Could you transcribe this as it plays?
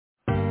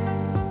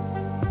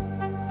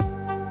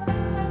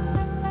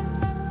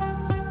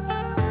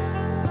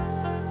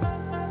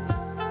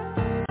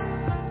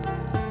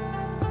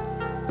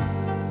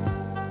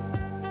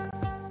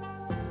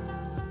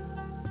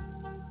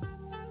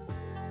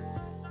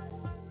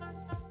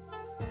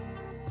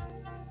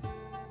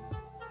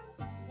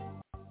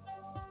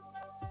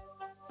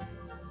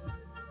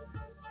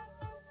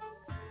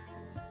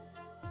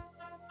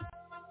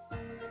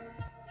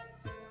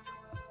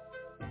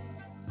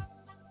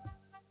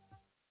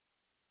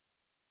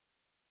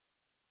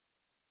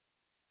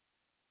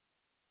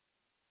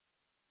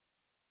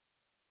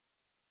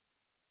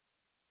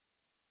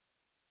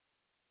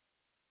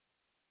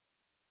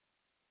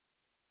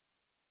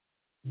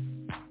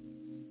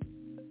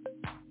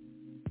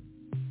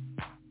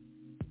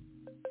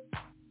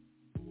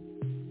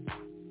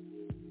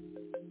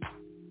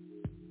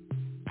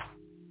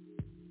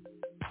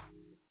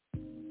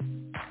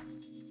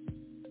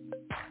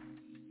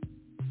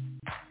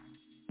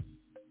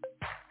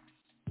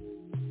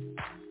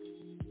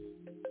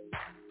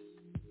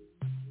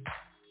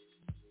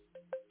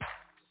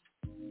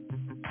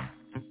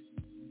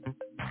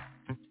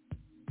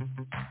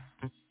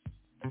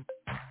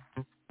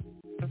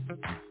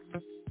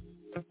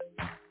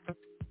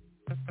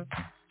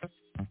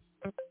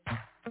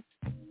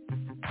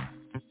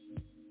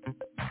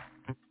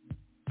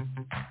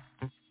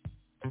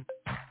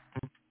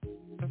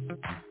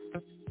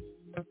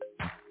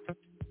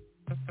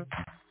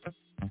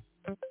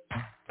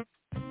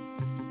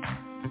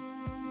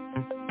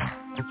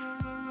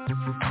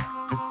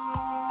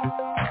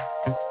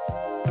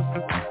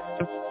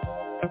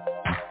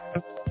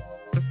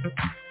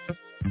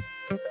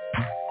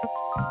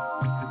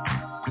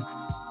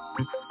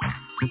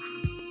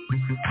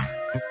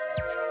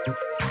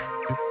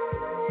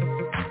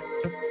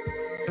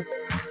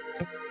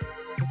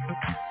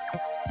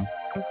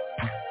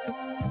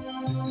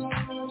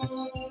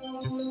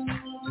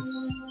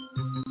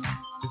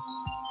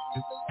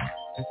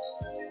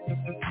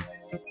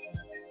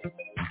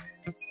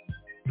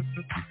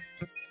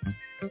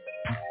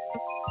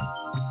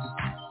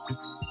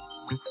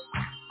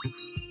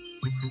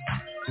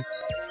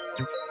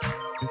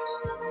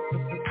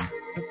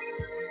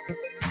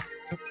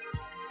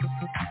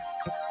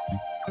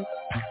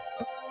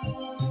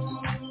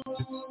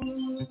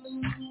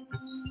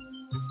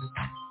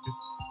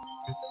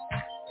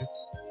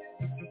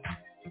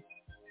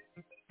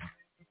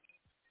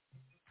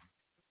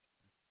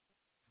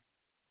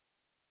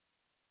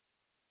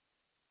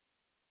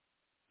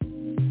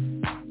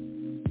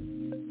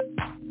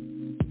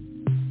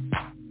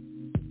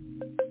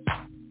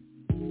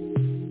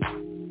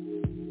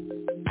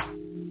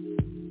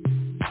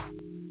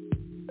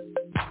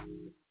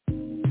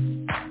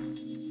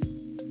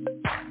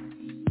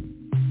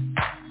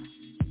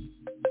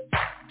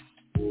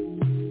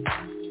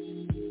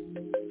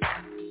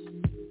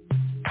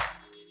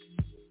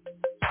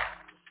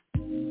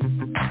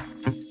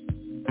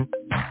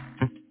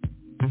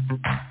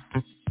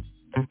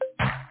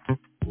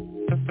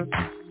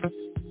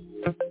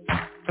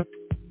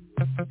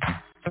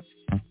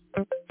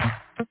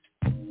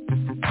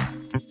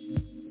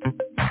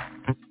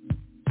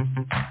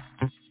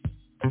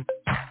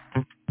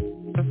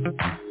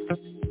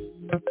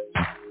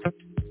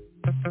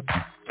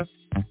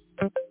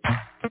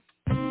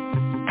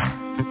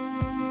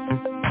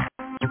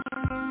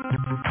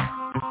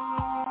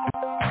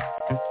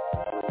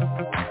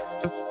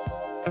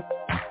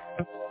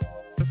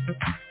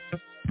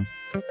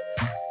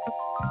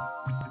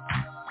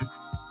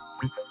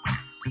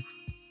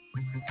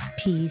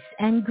Peace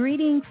and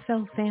greetings,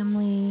 soul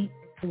family.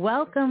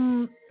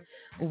 Welcome,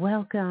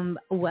 welcome,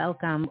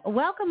 welcome.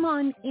 Welcome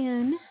on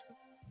in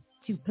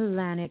to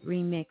Planet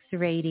Remix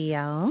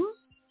Radio.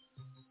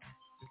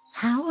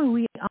 How are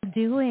we all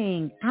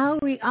doing? How are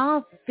we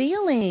all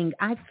feeling?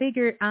 I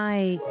figured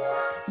I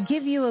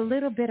give you a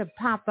little bit of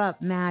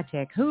pop-up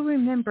magic. Who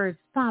remembers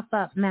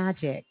pop-up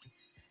magic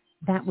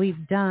that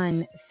we've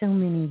done so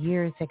many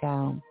years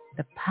ago?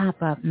 The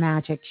pop-up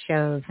magic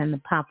shows and the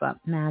pop-up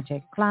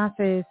magic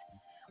classes.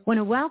 Want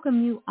to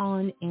welcome you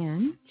on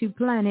in to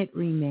Planet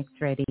Remix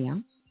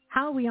Radio.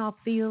 How are we all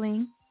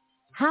feeling?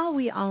 How are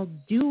we all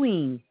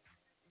doing?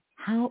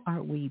 How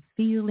are we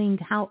feeling?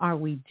 How are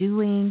we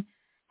doing?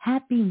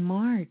 Happy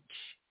March.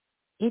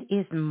 It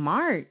is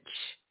March.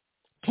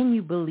 Can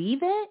you believe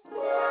it?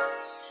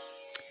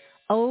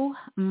 Oh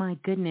my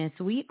goodness.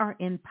 We are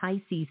in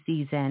Pisces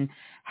season.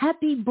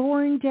 Happy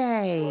Born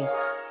Day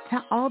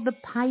to all the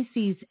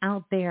Pisces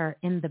out there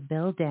in the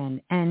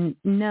building. And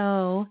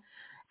no,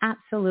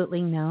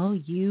 absolutely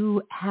no,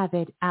 you have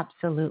it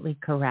absolutely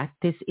correct.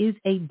 This is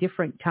a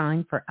different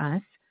time for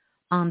us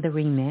on the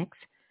remix,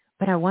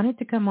 but I wanted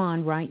to come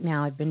on right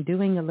now. I've been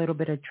doing a little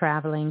bit of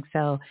traveling,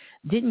 so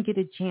didn't get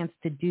a chance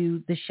to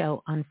do the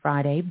show on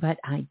Friday, but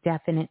I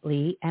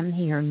definitely am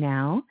here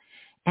now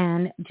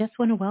and just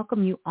want to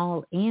welcome you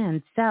all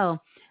in. So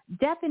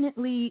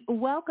definitely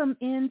welcome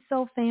in,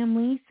 Soul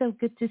Family. So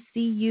good to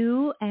see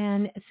you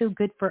and so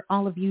good for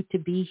all of you to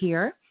be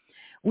here.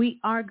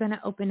 We are going to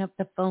open up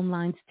the phone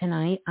lines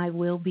tonight. I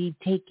will be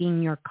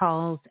taking your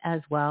calls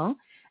as well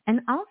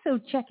and also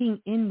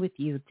checking in with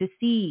you to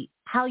see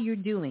how you're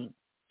doing,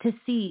 to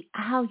see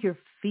how you're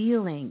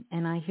feeling.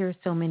 And I hear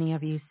so many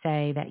of you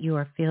say that you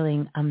are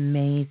feeling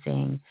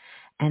amazing,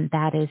 and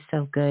that is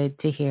so good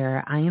to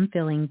hear. I am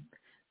feeling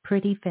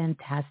pretty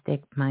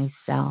fantastic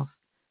myself,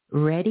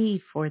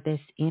 ready for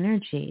this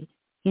energy.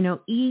 You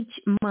know, each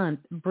month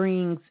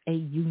brings a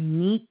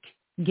unique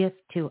gift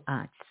to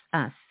us.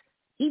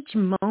 Each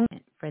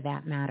moment, for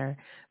that matter,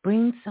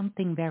 brings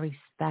something very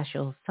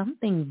special,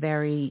 something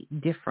very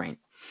different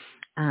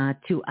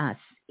to us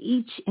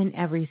each and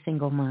every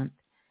single month.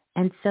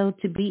 And so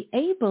to be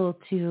able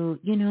to,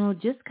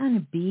 just kind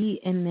of be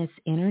in this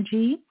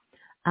energy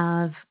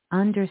of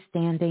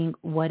understanding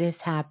what is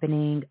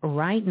happening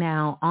right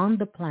now on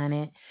the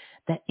planet,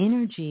 the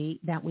energy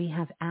that we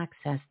have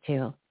access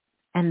to,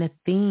 and the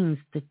things,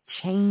 the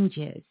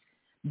changes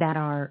that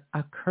are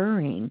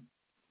occurring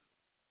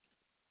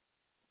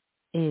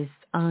is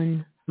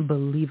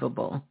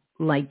unbelievable,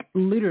 like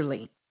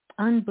literally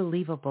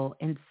unbelievable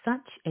in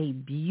such a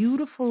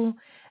beautiful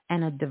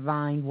and a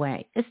divine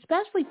way,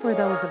 especially for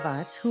those of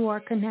us who are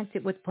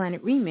connected with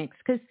Planet Remix,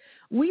 because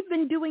we've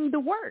been doing the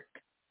work.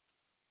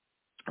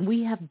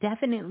 We have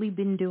definitely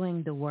been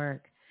doing the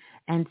work.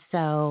 And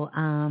so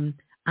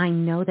I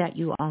know that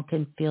you all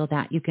can feel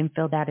that. You can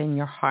feel that in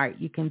your heart.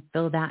 You can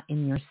feel that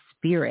in your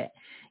spirit.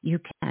 You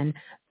can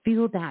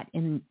feel that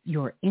in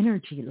your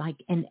energy, like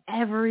in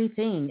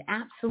everything,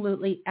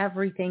 absolutely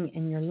everything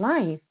in your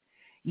life.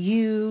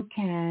 You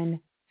can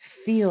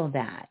feel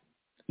that.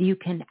 You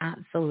can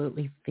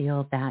absolutely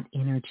feel that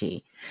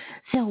energy.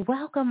 So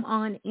welcome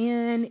on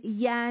in.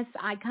 Yes,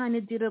 I kind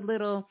of did a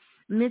little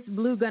Miss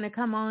Blue going to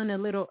come on a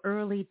little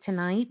early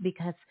tonight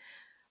because,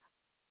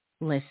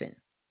 listen,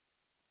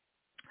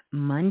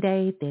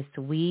 Monday this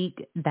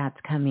week that's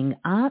coming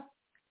up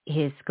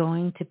is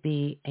going to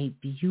be a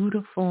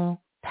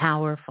beautiful,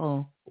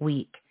 powerful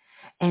week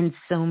in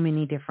so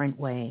many different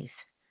ways.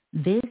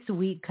 This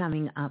week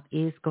coming up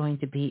is going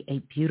to be a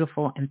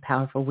beautiful and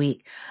powerful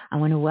week. I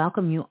want to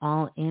welcome you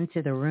all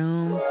into the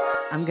room.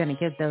 I'm going to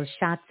give those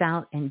shots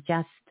out in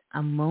just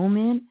a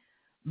moment.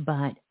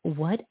 But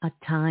what a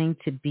time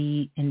to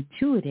be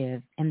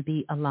intuitive and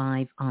be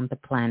alive on the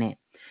planet.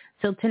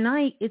 So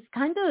tonight, it's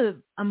kind of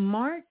a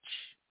March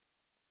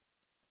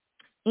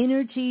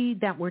energy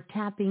that we're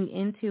tapping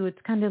into.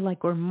 It's kind of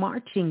like we're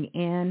marching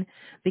in,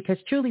 because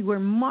truly we're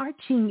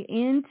marching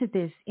into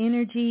this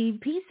energy.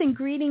 Peace and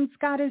greetings,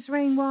 Goddess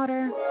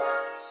Rainwater.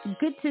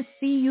 Good to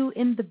see you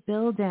in the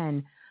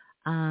building.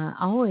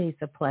 Always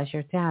a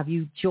pleasure to have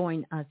you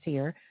join us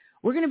here.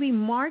 We're going to be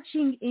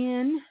marching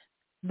in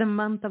the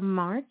month of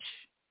March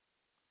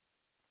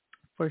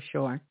for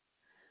sure.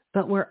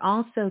 But we're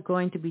also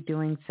going to be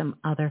doing some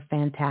other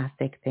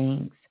fantastic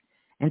things.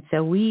 And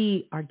so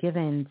we are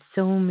given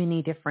so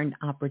many different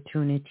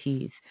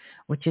opportunities,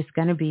 which is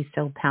going to be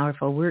so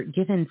powerful. We're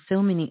given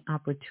so many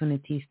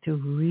opportunities to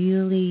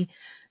really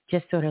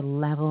just sort of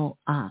level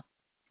up,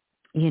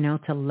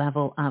 to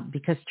level up,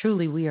 because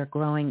truly we are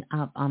growing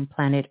up on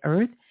planet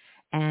Earth.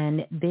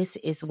 And this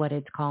is what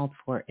it's called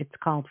for. It's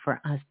called for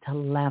us to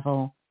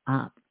level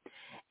up.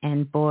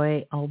 And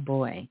boy, oh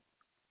boy,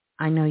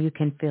 I know you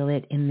can feel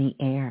it in the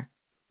air.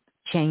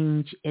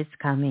 Change is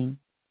coming.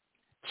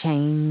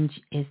 Change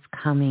is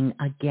coming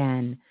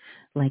again.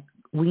 Like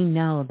we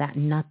know that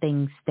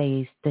nothing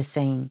stays the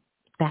same,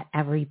 that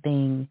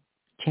everything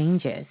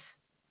changes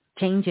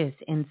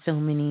in so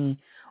many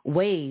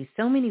ways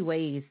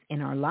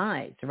in our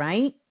lives,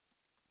 right?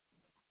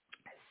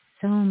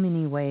 So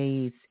many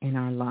ways in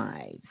our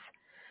lives.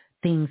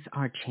 Things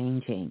are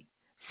changing.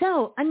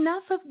 So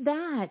enough of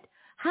that.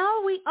 How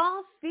are we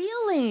all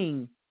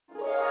feeling?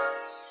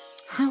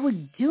 How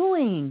we're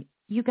doing?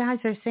 You guys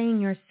are saying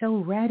you're so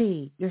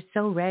ready. You're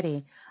so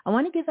ready. I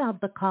want to give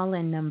out the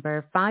call-in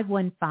number.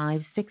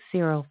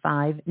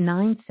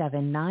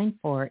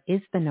 515-605-9794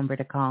 is the number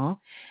to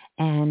call.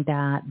 And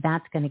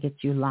that's going to get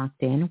you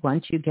locked in.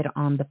 Once you get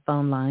on the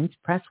phone lines,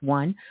 press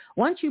 1.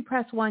 Once you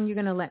press 1, you're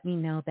going to let me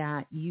know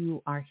that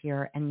you are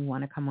here and you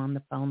want to come on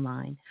the phone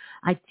line.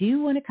 I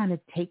do want to kind of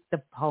take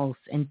the pulse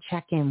and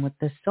check in with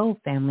the Soul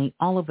family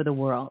all over the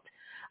world.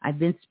 I've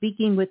been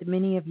speaking with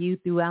many of you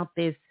throughout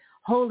this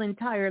whole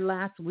entire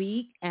last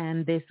week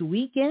and this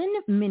weekend,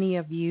 many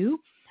of you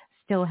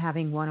still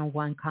having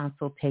one-on-one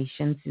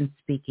consultations and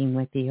speaking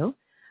with you.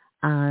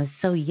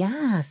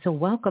 So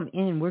welcome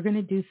in. We're going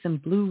to do some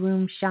Blue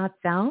Room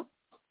shots out.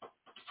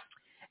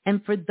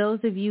 And for those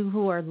of you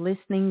who are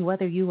listening,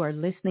 whether you are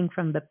listening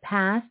from the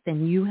past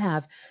and you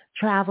have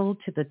traveled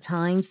to the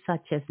times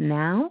such as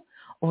now,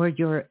 or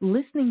you're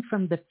listening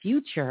from the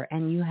future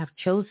and you have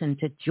chosen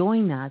to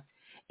join us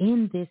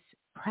in this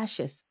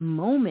precious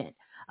moment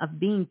of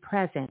being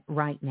present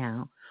right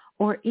now,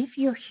 or if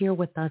you're here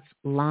with us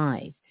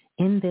live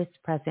in this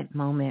present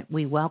moment,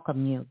 we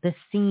welcome you, the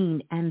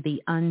seen and the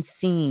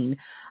unseen,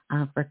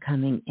 for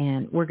coming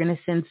in. We're going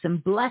to send some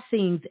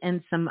blessings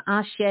and some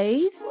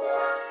ashes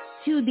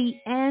to the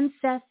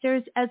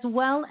ancestors, as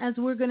well as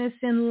we're going to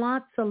send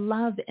lots of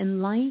love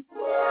and light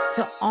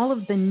to all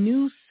of the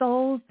new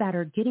souls that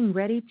are getting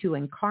ready to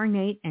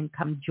incarnate and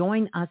come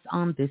join us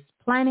on this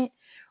planet.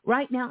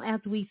 Right now,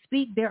 as we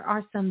speak, there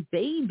are some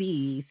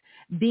babies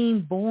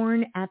being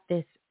born at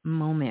this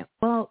moment.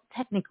 Well,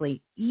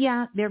 technically,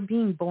 yeah, they're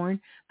being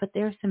born, but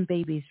there are some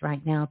babies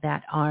right now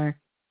that are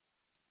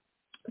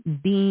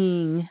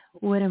being,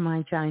 waiting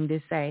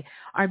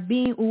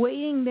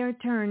their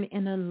turn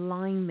in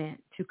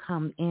alignment to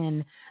come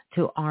in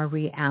to our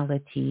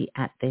reality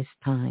at this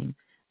time.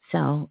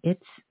 So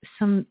it's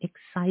some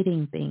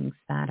exciting things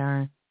that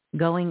are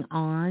going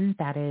on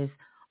that is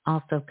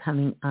also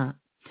coming up.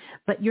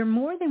 But you're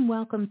more than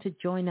welcome to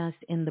join us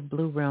in the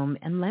Blue Room,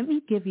 and let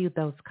me give you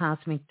those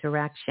cosmic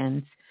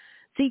directions.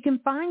 So you can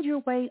find your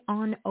way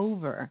on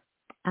over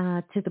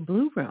to the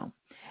Blue Room.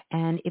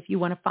 And if you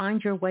want to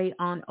find your way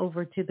on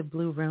over to the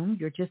Blue Room,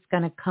 you're just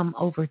going to come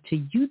over to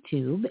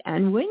YouTube.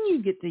 And when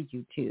you get to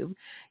YouTube,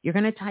 you're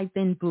going to type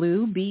in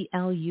Blue,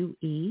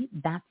 B-L-U-E,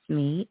 that's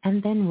me,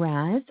 and then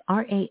Raz,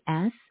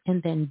 R-A-S,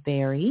 and then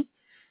Berry,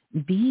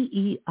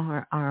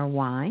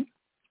 B-E-R-R-Y.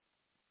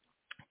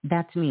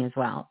 That's me as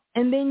well.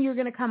 And then you're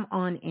going to come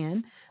on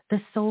in. The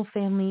Soul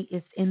Family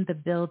is in the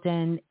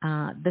building.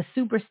 The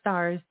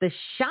superstars, the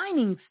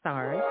shining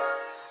stars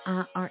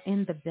are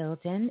in the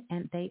building,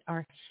 and they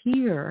are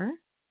here.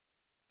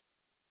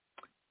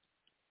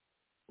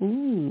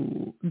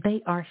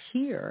 They are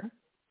here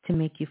to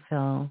make you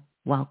feel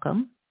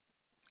welcome,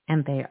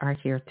 and they are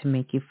here to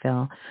make you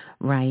feel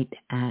right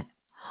at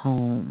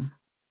home.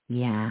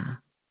 Yeah.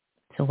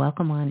 So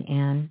welcome on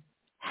in.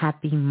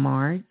 Happy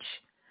March.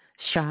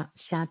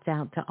 Shouts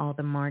out to all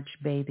the March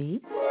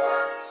babies.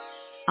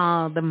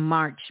 All the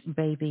March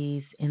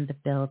babies in the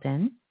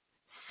building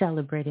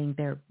celebrating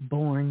their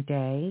born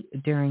day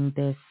during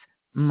this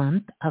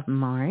month of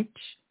March,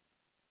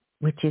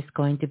 which is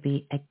going to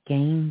be a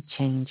game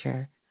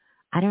changer.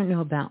 I don't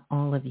know about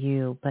all of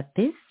you, but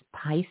this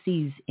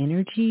Pisces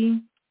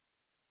energy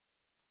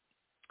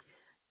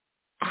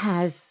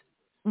has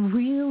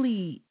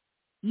really,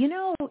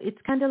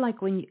 it's kind of like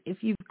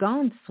if you've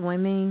gone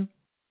swimming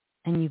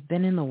and you've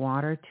been in the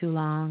water too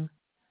long,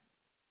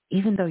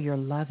 even though you're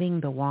loving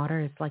the water,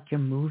 it's like you're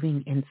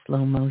moving in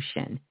slow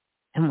motion.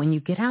 And when you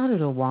get out of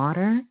the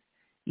water,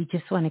 you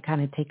just want to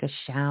kind of take a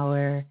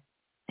shower,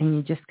 and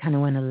you just kind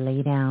of want to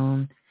lay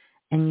down,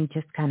 and you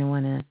just kind of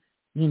want to,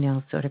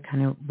 sort of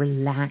kind of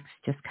relax,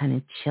 just kind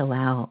of chill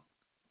out.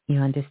 You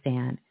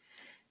understand?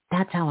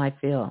 That's how I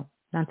feel.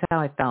 That's how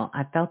I felt.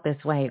 I felt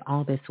this way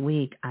all this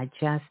week. I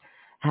just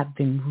have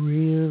been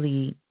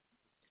really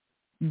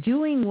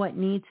doing what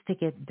needs to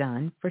get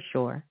done, for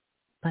sure,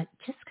 but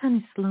just kind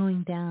of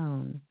slowing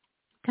down,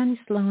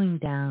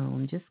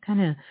 just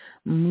kind of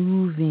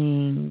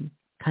moving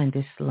kind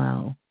of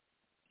slow,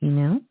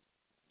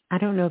 I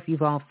don't know if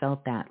you've all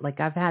felt that. Like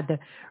I've had to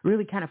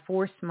really kind of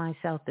force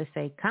myself to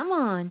say, come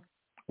on,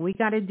 we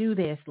got to do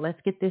this. Let's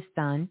get this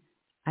done.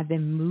 I've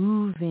been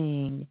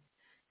moving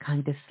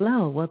kind of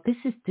slow. Well, this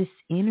is this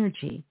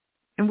energy,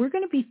 and we're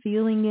going to be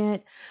feeling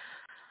it,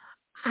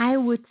 I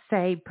would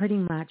say, pretty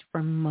much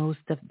for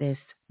most of this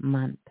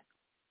month.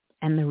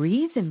 And the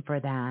reason for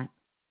that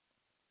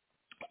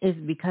is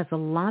because a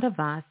lot of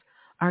us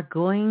are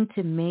going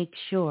to make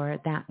sure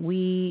that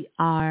we're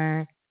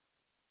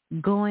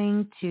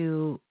going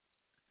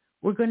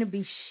to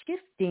be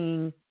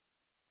shifting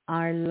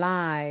our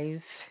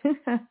lives.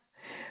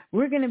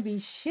 We're going to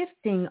be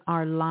shifting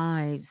our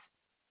lives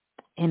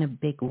in a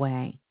big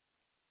way.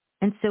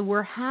 And so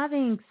we're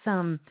having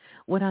some,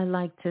 what I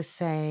like to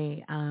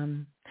say,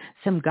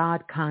 some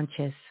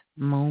God-conscious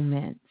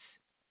moments.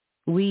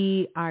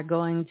 We are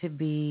going to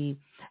be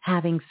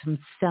having some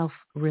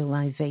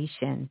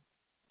self-realization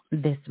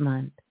this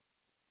month.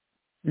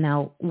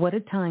 Now, what a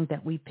time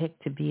that we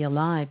picked to be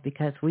alive,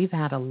 because we've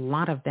had a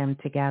lot of them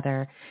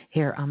together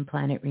here on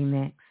Planet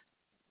Remix.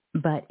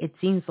 But it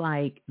seems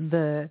like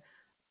the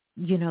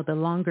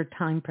longer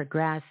time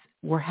progresses,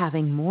 we're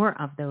having more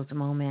of those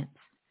moments,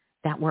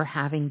 that we're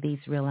having these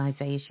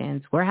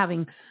realizations. We're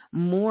having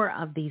more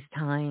of these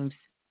times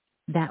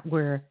that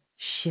we're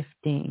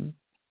shifting.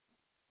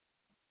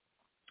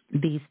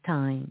 These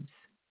times,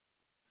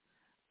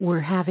 we're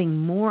having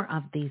more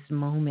of these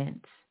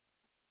moments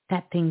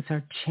that things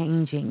are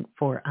changing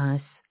for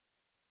us.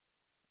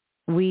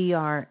 We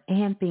are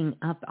amping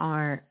up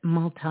our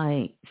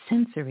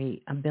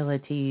multi-sensory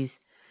abilities.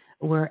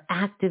 We're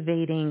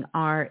activating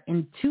our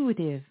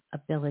intuitive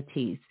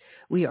abilities.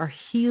 We are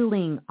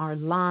healing our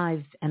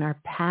lives and our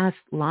past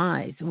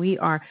lives. We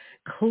are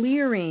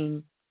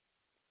clearing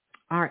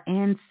our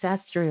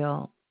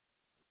ancestral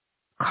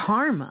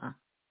karma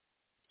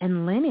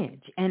and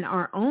lineage and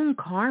our own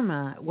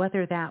karma,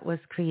 whether that was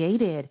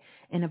created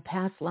in a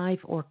past life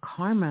or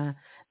karma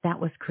that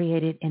was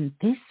created in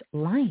this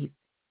life.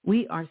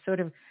 We are sort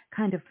of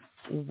kind of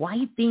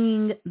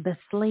wiping the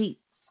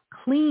slate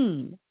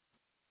clean,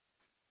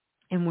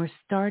 and we're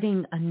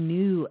starting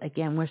anew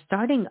again. We're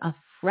starting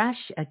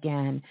afresh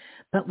again,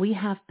 but we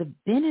have the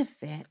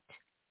benefit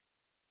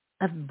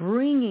of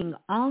bringing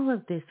all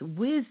of this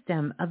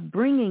wisdom, of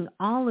bringing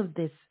all of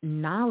this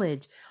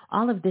knowledge,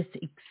 all of this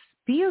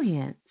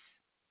experience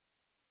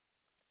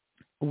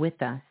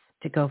with us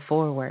to go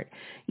forward.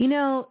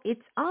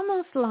 It's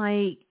almost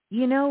like,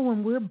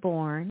 when we're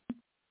born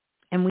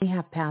and we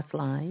have past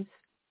lives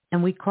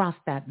and we cross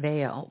that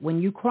veil. When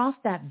you cross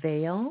that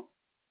veil,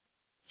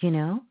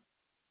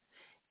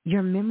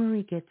 your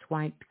memory gets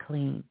wiped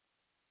clean.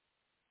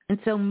 And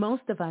so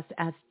most of us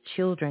as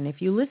children,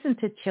 if you listen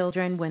to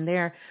children when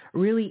they're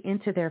really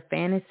into their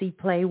fantasy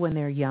play when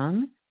they're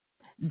young,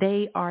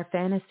 they are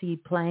fantasy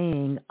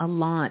playing a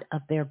lot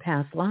of their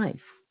past life,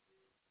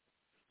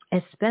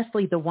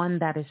 especially the one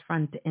that is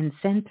front and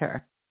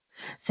center.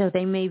 So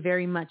they may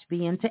very much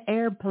be into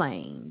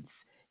airplanes,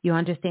 You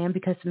understand?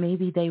 Because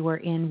maybe they were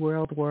in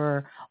World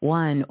War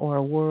One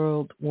or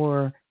World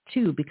War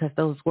Two, because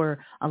those were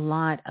a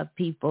lot of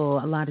people,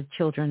 a lot of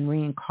children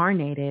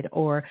reincarnated,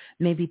 or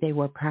maybe they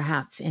were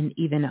perhaps in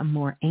even a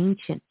more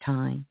ancient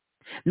time.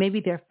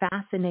 Maybe they're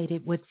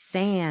fascinated with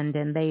sand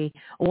and they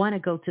want to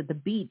go to the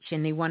beach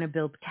and they want to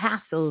build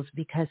castles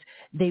because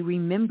they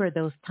remember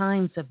those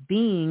times of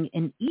being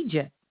in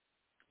Egypt.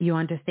 You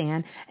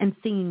understand? And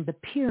seeing the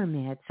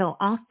pyramid. So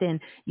often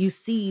you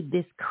see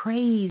this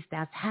craze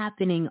that's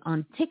happening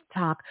on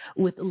TikTok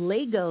with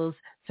Legos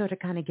sort of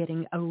kind of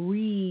getting a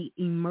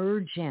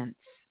re-emergence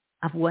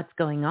of what's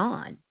going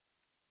on.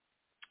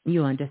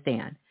 You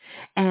understand?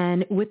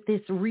 And with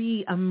this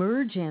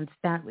re-emergence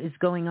that is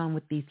going on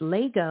with these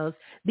Legos,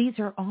 these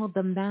are all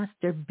the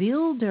master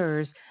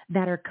builders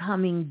that are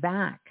coming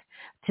back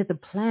to the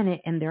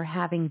planet, and they're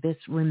having this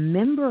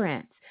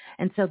remembrance.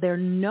 And so they're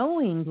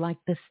knowing, like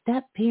the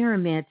step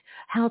pyramids,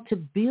 how to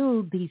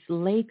build these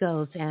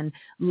Legos. And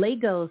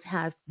Legos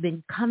has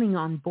been coming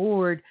on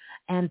board,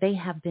 and they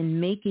have been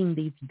making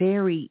these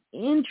very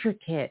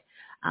intricate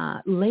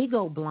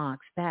Lego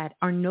blocks that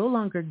are no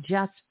longer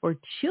just for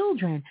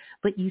children,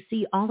 but you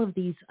see all of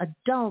these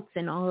adults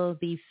and all of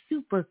these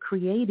super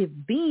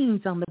creative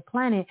beings on the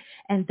planet,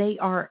 and they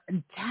are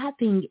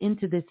tapping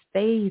into this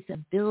phase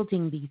of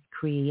building these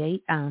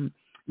creative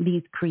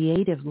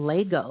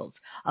Legos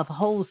of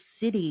whole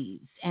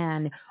cities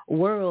and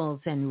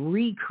worlds and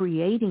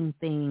recreating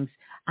things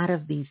out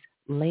of these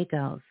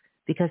Legos.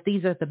 Because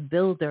these are the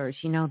builders,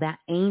 that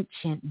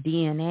ancient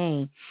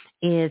DNA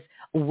is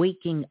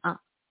waking up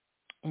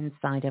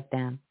inside of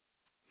them.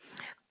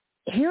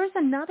 Here's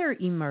another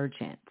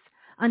emergence.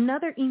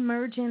 Another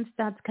emergence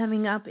that's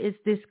coming up is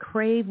this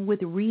crave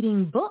with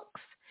reading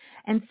books.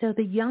 And so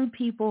the young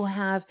people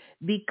have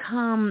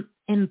become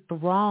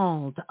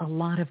enthralled, a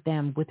lot of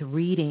them, with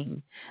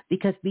reading,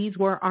 because these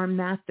were our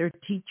master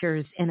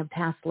teachers in a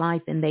past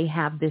life, and they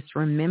have this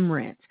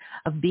remembrance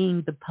of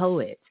being the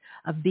poets,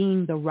 of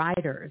being the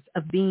writers,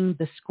 of being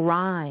the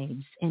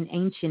scribes in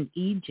ancient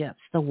Egypt,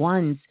 the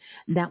ones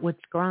that would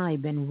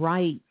scribe and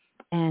write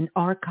and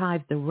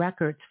archive the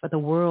records for the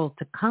world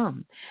to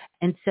come.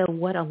 And so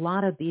what a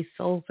lot of these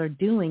souls are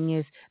doing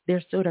is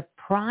they're sort of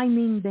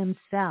priming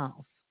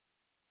themselves.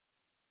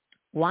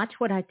 Watch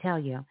what I tell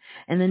you.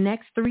 In the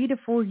next 3 to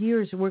 4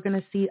 years, we're going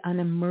to see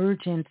an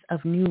emergence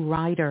of new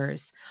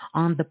writers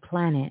on the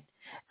planet,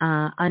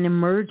 an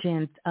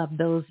emergence of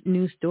those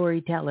new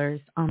storytellers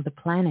on the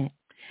planet.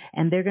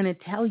 And they're going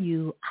to tell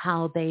you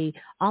how they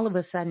all of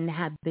a sudden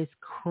had this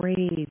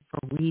crave for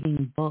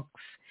reading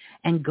books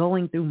and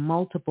going through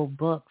multiple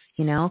books.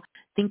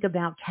 Think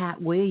about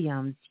Cat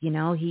Williams.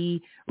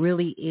 He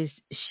really is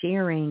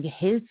sharing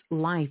his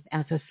life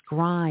as a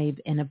scribe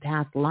in a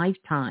past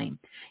lifetime.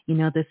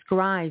 The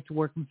scribes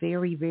worked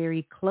very,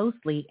 very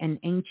closely in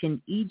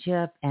ancient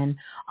Egypt and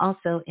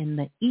also in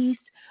the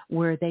East,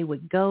 where they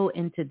would go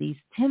into these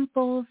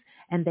temples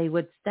and they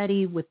would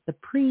study with the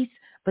priests,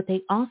 but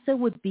they also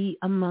would be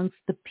amongst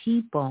the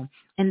people,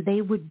 and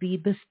they would be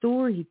the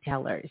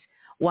storytellers.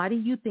 Why do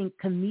you think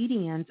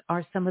comedians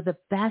are some of the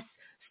best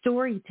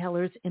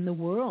storytellers in the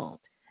world?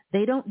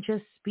 They don't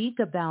just speak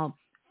about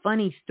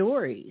funny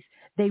stories.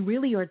 They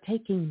really are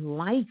taking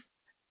life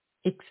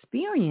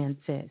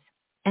experiences,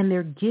 and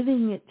they're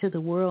giving it to the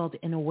world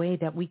in a way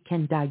that we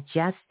can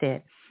digest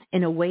it,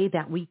 in a way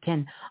that we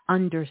can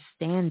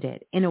understand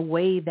it, in a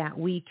way that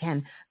we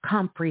can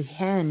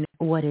comprehend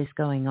what is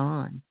going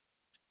on.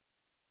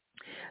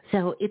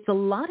 So it's a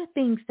lot of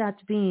things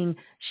that's being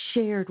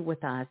shared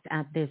with us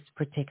at this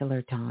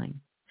particular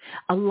time.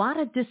 A lot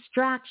of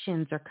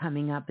distractions are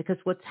coming up, because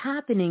what's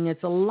happening is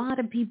a lot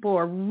of people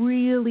are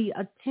really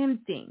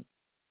attempting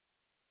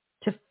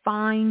to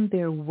find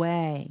their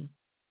way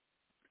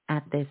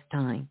at this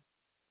time.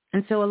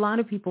 And so a lot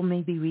of people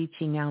may be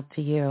reaching out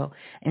to you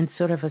in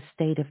sort of a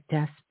state of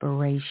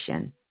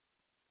desperation.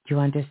 Do you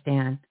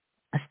understand?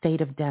 A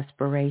state of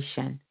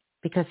desperation.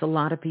 Because a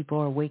lot of people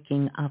are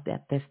waking up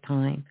at this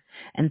time,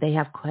 and they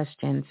have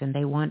questions and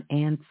they want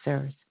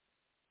answers,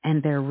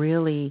 and they're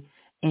really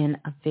in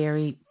a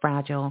very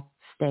fragile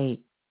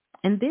state.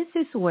 And this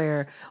is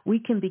where we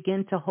can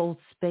begin to hold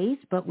space,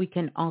 but we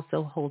can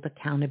also hold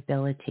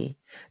accountability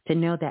to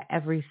know that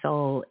every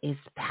soul is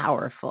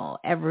powerful.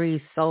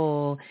 Every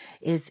soul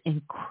is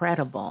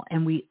incredible,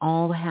 and we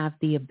all have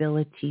the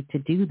ability to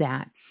do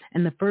that.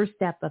 And the first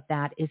step of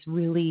that is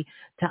really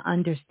to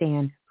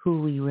understand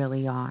who we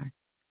really are.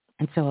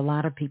 And so a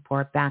lot of people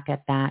are back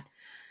at that,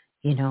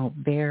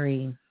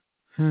 very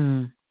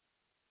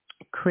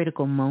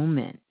critical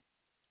moment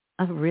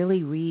of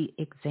really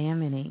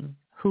re-examining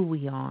who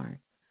we are.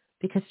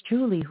 Because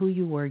truly who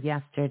you were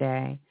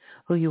yesterday,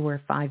 who you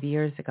were 5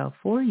 years ago,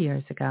 4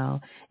 years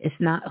ago, is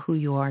not who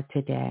you are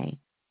today.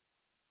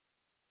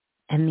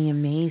 And the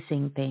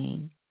amazing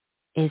thing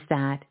is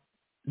that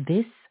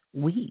this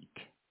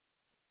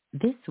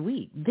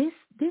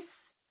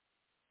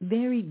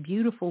very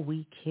beautiful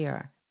week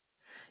here,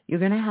 you're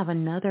going to have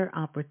another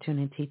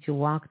opportunity to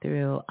walk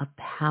through a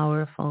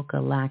powerful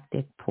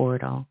galactic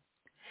portal.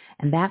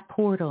 And that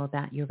portal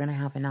that you're going to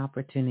have an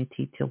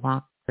opportunity to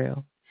walk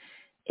through,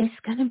 it's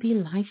going to be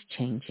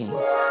life-changing.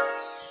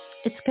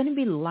 It's going to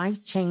be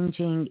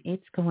life-changing.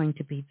 It's going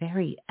to be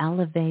very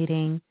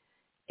elevating.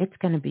 It's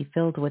going to be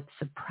filled with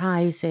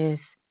surprises,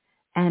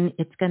 and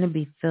it's going to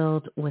be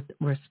filled with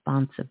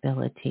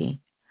responsibility,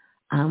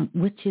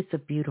 which is a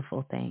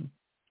beautiful thing.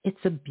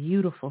 It's a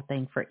beautiful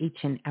thing for each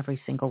and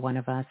every single one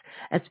of us,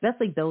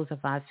 especially those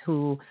of us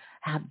who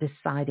have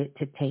decided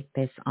to take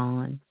this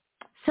on.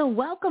 So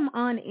welcome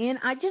on in.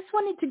 I just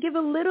wanted to give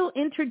a little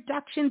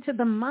introduction to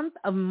the month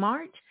of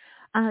March.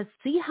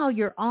 See how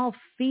you're all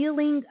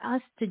feeling,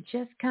 us to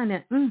just kind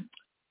of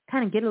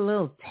get a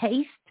little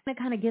taste,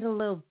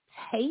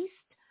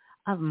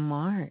 of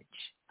March.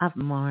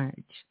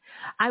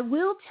 I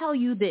will tell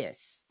you this.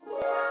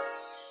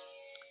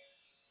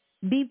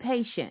 Be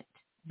patient,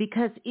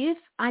 because if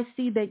I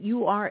see that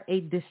you are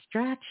a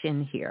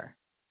distraction here,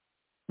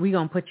 we're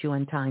going to put you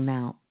in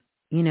timeout.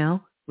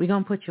 We're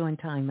going to put you in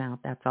timeout.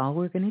 That's all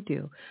we're going to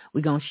do.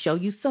 We're going to show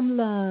you some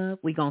love.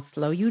 We're going to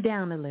slow you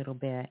down a little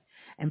bit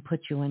and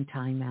put you in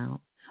timeout.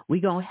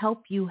 We're going to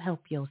help you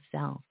help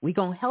yourself. We're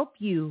going to help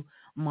you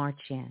march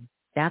in.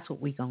 That's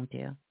what we're going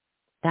to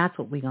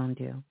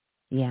do.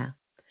 Yeah.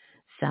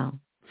 So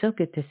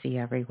good to see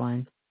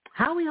everyone.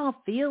 How are we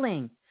all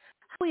feeling?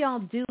 How are we all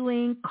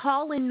doing?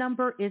 Call-in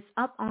number is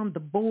up on the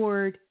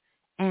board,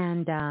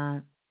 and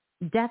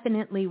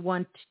definitely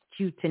want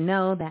you to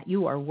know that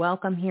you are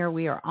welcome here.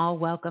 We are all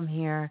welcome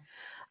here.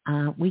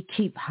 We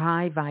keep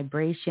high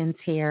vibrations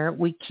here.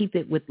 We keep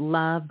it with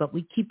love, but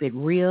we keep it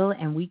real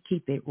and we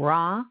keep it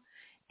raw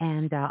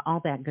and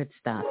all that good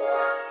stuff.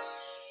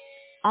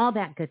 All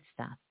that good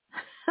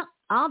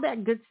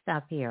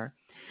stuff here.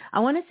 I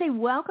want to say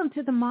welcome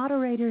to the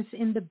moderators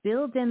in the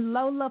building.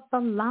 Lola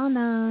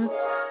Falana,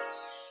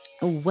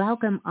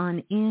 welcome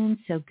on in.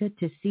 So good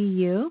to see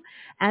you,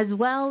 as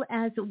well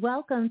as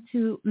welcome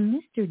to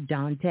Mr.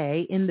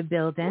 Dante in the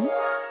building.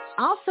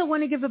 Also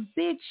want to give a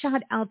big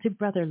shout out to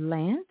Brother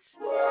Lance.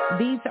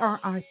 These are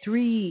our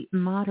 3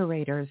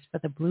 moderators for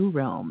the Blue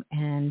Room,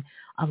 and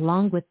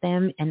along with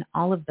them and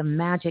all of the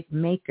magic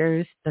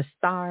makers, the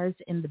stars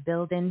in the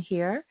building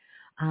here,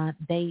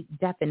 they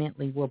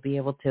definitely will be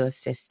able to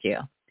assist you.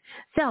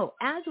 So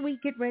as we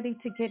get ready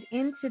to get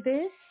into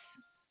this,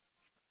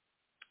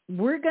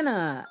 we're going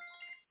to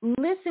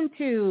listen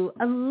to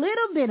a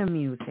little bit of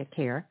music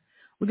here.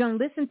 We're going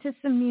to listen to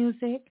some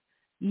music.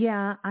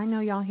 Yeah, I know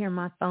y'all hear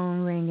my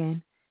phone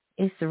ringing.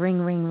 It's a ring,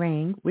 ring,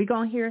 ring. We're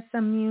going to hear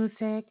some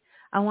music.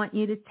 I want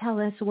you to tell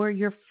us where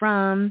you're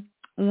from.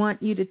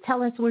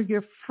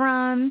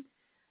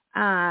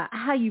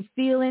 How you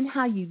feeling,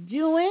 how you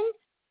doing.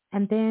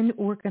 And then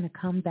we're going to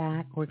come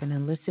back. We're going to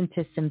listen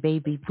to some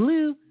Baby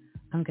Blue.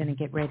 I'm going to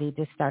get ready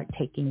to start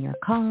taking your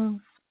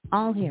calls.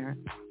 All here,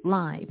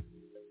 live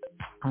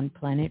on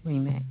Planet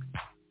Remix.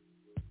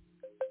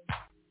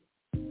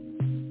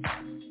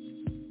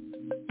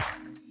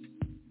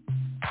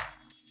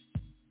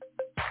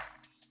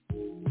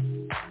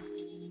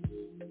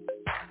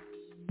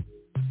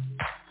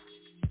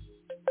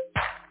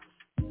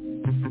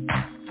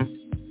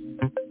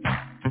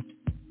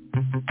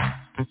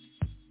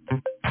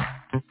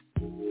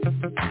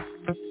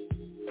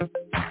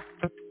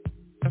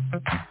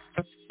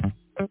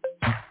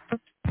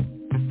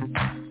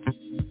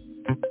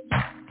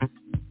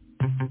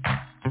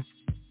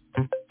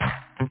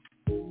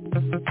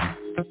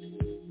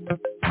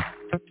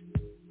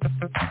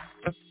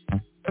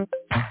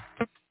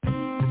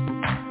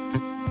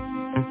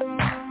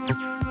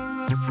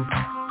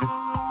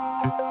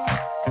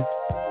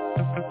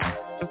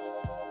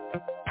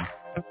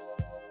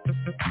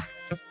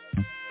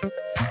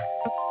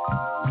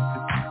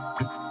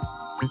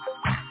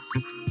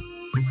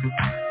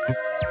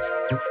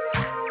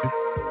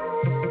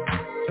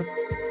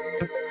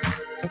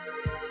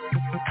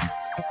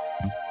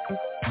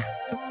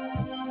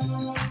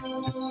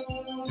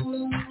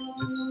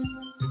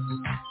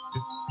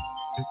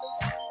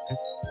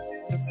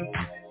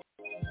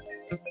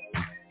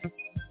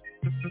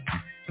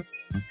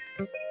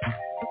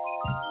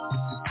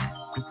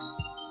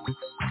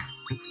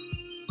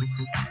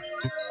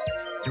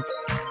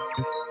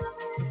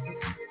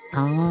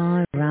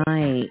 All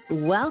right.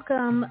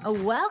 Welcome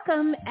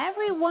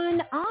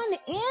everyone on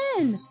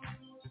in.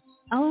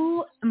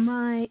 Oh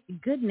my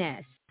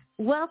goodness.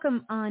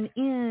 Welcome on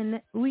in.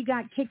 We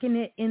got Kicking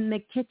It in the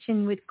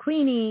Kitchen with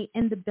Queenie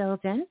in the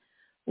building.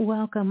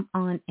 Welcome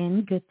on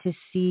in. Good to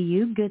see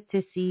you.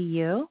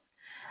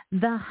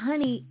 The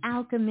Honey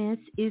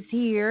Alchemist is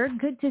here.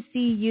 Good to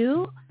see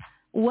you.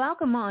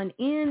 Welcome on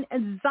in.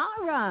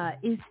 Zara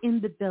is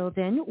in the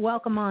building.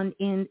 Welcome on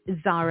in,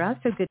 Zara.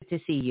 So good to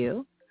see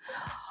you.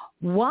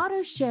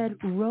 Watershed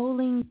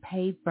Rolling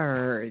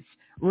Papers,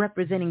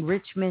 representing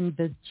Richmond,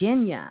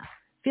 Virginia.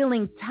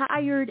 Feeling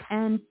tired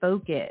and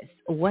focused.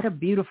 What a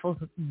beautiful,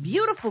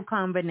 beautiful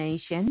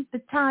combination.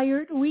 The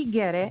tired, we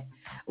get it.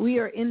 We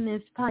are in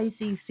this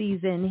Pisces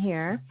season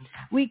here.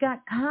 We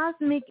got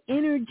Cosmic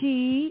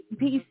Energy,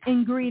 peace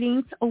and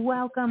greetings.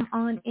 Welcome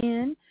on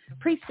in.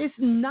 Priestess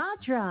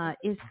Nadra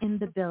is in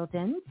the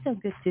building. So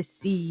good to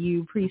see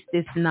you,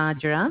 Priestess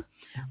Nadra.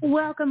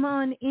 Welcome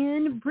on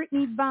in.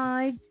 Brittany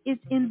Vibes is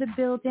in the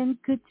building.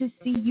 Good to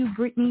see you,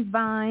 Brittany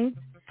Vibes.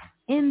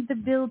 In the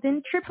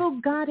building.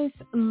 Triple Goddess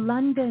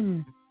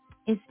London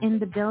is in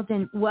the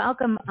building.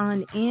 Welcome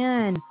on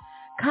in.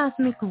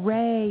 Cosmic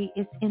Ray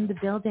is in the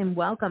building.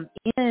 Welcome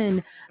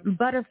in.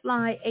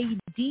 Butterfly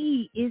AD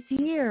is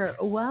here.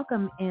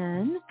 Welcome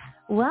in.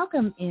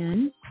 Welcome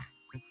in.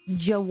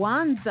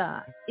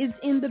 Jawanza is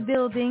in the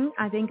building.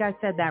 I think I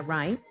said that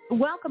right.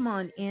 Welcome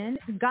on in.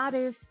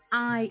 Goddess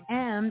I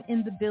Am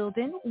in the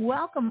building.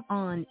 Welcome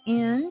on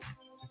in.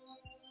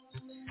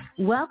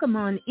 Welcome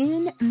on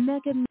in.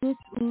 Mega Miss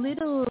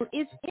Little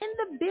is in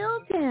the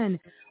building.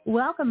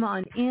 Welcome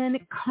on in.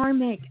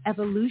 Karmic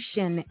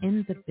Evolution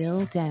in the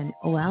building.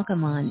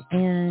 Welcome on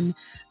in.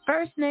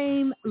 First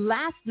name,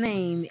 last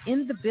name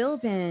in the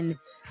building.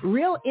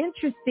 Real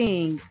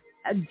interesting.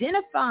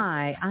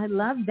 Identify. I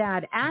love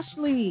that.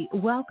 Ashley,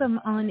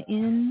 welcome on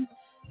in.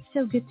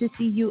 So good to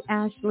see you,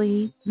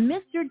 Ashley.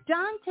 Mr.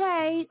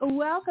 Dante,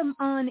 welcome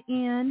on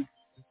in.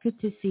 Good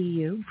to see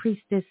you.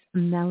 Priestess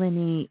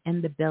Melanie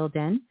in the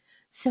building.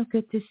 So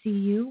good to see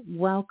you.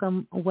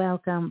 Welcome,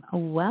 welcome,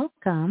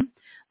 welcome.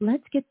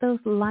 Let's get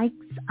those likes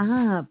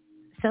up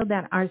so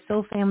that our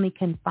soul family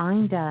can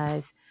find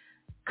us.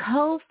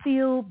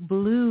 Cofield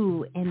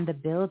Blue in the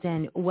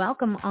building.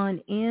 Welcome on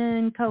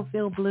in,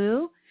 Cofield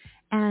Blue.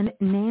 And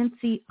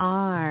Nancy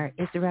R.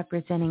 is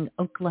representing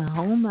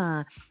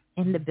Oklahoma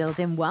in the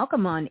building.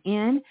 Welcome on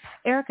in.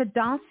 Erica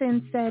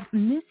Dawson said,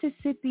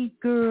 Mississippi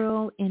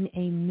girl in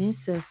a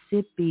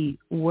Mississippi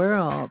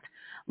world.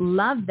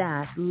 Love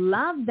that.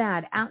 Love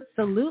that.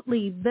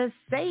 Absolutely. The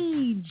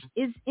Sage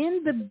is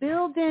in the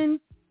building.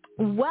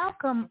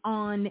 Welcome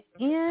on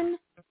in.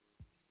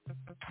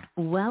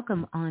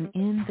 Welcome on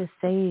in, The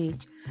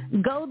Sage.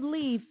 Gold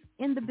Leaf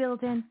in the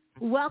building.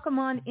 Welcome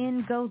on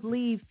in, Gold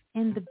Leaf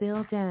in the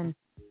building.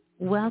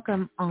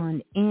 Welcome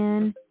on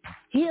in.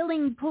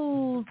 Healing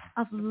Pools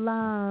of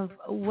Love.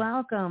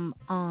 Welcome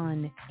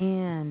on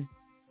in.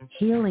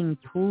 Healing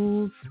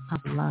Pools of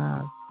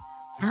Love.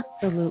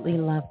 Absolutely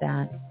love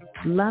that.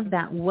 Love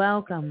that.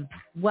 Welcome.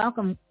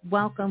 Welcome.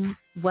 Welcome.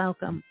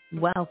 Welcome.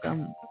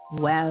 Welcome.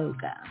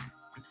 Welcome.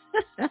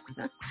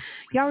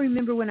 Y'all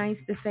remember when I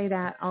used to say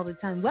that all the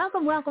time?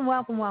 Welcome, welcome,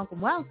 welcome, welcome,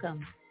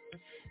 welcome.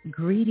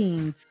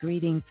 Greetings,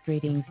 greetings,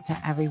 greetings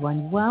to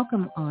everyone.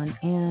 Welcome on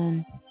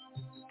in.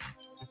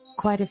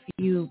 Quite a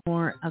few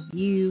more of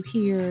you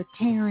here.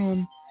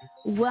 Taryn,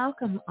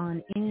 welcome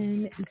on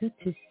in. Good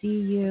to see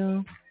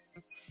you.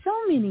 So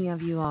many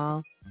of you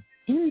all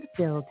in the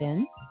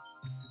building.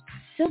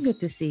 So good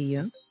to see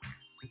you.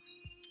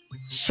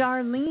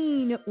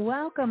 Charlene,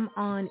 welcome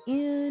on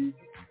in.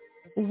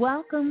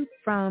 Welcome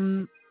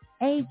from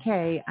AK,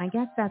 I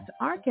guess that's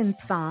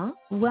Arkansas.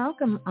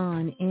 Welcome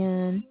on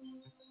in.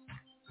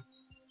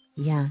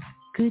 Yeah,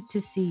 good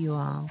to see you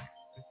all.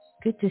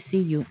 Good to see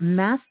you.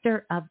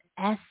 Master of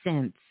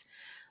Essence.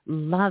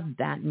 Love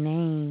that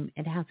name.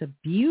 It has a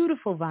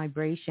beautiful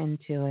vibration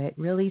to it,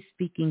 really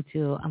speaking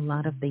to a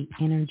lot of the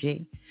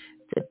energy.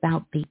 It's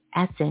about the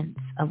essence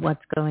of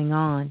what's going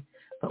on.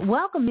 But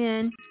welcome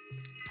in.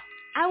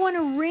 I want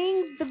to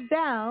ring the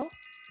bell.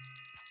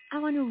 I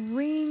want to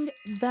ring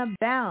the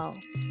bell.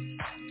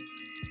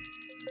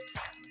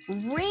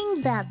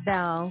 Ring that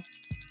bell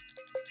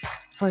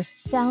for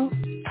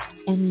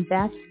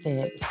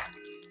self-invested.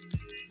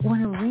 I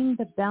want to ring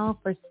the bell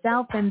for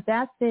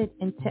self-invested,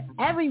 and to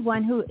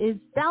everyone who is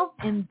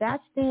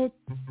self-invested,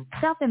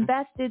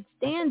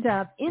 stand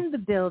up in the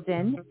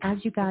building.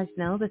 As you guys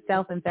know, the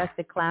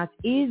self-invested class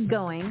is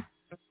going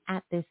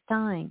at this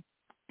time.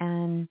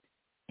 And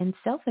in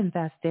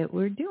self-invested,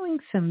 we're doing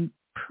some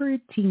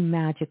pretty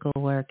magical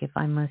work, if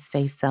I must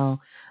say so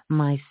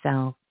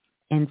myself,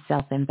 in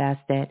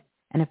self-invested.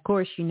 And of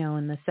course, you know,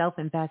 in the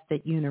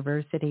Self-Invested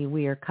University,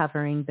 we are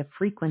covering the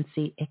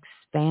frequency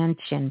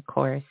expansion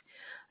course,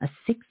 a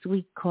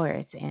 6-week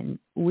course. And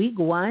week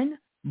 1,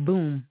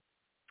 boom,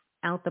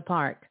 out the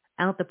park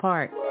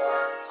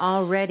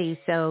already.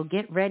 So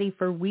get ready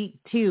for week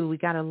 2. We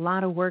got a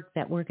lot of work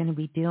that we're going to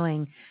be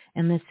doing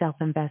in this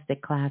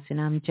Self-Invested class.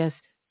 And I'm just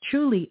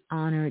truly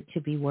honored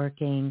to be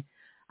working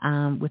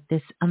with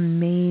this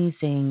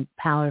amazing,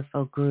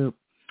 powerful group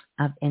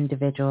of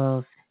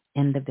individuals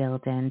in the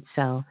building.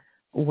 So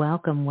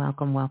welcome,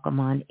 welcome, welcome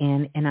on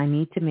in. And I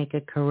need to make a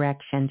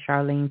correction.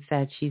 Charlene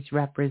said she's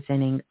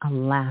representing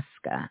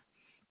Alaska.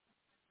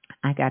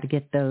 I got to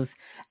get those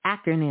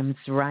acronyms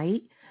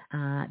right.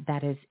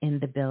 That is in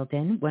the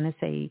building. Want to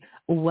say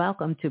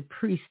welcome to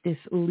Priestess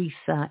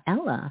Lisa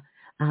Ella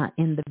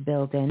in the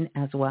building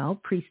as well.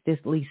 Priestess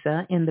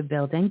Lisa in the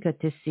building. Good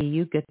to see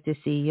you. Good to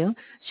see you.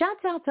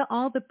 Shouts out to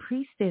all the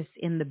priestess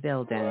in the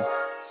building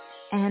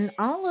and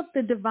all of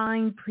the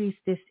divine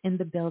priestess in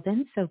the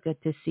building. So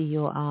good to see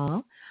you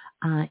all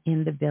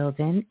in the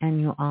building and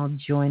you all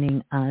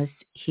joining us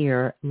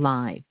here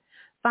live.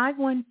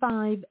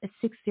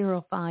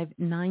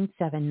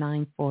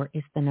 515-605-9794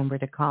 is the number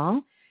to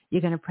call.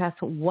 You're going to press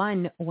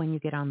 1 when you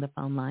get on the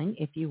phone line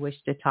if you wish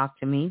to talk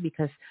to me,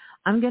 because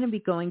I'm going to be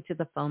going to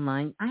the phone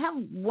line. I have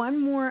one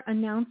more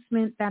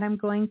announcement that I'm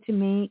going to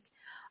make.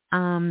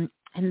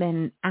 And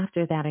then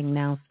after that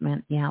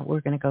announcement,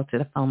 we're going to go to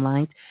the phone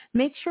lines.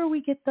 Make sure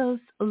we get those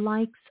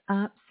likes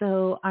up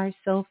so our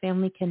soul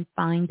family can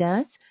find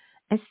us,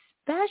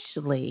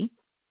 especially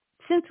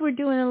since we're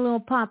doing a little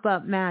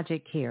pop-up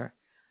magic here.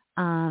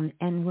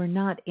 And we're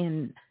not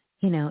in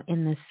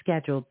the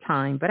scheduled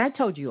time, but I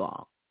told you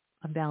all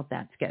about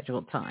that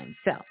scheduled time.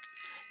 So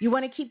you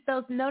want to keep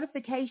those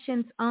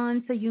notifications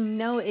on so you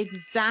know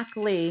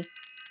exactly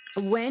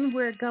when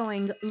we're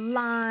going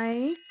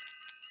live.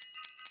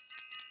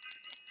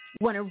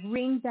 Want to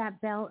ring that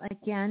bell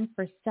again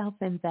for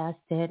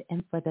Self-Invested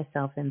and for the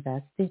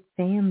Self-Invested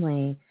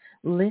family.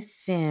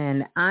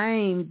 Listen,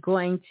 I'm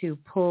going to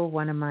pull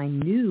one of my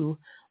new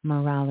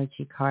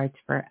Morology cards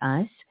for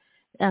us,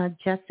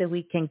 just so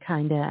we can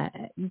kind of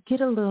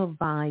get a little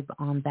vibe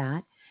on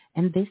that.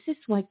 And this is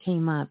what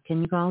came up.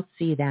 Can you all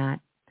see that?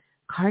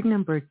 Card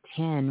number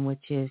 10,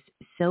 which is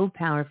so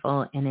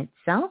powerful in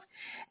itself,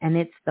 and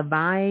it's the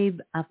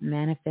vibe of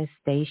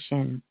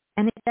manifestation.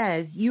 And it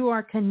says, you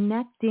are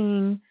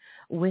connecting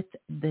with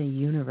the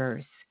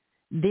universe.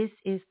 This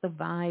is the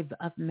vibe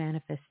of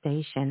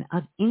manifestation,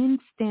 of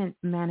instant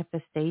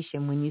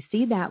manifestation. When you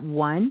see that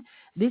 1,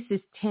 this is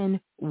 10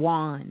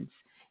 wands.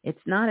 It's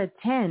not a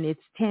 10,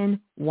 it's 10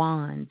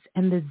 wands.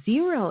 And the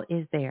 0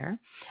 is there.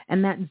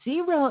 And that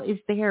 0 is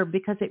there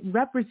because it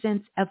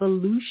represents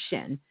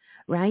evolution,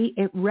 right?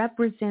 It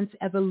represents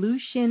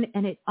evolution,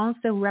 and it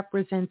also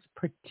represents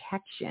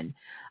protection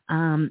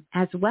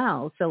as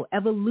well. So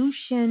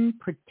evolution,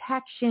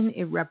 protection,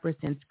 it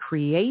represents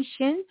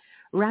creation,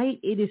 right?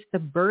 It is the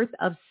birth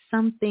of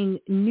something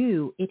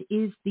new. It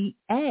is the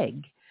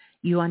egg,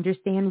 you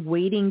understand,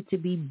 waiting to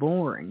be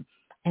born.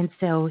 And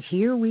so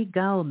here we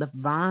go, the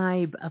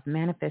vibe of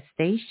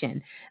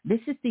manifestation.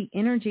 This is the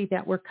energy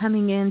that we're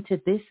coming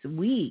into this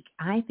week.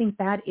 I think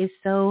that is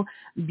so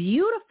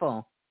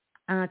beautiful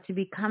to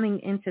be coming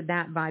into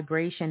that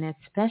vibration,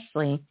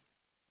 especially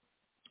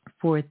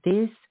for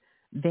this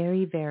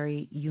very,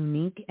 very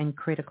unique and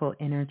critical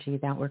energy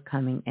that we're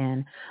coming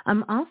in.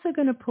 I'm also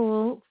going to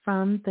pull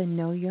from the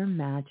Know Your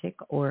Magic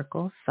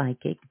Oracle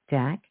Psychic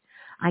deck.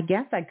 I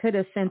guess I could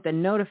have sent the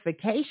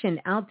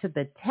notification out to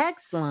the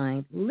text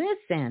line.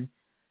 Listen,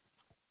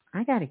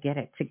 I got to get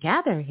it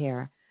together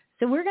here.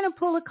 So we're going to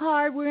pull a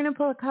card. We're going to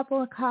pull a couple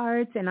of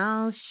cards, and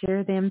I'll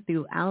share them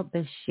throughout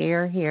the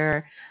share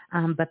here.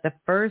 But the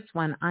first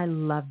one, I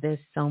love this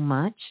so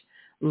much.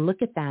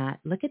 Look at that.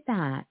 Look at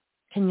that.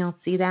 Can y'all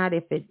see that?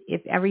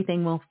 If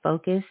everything will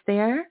focus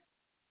there.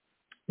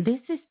 This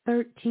is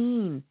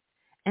 13,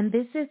 and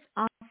this is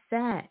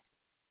Aset,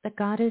 the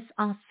goddess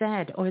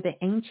Aset, or the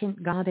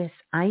ancient goddess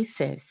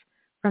Isis,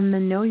 from the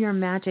Know Your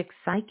Magic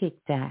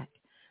Psychic deck.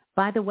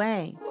 By the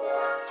way,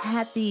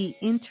 happy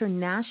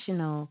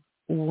International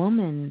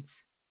Women's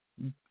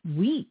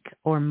Week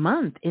or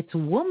month. It's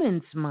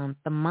Women's Month.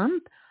 The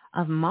month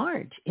of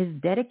March is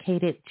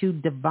dedicated to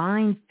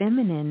divine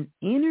feminine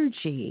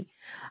energy.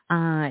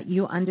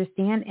 You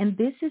understand? And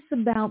this is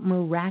about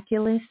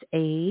miraculous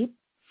aid,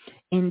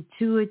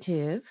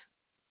 intuitive,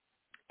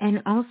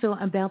 and also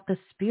about the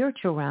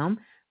spiritual realm.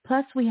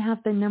 Plus, we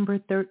have the number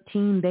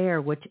 13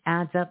 there, which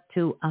adds up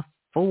to a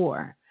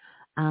 4,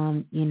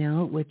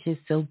 which is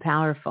so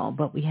powerful.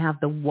 But we have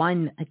the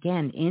 1,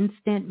 again,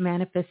 instant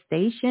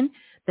manifestation,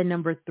 the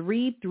number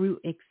 3 through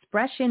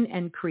expression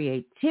and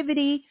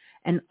creativity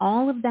and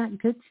all of that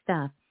good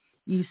stuff.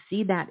 You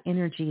see that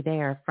energy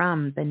there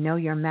from the Know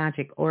Your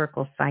Magic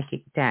Oracle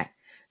Psychic deck.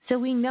 So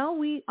we know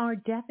we are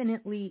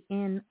definitely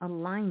in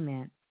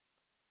alignment.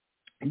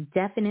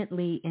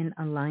 Definitely in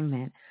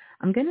alignment.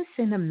 I'm going to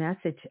send a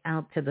message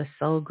out to the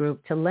soul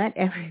group to let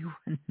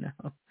everyone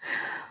know,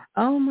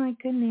 oh my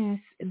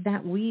goodness,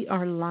 that we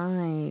are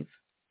live.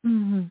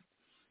 And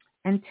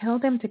tell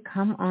them to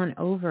come on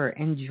over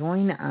and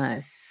join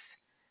us.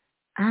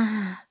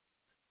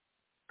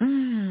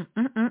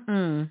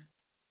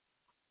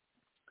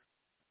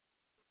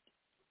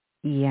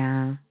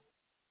 Yeah.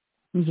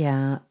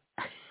 Yeah.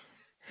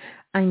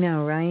 I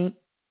know, right?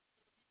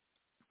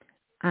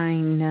 I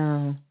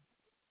know.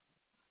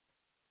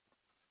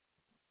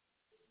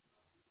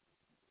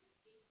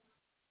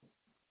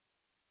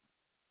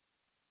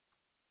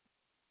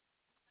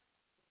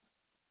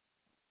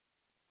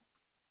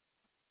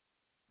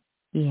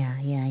 Yeah.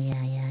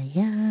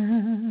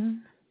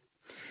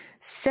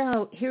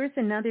 So here's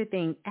another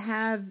thing.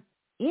 Have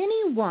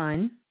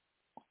anyone,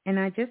 and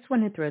I just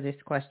want to throw this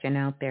question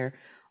out there,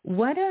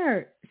 what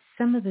are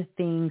some of the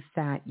things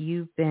that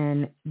you've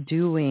been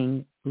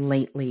doing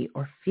lately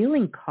or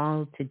feeling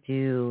called to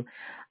do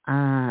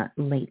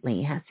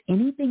lately? Has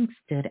anything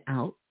stood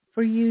out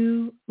for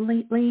you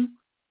lately?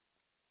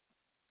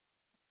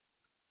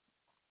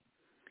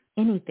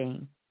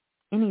 Anything,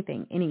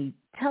 any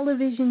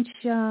television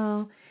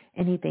show,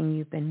 anything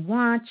you've been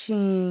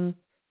watching,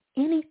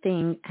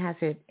 anything, has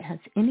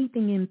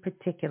anything in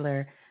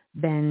particular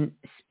been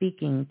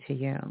speaking to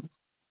you?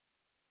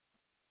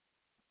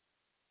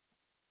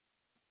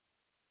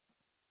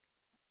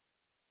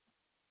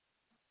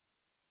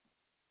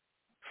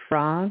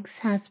 Frogs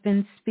has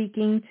been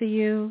speaking to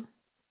you.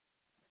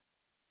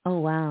 Oh,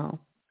 wow.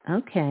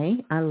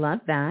 Okay. I love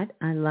that.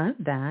 I love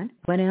that.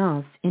 What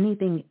else?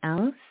 Anything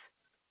else?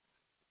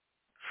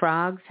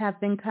 Frogs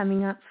have been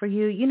coming up for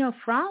you. You know,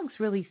 frogs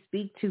really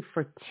speak to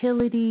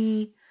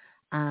fertility.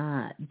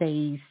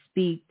 They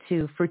speak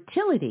to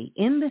fertility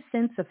in the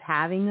sense of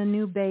having a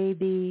new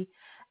baby,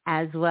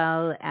 as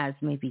well as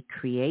maybe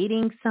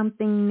creating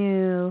something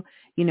new.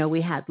 You know,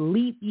 we had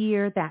leap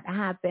year that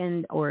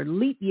happened, or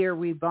leap year,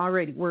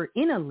 we're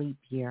in a leap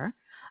year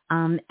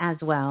as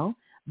well.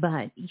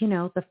 But, you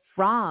know, the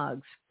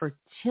frogs,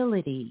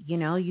 fertility, you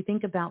know, you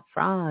think about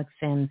frogs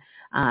and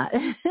uh,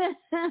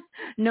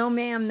 no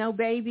ma'am, no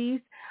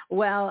babies.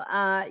 Well,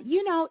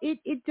 you know,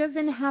 it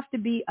doesn't have to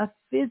be a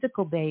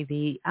physical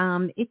baby.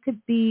 It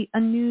could be a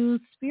new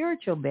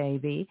spiritual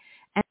baby.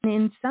 And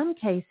in some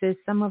cases,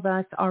 some of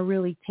us are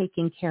really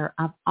taking care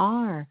of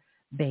our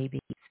babies,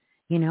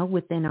 you know,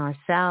 within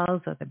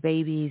ourselves, or the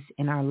babies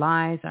in our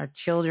lives, our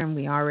children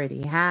we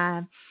already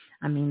have.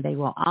 I mean, they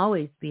will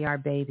always be our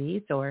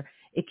babies, or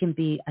it can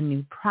be a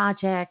new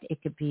project. It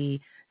could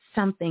be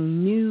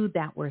something new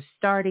that we're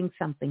starting,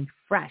 something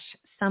fresh,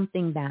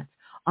 something that's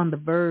on the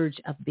verge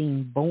of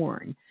being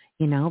born,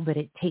 you know, but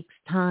it takes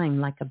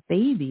time. Like a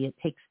baby, it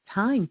takes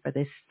time for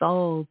this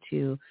soul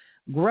to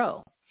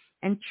grow.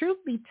 And truth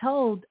be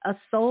told, a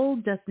soul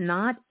does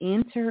not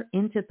enter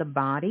into the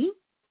body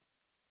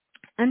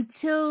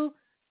until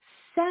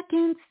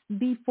seconds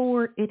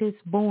before it is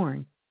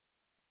born.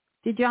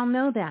 Did y'all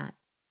know that?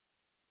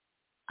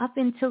 Up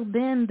until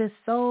then, the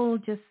soul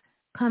just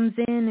comes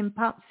in and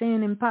pops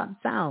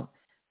out.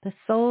 The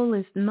soul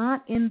is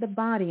not in the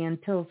body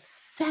until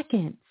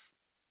seconds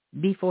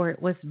before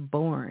it was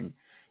born.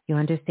 You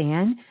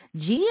understand?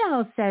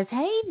 Geo says,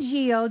 hey,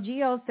 Geo.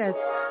 Geo says,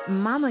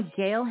 Mama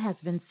Gail has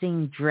been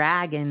seeing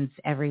dragons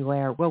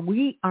everywhere. Well,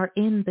 we are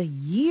in the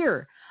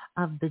year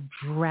of the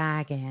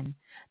dragon.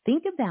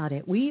 Think about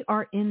it. We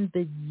are in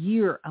the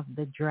year of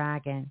the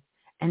dragon.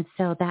 And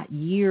so that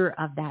year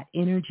of that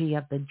energy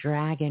of the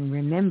dragon,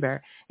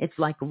 remember, it's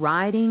like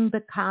riding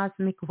the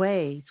cosmic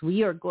waves.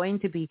 We are going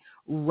to be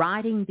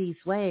riding these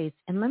waves.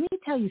 And let me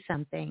tell you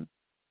something.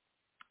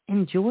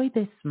 Enjoy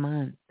this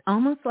month,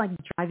 almost like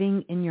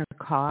driving in your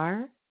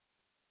car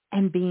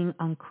and being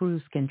on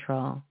cruise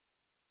control.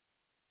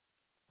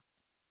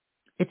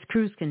 It's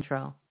cruise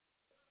control.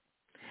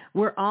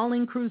 We're all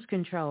in cruise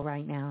control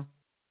right now.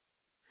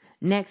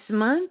 Next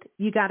month,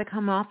 you got to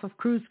come off of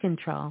cruise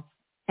control.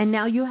 And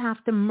now you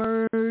have to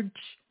merge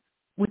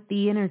with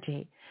the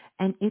energy.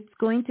 And it's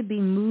going to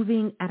be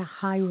moving at a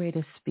high rate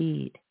of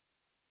speed.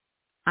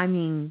 I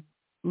mean,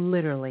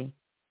 literally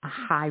a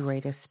high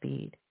rate of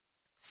speed.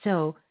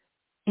 So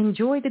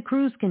enjoy the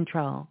cruise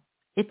control.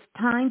 It's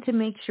time to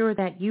make sure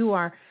that you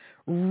are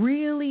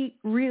really,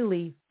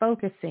 really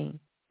focusing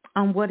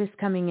on what is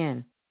coming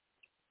in.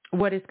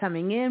 What is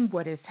coming in,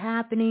 what is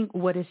happening,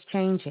 what is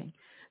changing.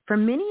 For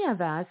many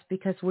of us,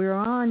 because we're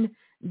on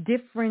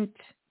different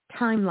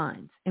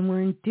timelines and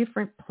we're in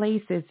different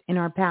places in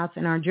our paths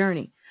and our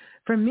journey.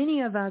 For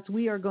many of us,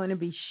 we are going to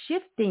be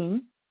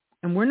shifting,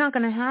 and we're not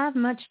going to have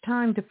much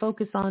time to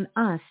focus on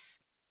us.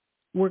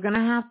 We're going to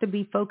have to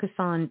be focused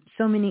on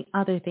so many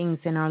other things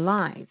in our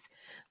lives.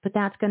 But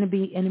that's going to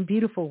be in a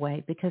beautiful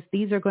way, because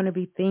these are going to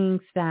be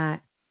things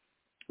that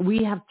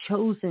we have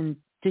chosen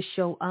to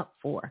show up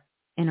for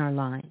in our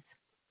lives.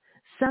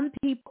 Some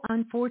people,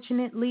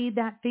 unfortunately,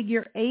 that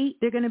figure 8,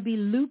 they're going to be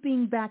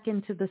looping back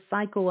into the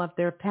cycle of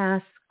their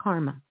past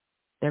karma,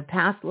 their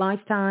past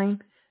lifetime,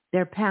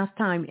 their past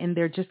time, and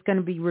they're just going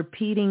to be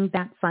repeating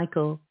that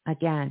cycle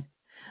again.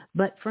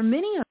 But for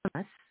many of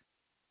us,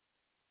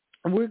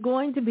 we're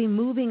going to be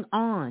moving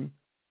on.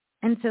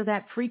 And so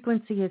that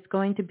frequency is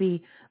going to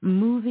be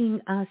moving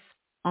us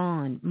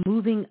on,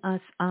 moving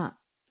us up.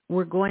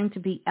 We're going to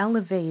be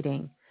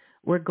elevating.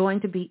 We're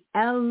going to be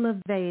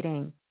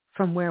elevating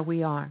from where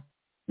we are.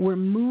 We're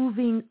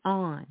moving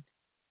on.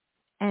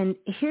 And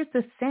here's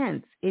the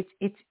sense.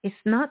 It's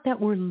not that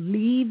we're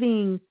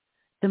leaving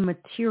the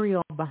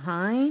material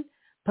behind,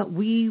 but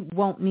we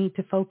won't need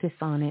to focus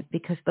on it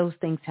because those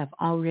things have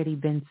already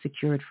been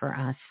secured for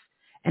us.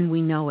 And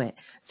we know it.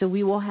 So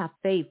we will have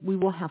faith. We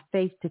will have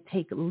faith to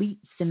take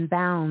leaps and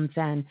bounds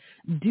and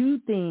do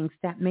things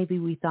that maybe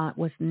we thought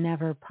was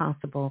never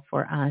possible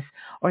for us,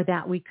 or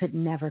that we could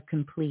never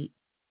complete.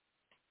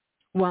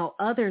 While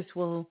others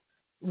will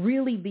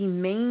really be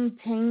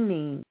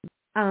maintaining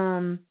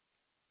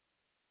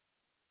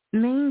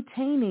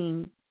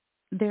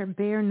their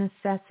bare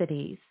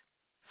necessities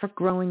for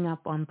growing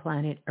up on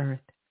planet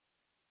Earth,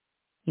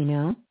 you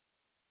know?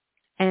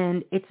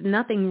 And it's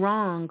nothing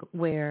wrong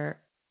where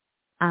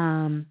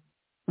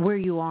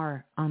you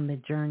are on the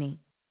journey,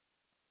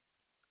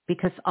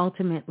 because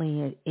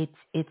ultimately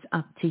it's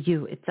up to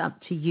you. It's up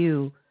to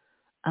you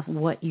of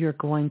what you're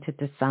going to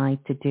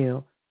decide to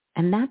do.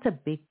 And that's a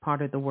big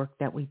part of the work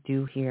that we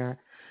do here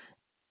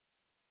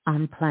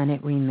on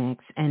Planet Remix,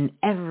 and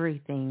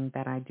everything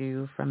that I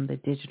do, from the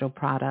digital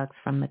products,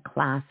 from the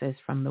classes,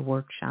 from the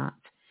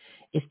workshops.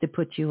 is to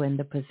put you in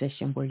the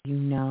position where you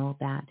know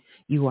that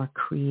you are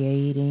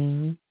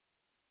creating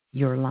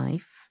your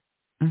life.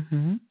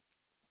 Mm-hmm.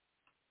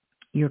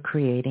 You're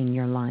creating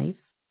your life.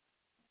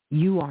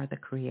 You are the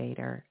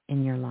creator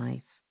in your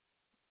life.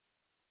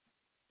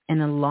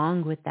 And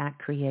along with that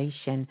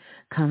creation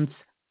comes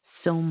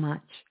so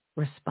much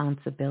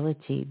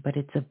responsibility, but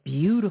it's a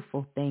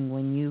beautiful thing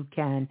when you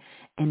can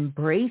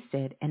embrace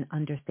it and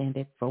understand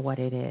it for what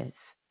it is.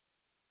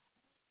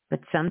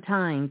 But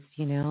sometimes,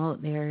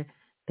 there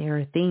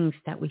are things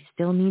that we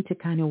still need to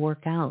kind of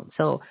work out.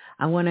 So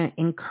I want to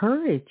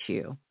encourage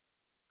you.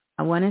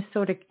 I want to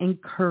sort of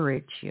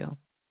encourage you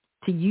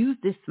to use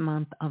this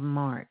month of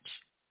March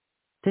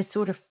to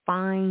sort of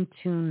fine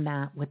tune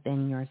that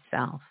within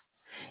yourself.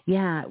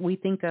 Yeah, we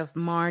think of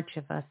March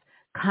of us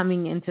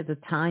coming into the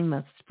time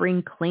of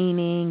spring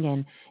cleaning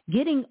and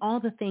getting all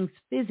the things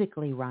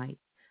physically right.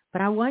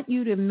 But I want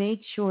you to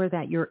make sure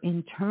that you're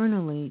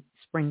internally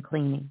spring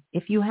cleaning.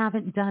 If you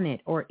haven't done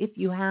it, or if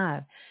you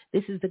have,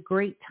 this is a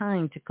great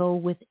time to go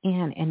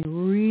within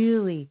and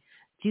really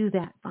do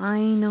that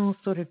final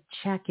sort of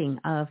checking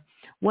of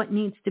what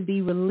needs to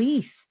be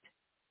released.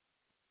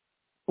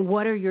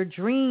 What are your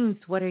dreams?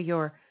 What are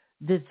your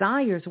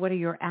desires? What are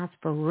your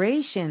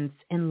aspirations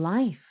in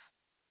life?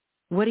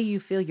 What do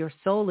you feel your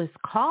soul is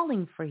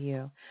calling for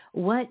you?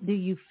 What do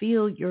you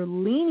feel you're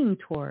leaning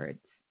towards?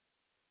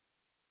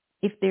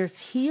 If there's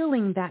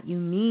healing that you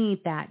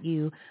need, that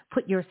you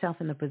put yourself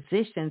in the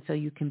position so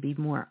you can be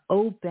more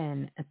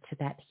open to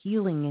that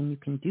healing and you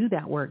can do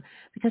that work.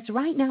 Because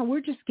right now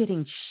we're just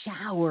getting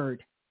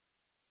showered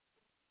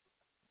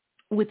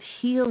with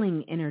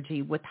healing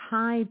energy, with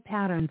high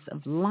patterns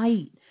of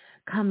light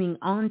coming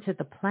onto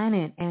the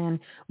planet, and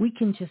we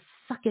can just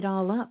suck it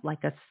all up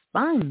like a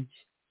sponge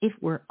if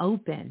we're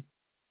open.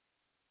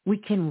 We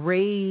can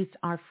raise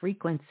our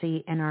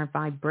frequency and our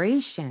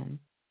vibration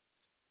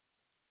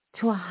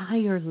to a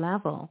higher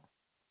level.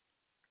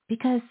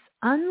 Because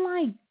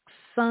unlike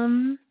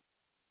some,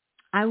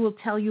 I will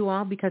tell you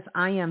all, because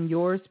I am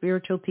your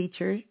spiritual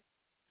teacher,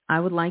 I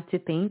would like to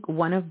think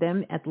one of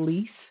them at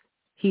least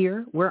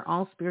here, we're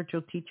all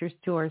spiritual teachers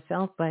to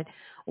ourselves, but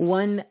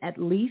one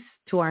at least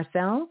to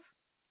ourselves,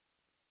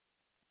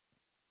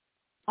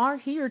 are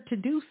here to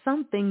do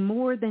something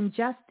more than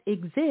just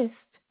exist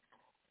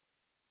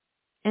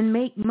and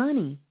make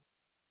money.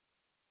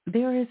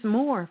 There is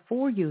more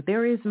for you.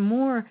 There is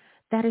more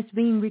that is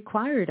being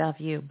required of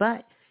you,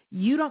 but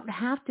you don't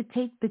have to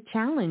take the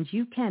challenge.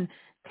 You can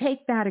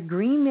take that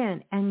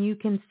agreement and you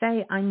can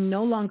say, I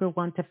no longer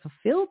want to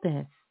fulfill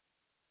this.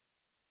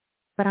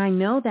 But I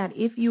know that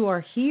if you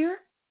are here,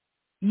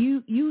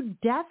 you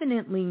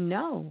definitely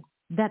know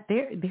that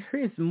there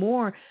is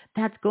more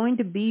that's going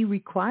to be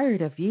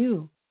required of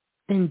you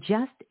than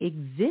just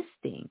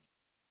existing.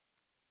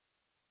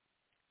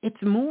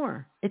 It's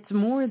more. It's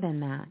more than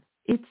that.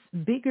 It's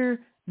bigger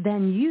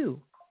than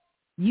you.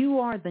 You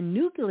are the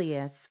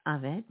nucleus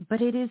of it,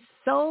 but it is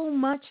so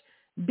much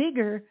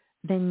bigger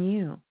than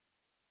you.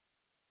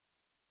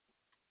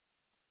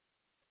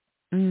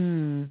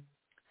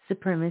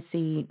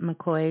 Supremacy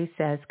McCoy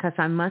says, because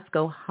I must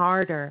go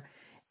harder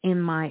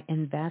in my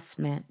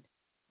investment.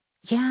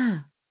 Yeah.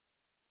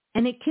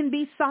 And it can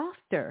be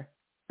softer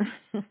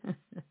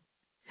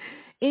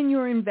in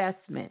your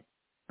investment.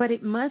 But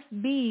it must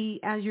be,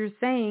 as you're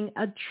saying,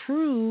 a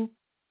true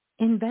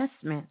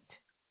investment.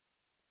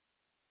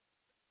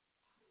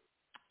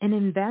 An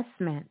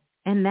investment.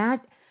 And that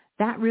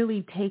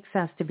really takes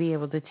us to be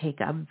able to take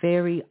a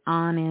very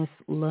honest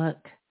look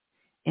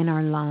in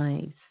our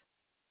lives.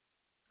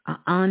 An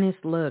honest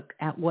look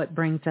at what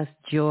brings us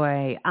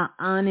joy. An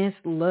honest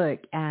look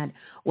at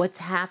what's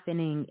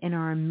happening in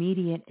our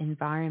immediate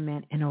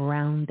environment and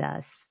around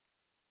us.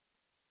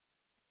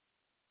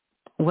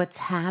 What's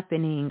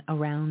happening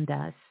around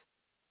us.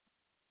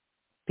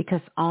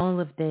 Because all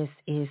of this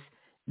is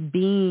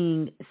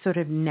being sort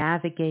of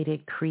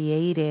navigated,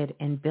 created,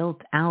 and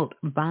built out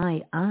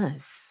by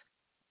us.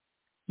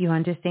 You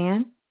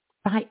understand?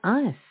 By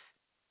us.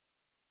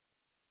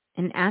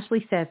 And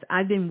Ashley says,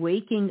 I've been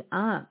waking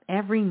up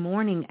every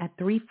morning at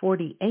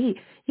 3:48.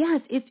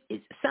 Yes,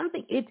 it's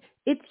something.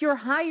 It's your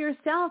higher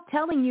self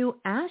telling you,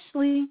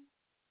 Ashley,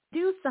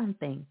 do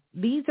something.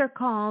 These are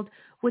called,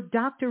 with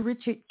Dr.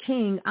 Richard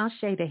King, I'll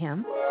say to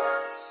him,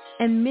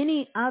 and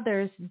many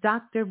others,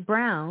 Dr.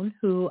 Brown,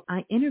 who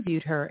I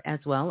interviewed her as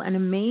well, an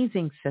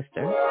amazing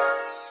sister.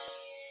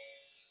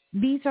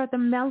 These are the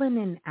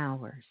melanin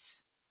hours.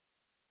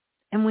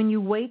 And when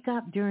you wake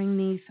up during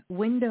these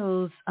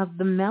windows of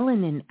the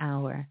melanin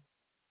hour,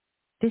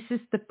 this is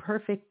the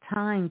perfect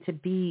time to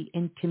be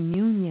in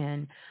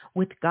communion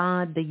with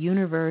God, the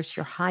universe,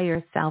 your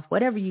higher self,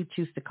 whatever you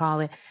choose to call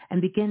it, and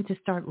begin to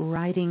start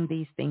writing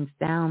these things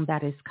down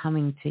that is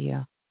coming to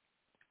you.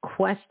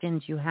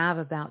 Questions you have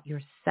about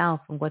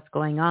yourself and what's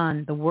going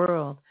on, the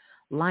world,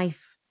 life,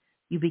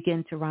 you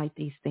begin to write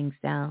these things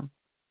down.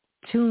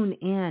 Tune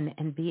in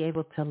and be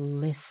able to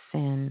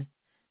listen,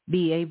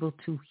 be able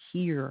to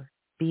hear,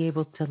 be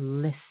able to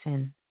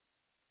listen.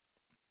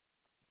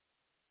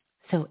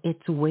 So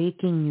it's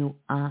waking you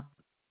up.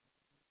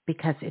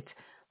 because it's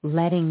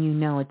letting you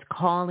know, it's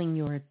calling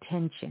your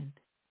attention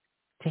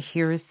to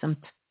here are some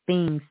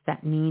things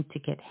that need to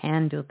get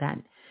handled, that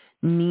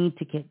need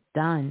to get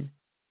done,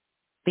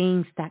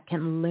 things that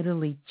can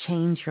literally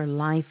change your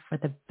life for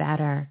the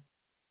better,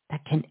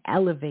 that can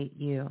elevate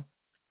you,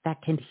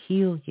 that can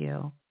heal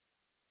you.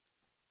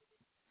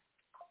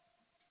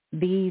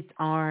 These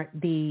are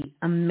the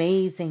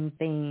amazing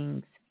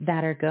things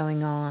that are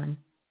going on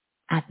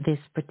at this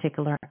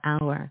particular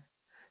hour.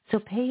 So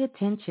pay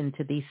attention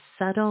to these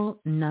subtle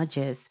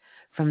nudges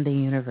from the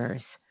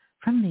universe.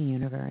 From the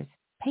universe,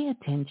 pay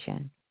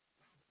attention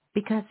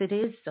because it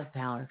is so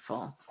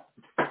powerful.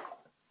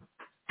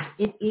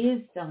 It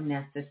is so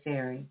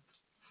necessary.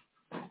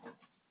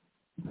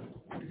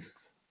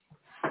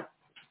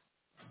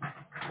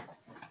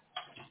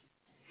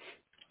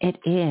 It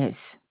is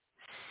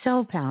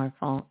so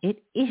powerful.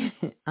 It is.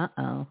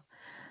 Uh-oh.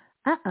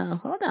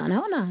 Hold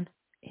on.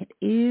 It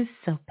is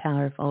so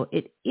powerful.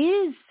 It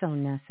is so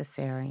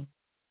necessary.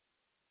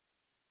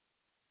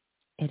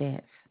 It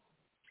is.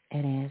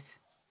 It is.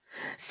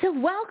 So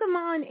welcome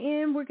on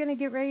in. We're going to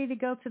get ready to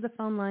go to the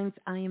phone lines.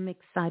 I am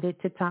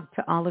excited to talk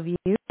to all of you.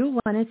 I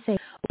want to say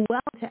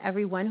welcome to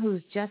everyone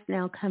who's just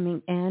now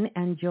coming in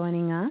and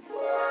joining us.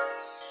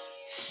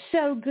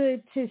 So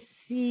good to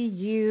see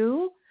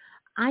you.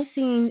 I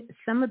seen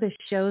some of the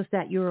shows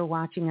that you were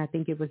watching. I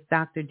think it was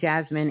Dr.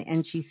 Jasmine,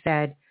 and she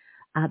said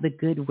The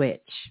Good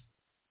Witch.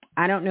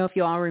 I don't know if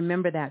you all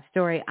remember that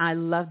story. I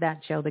love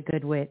that show, The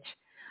Good Witch.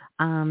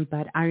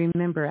 But I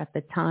remember at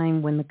the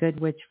time when The Good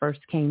Witch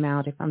first came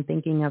out, if I'm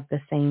thinking of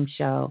the same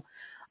show,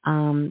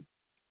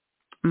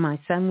 my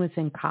son was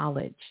in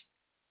college,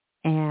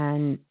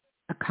 and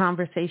a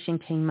conversation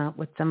came up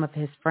with some of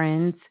his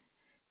friends,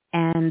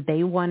 and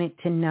they wanted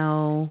to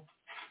know,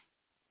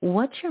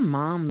 what's your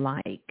mom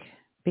like?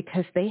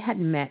 Because they had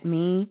met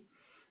me,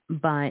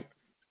 but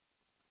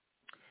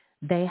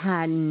they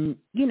hadn't,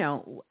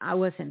 I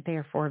wasn't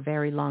there for a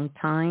very long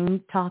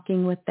time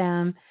talking with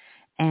them.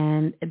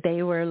 And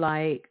they were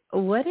like,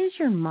 what is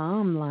your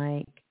mom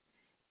like?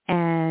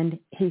 And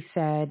he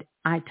said,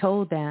 I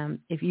told them,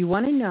 if you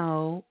want to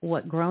know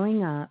what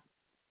growing up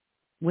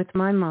with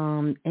my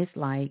mom is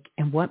like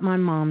and what my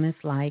mom is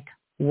like,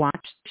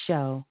 watch the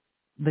show,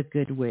 The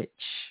Good Witch.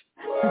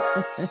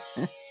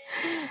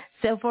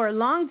 So for a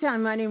long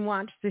time, I didn't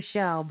watch the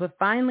show, but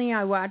finally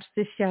I watched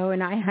the show,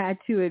 and I had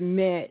to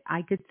admit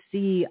I could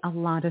see a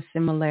lot of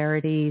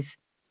similarities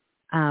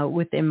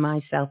within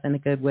myself and The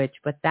Good Witch.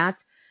 But that's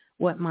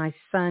what my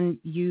son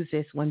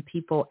uses when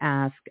people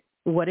ask,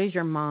 what is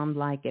your mom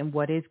like and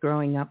what is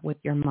growing up with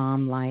your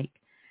mom like?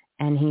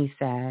 And he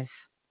says,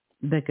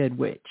 The Good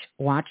Witch.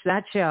 Watch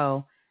that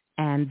show,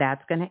 and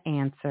that's going to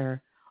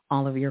answer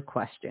all of your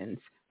questions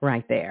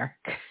right there.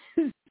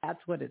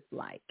 That's what it's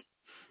like.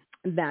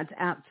 That's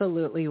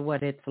absolutely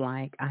what it's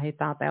like. I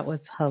thought that was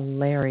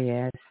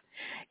hilarious.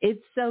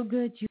 It's so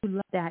good. You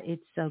love that.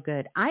 It's so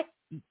good. I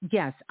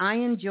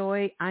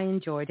enjoyed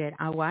it.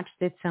 I watched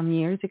it some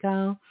years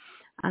ago.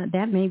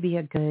 That may be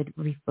a good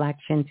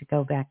reflection to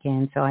go back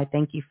in. So I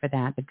thank you for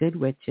that. The Good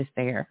Witch is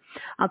there.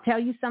 I'll tell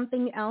you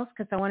something else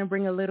because I want to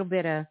bring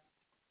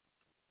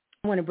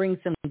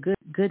some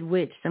good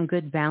witch, some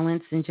good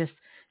balance, and just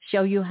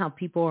show you how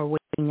people are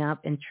waking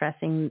up and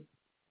trusting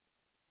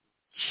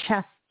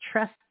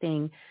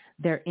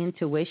their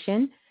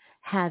intuition.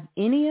 Have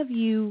any of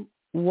you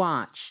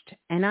watched,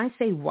 and I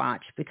say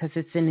watch because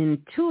it's an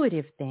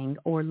intuitive thing,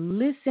 or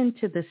listen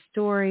to the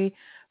story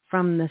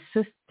from the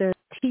sister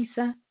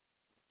Tisa,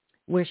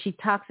 where she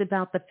talks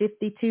about the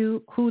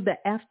 52, who the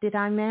F did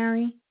I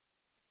marry?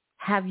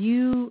 Have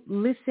you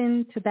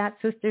listened to that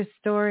sister's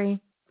story?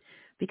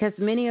 Because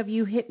many of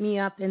you hit me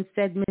up and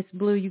said, Miss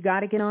Blue, you got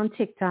to get on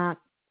TikTok.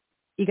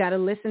 You got to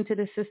listen to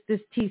the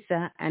sisters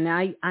Tisa. And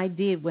I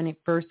did when it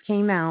first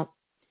came out.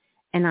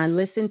 And I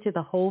listened to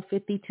the whole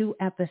 52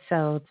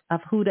 episodes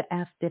of Who the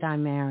F Did I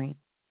Marry?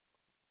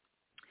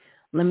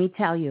 Let me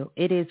tell you,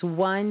 it is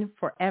one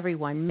for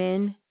everyone,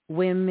 men,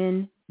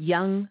 women,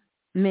 young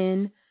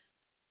men,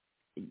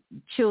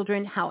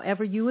 children,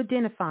 however you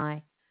identify,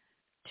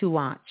 to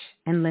watch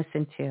and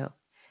listen to.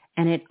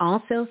 And it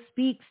also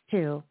speaks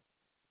to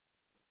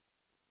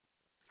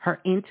her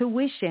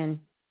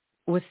intuition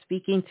was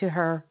speaking to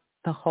her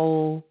the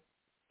whole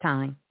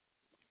time.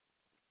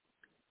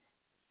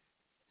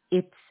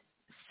 It's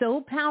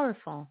so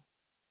powerful.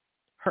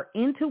 Her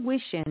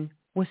intuition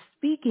was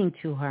speaking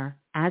to her,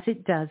 as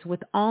it does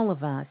with all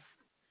of us,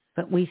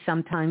 but we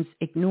sometimes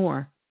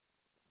ignore.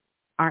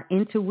 Our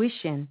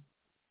intuition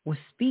was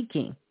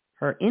speaking.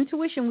 Her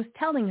intuition was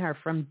telling her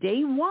from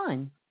day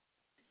one.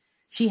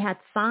 She had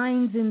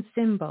signs and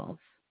symbols,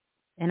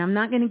 and I'm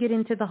not going to get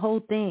into the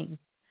whole thing,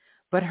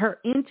 but her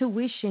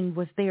intuition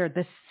was there.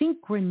 The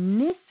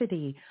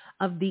synchronicity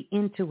of the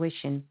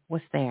intuition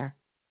was there.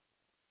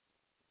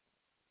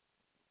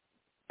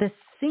 The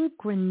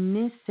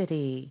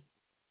synchronicity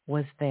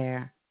was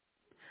there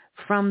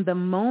from the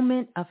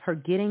moment of her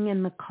getting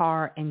in the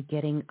car and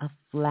getting a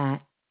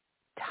flat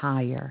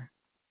tire.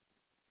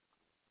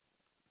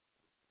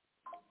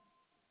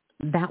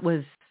 That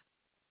was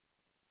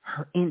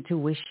her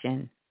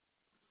intuition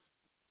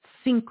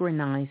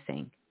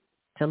synchronizing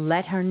to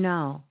let her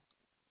know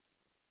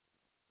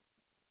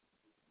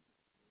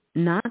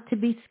not to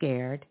be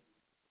scared,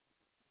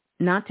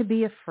 not to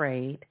be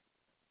afraid,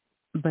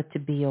 but to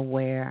be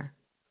aware.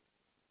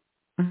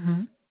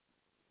 Mhm.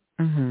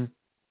 Mhm.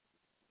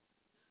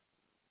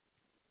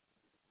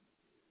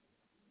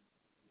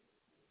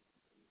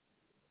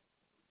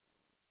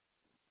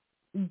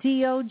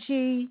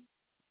 DOG,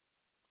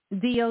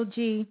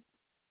 DOG,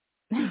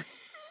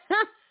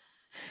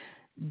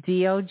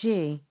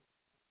 DOG.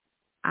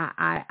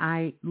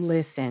 I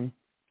listen.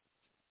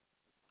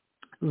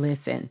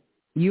 Listen.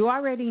 You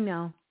already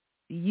know.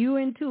 You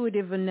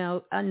intuitive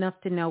enough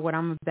to know what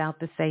I'm about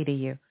to say to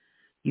you.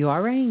 You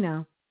already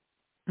know.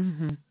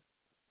 Mhm.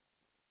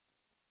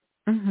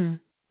 Mhm.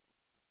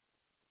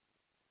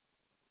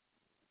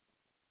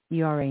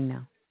 You already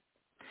know.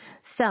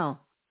 So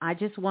I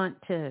just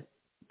want to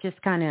just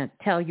kind of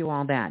tell you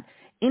all that.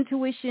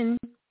 Intuition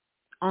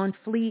on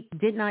fleet.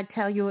 Didn't I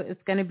tell you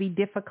it's going to be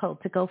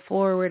difficult to go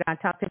forward? I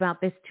talked about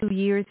this 2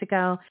 years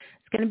ago.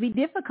 It's going to be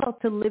difficult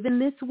to live in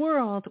this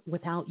world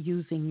without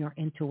using your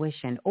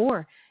intuition,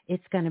 or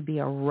it's going to be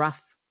a rough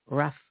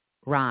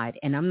ride.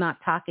 And I'm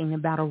not talking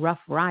about a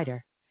rough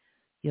rider.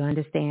 You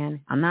understand?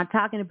 I'm not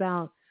talking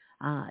about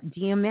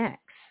DMX.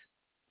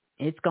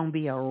 It's going to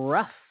be a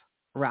rough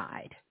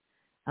ride.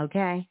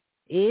 Okay?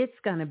 It's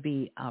going to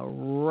be a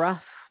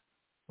rough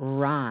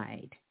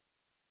ride.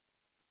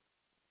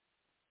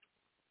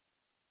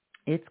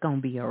 It's going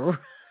to be a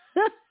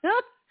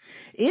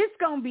it's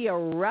going to be a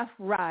rough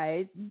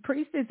ride.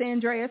 Priestess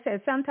Andrea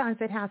says sometimes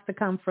it has to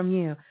come from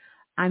you.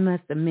 I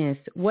must have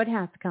missed. What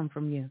has to come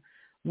from you?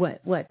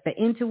 What? The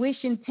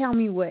intuition? Tell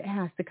me what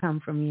has to come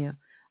from you.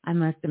 I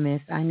must have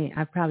missed.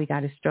 I probably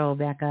got to stroll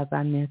back up.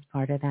 I missed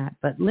part of that.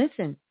 But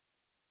listen,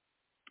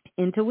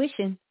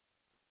 intuitions,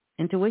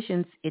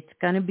 it's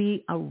going to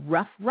be a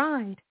rough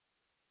ride.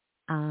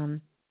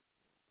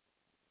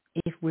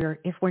 If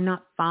we're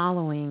not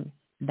following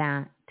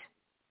that,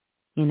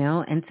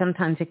 and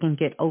sometimes it can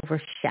get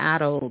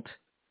overshadowed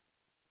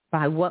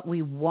by what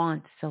we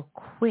want so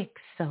quick,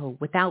 so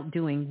without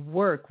doing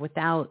work,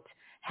 without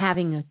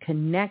having a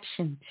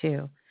connection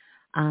to,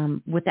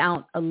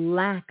 without a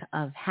lack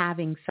of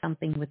having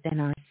something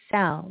within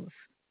ourselves.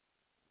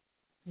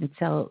 And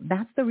so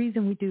that's the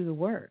reason we do the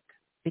work,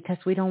 because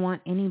we don't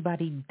want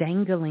anybody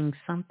dangling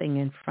something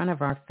in front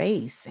of our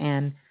face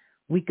and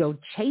we go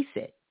chase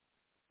it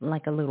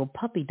like a little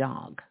puppy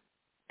dog.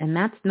 And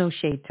that's no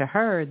shade to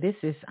her.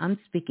 I'm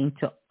speaking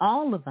to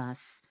all of us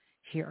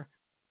here,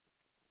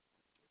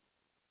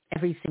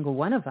 every single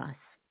one of us,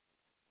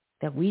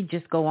 that we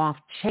just go off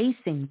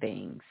chasing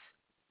things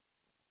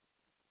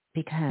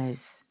because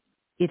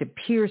it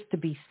appears to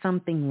be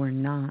something we're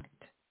not.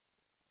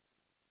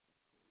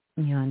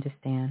 You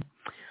understand?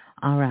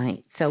 All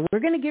right. So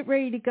we're going to get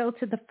ready to go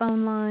to the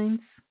phone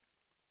lines.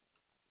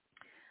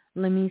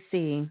 Let me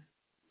see.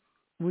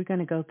 We're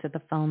going to go to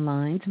the phone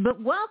lines, but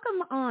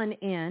welcome on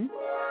in.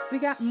 We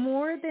got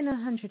more than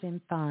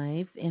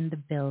 105 in the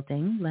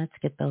building. Let's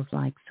get those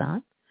likes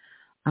up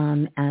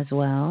as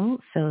well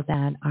so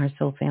that our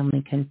soul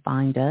family can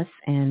find us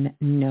and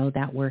know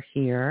that we're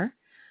here.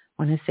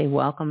 I want to say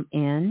welcome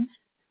in,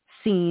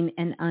 seen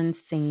and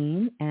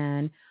unseen.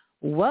 And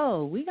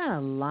whoa, we got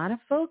a lot of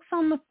folks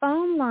on the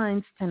phone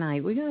lines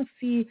tonight. We're going to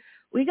see.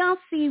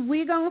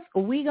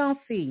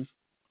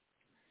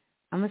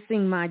 I'm going to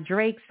sing my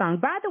Drake song.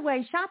 By the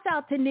way, shout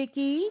out to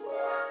Nikki.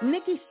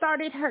 Nikki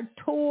started her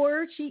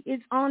tour. She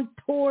is on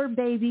tour,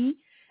 baby.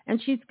 And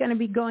she's going to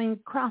be going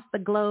across the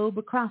globe,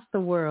 across the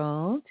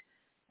world.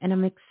 And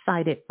I'm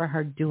excited for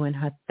her doing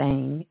her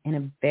thing in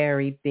a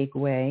very big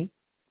way.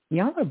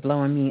 Y'all are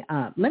blowing me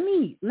up. Let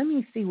me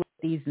see what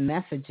these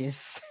messages.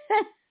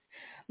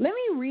 Let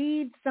me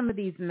read some of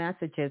these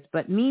messages.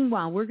 But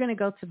meanwhile, we're going to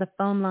go to the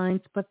phone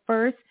lines. But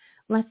first,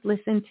 let's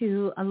listen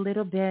to a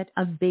little bit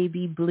of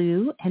Baby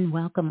Blue and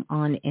welcome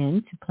on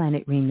in to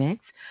Planet Remix.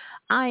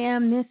 I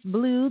am Miss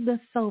Blue, the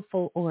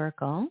Soulful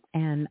Oracle,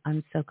 and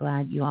I'm so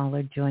glad you all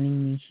are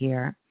joining me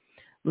here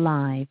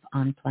live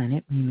on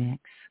Planet Remix.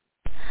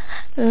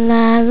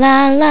 La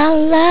la la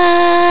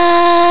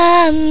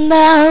la,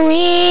 the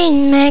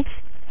remix.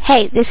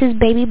 Hey, this is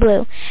Baby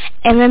Blue,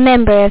 and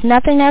remember, if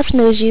nothing else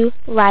moves you,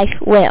 life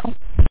will.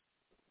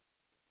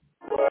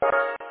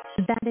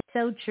 That is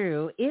so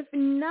true. If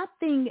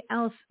nothing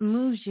else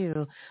moves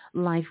you,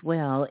 life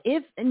will.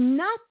 If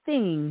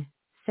nothing,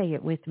 say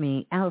it with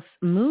me, else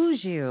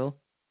moves you,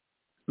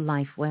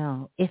 life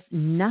will. If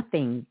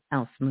nothing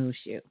else moves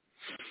you.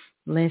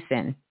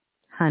 Listen,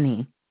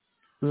 honey,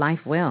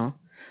 life will.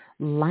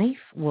 Life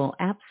will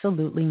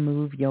absolutely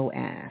move your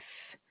ass.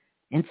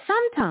 And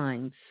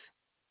sometimes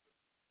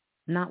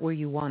not where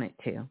you want it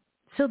to.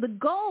 So the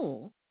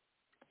goal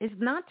is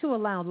not to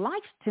allow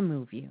life to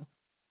move you,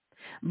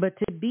 but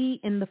to be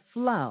in the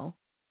flow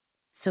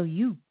so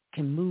you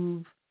can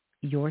move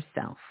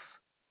yourself.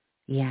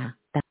 Yeah,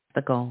 that's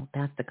the goal.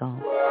 That's the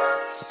goal.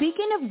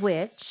 Speaking of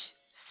which,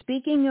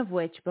 speaking of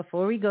which,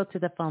 before we go to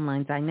the phone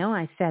lines, I know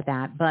I said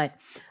that, but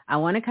I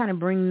want to kind of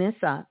bring this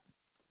up.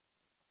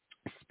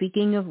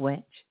 Speaking of which,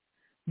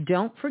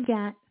 don't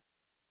forget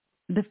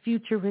the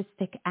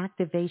Futuristic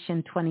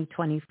Activation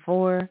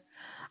 2024.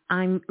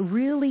 I'm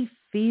really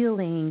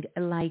feeling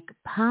like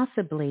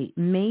possibly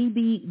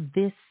maybe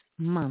this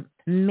month,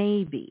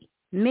 maybe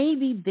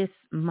this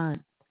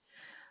month,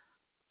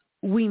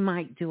 we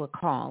might do a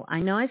call.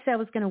 I know I said I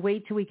was going to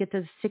wait till we get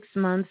to 6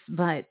 months,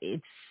 but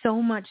it's so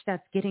much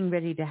that's getting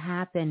ready to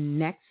happen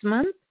next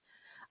month.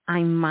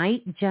 I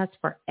might just,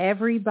 for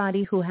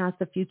everybody who has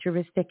the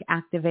Futuristic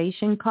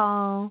Activation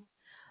call,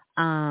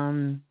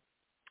 bring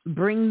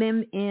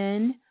them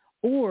in,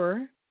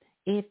 or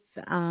if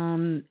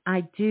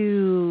I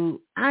do,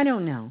 I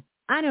don't know.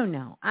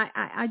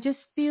 I just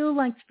feel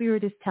like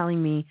Spirit is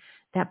telling me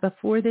that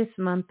before this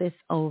month is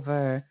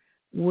over,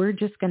 we're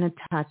just going to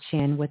touch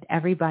in with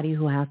everybody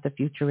who has the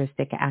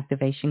Futuristic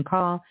Activation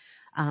call,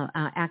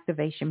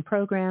 activation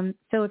program.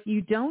 So if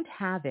you don't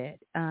have it,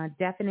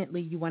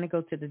 definitely you want to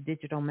go to the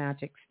Digital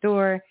Magic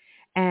Store,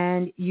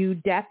 and you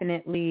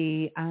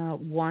definitely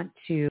want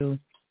to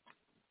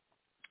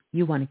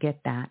get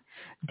that.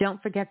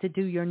 Don't forget to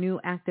do your new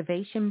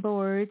activation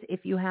boards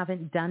if you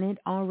haven't done it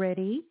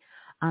already.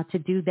 To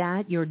do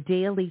that, your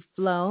daily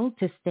flow,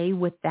 to stay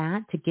with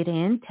that, to get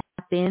in,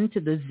 tap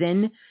into the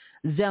Zen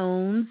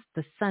zones,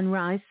 the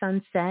sunrise,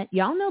 sunset.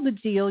 Y'all know the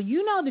deal.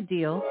 You know the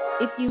deal.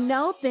 If you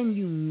know, then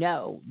you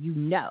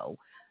know,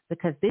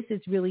 because this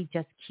is really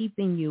just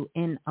keeping you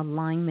in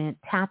alignment,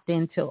 tapped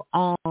into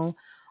all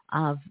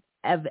of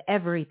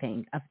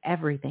everything,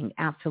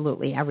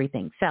 absolutely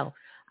everything. So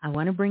I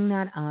want to bring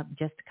that up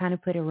just to kind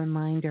of put a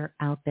reminder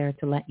out there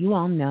to let you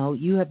all know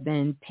you have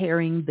been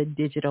tearing the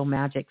Digital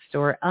Magic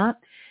Store up,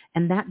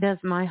 and that does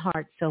my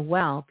heart so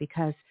well,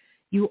 because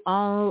you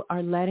all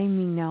are letting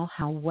me know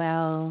how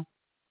well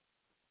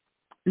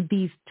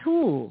these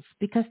tools,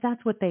 because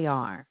that's what they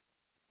are,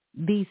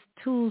 these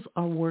tools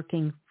are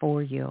working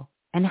for you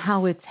and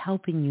how it's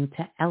helping you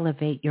to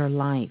elevate your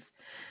life.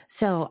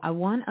 So I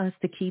want us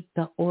to keep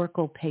the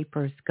Oracle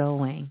papers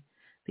going,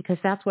 because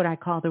that's what I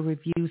call the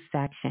review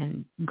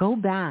section. Go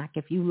back.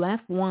 If you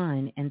left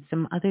one and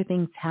some other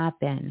things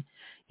happen,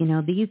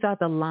 these are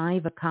the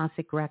live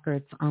Akashic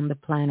records on the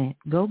planet.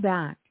 Go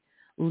back,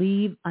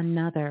 leave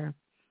another,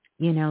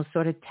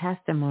 sort of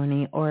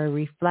testimony or a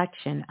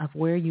reflection of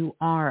where you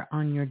are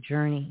on your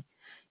journey.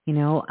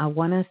 I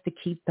want us to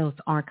keep those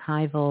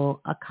archival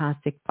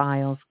Akashic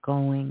files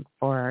going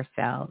for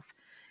ourselves.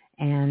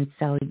 And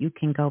so you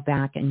can go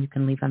back and you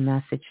can leave a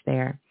message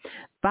there.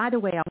 By the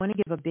way, I want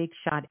to give a big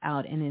shout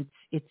out, and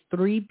it's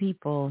 3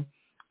 people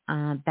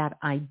that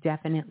I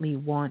definitely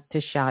want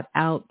to shout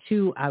out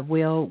to. I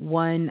will.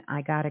 One,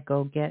 I got to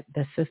go get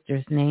the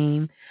sister's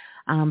name.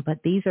 But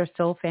these are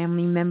soul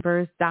family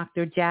members.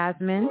 Dr.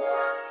 Jasmine,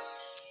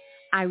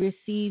 I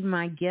received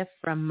my gift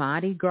from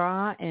Mardi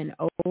Gras, and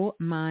oh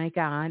my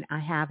God, I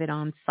have it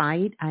on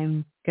site.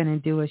 I'm going to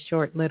do a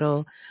short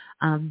little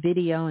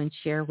video and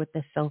share with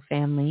the soul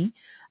family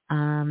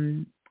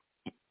on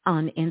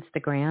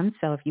Instagram.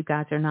 So if you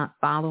guys are not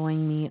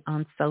following me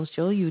on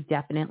social, you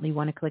definitely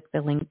want to click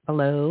the link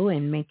below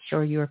and make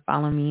sure you're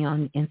following me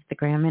on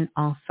Instagram and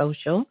all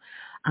social,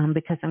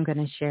 because I'm going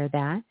to share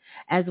that,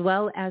 as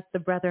well as the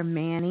brother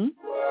Manny,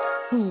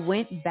 who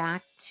went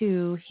back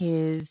to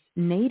his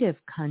native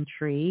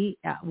country,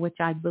 which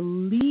I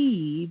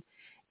believe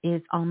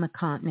is on the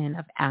continent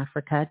of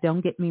Africa.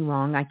 Don't get me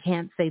wrong. I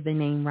can't say the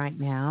name right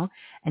now.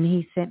 And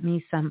he sent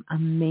me some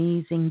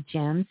amazing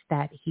gems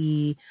that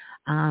he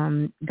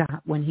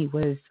got when he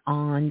was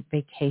on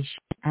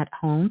vacation at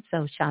home.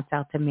 So shouts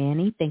out to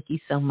Manny. Thank you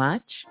so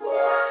much.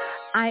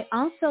 I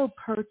also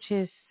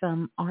purchased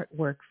some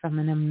artwork from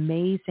an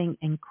amazing,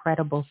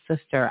 incredible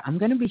sister. I'm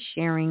going to be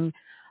sharing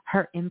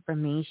her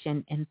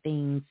information and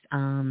things.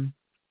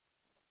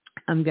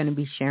 I'm going to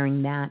be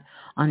sharing that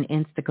on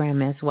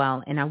Instagram as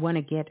well. And I want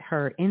to get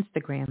her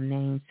Instagram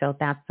name. So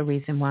that's the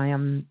reason why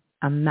I'm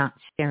not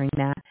sharing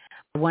that.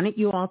 I wanted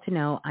you all to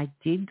know I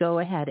did go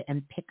ahead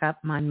and pick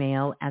up my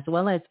mail, as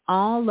well as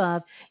all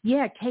of,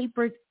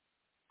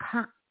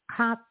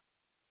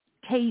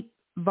 Cape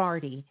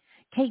Verde.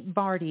 Cape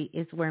Verde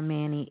is where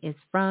Manny is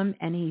from,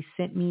 and he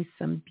sent me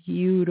some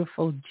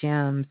beautiful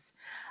gems.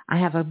 I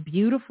have a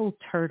beautiful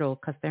turtle,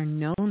 because they're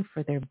known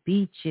for their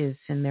beaches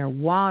and their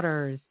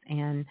waters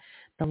and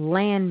the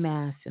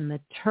landmass and the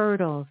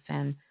turtles.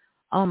 And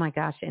oh my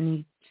gosh, and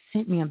he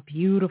sent me a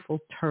beautiful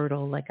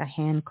turtle, like a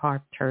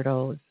hand-carved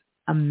turtle. It's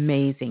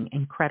amazing,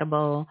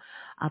 incredible.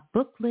 A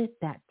booklet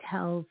that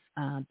tells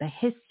the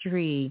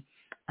history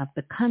of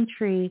the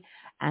country,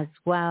 as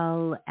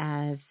well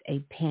as a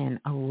pen,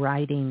 a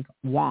writing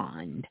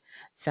wand.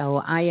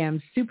 So I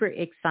am super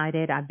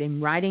excited. I've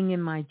been writing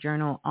in my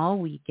journal all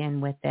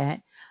weekend with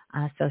it.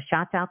 So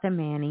shouts out to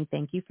Manny.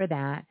 Thank you for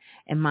that.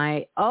 And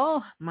my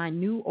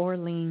New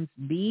Orleans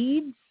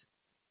beads,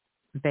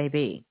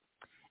 baby.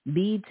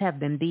 Beads have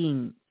been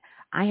being,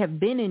 I have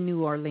been in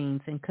New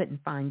Orleans and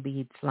couldn't find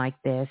beads like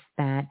this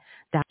that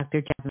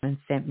Dr. Jasmine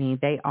sent me.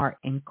 They are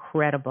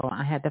incredible.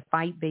 I had to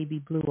fight Baby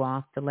Blue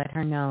off to let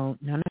her know,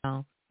 no.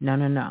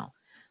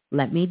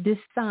 Let me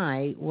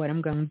decide what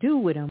I'm going to do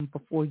with them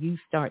before you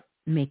start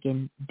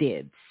making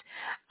dibs.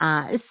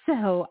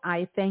 So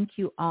I thank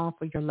you all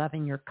for your love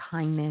and your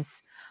kindness,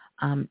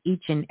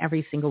 each and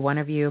every single one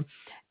of you,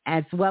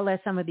 as well as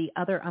some of the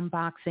other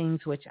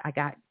unboxings, which I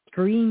got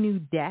 3 new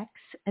decks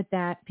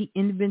that the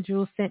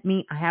individual sent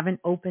me. I haven't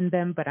opened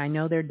them, but I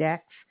know they're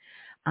decks.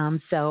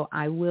 So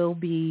I will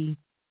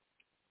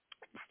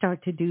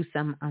start to do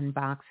some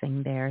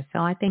unboxing there. So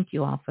I thank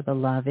you all for the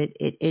love.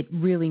 It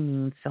really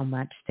means so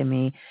much to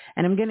me.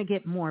 And I'm going to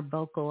get more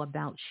vocal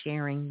about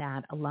sharing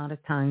that. A lot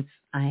of times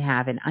I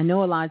haven't. I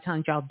know a lot of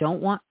times y'all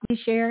don't want me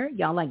to share.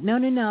 Y'all like,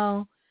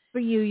 no. For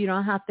you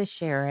don't have to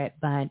share it.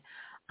 But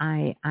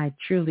I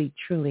truly,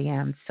 truly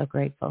am so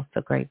grateful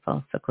to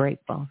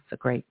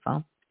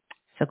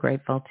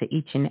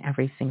each and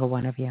every single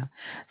one of you.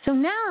 So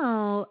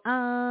now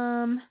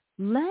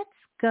let's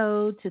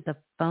go to the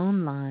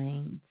phone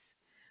lines.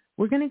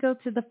 We're going to go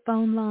to the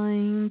phone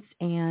lines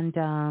and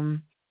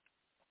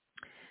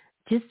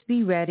just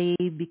be ready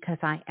because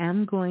I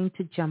am going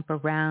to jump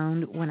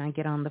around when I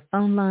get on the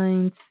phone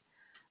lines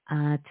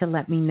to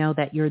let me know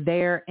that you're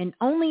there, and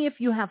only if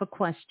you have a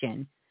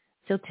question.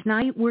 So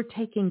tonight we're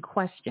taking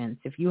questions.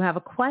 If you have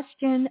a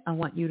question, I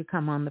want you to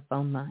come on the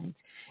phone lines.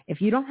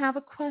 If you don't have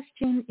a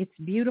question, it's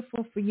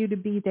beautiful for you to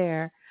be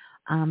there.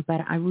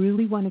 But I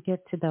really want to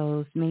get to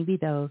those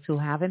who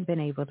haven't been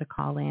able to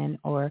call in,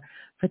 or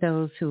for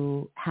those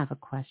who have a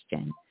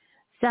question.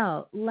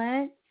 So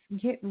let's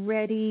get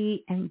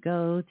ready and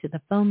go to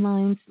the phone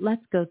lines.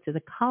 Let's go to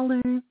the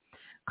caller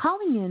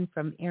calling in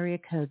from area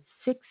code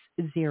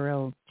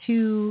 6026.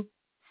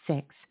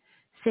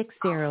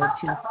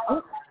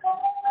 6026.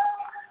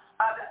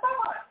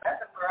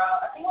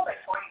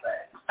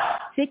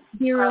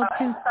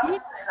 6026.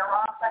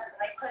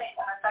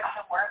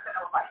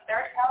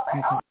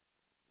 Okay.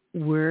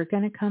 We're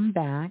going to come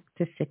back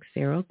to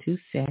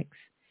 6026,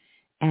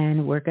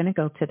 and we're going to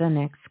go to the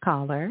next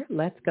caller.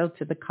 Let's go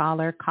to the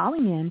caller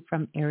calling in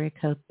from area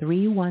code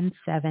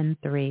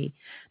 3173.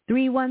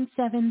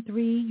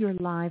 3173, you're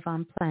live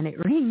on Planet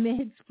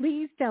Remix.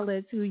 Please tell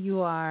us who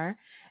you are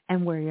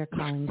and where you're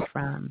calling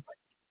from.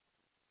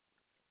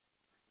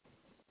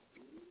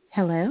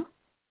 Hello?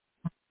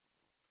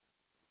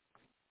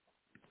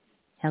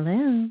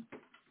 Hello?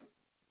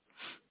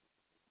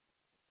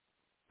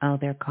 Oh,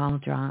 their call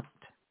dropped.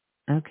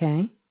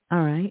 Okay.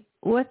 All right.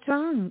 What's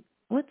wrong?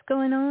 What's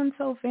going on,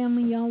 Soul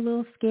Family? Y'all a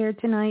little scared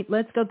tonight.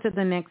 Let's go to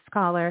the next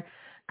caller.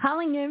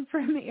 Calling in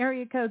from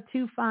area code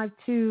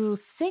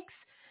 2526.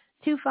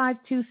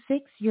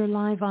 2526, you're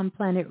live on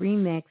Planet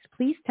Remix.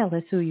 Please tell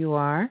us who you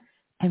are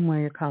and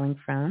where you're calling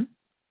from.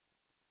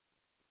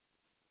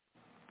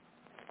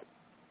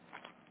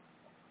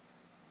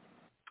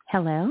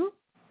 Hello?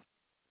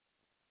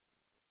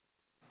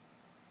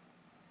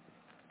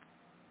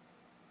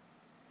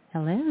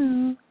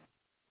 Hello?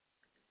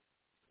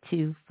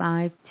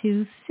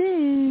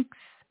 2526.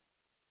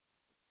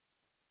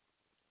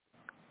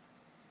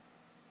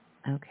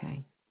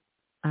 Okay.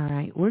 All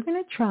right. We're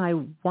going to try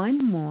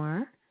one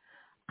more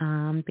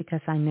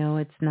because I know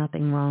it's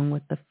nothing wrong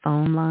with the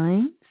phone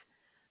lines,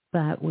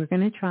 but we're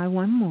going to try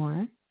one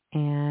more.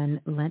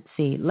 And let's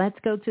see. Let's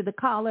go to the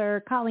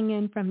caller calling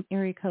in from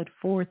area code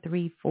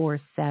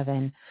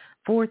 4347.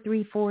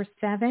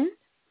 4347.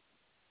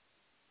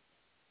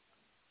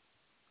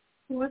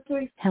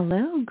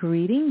 Hello.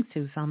 Greetings.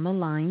 Who's on the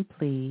line,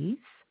 please?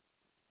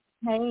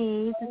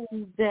 Hey, this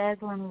is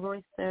Jaslyn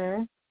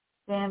Royster,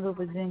 Danville,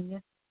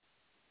 Virginia.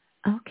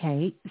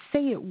 Okay.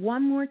 Say it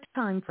one more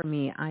time for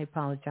me. I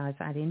apologize.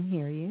 I didn't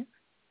hear you.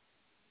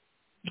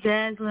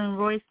 Jaslyn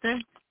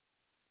Royster.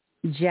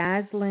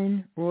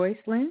 Jaslyn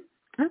Royslin.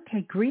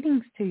 Okay.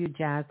 Greetings to you,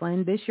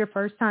 Jaslyn. This your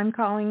first time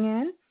calling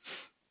in?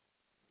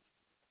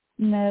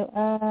 No,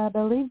 I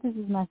believe this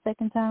is my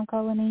second time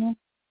calling in.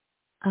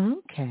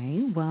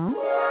 Okay. Well,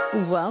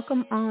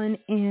 welcome on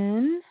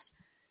in.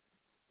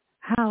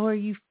 How are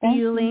you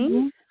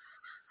feeling?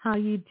 How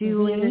you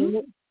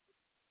doing?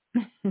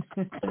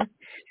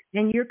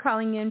 And you're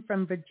calling in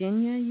from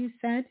Virginia, you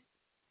said?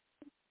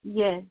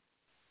 Yes.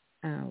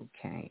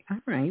 Okay.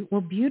 All right.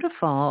 Well,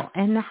 beautiful.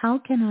 And how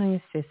can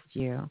I assist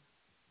you?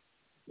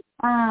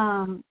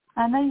 I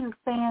know you're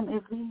saying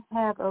if we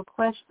have a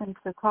question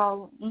to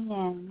call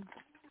in,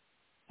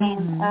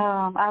 and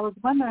I was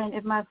wondering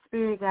if my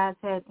spirit guides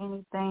had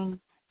anything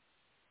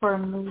for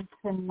me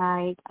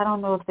tonight. I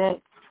don't know if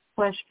that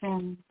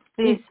question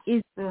fits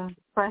the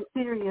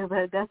criteria,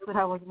 but that's what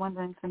I was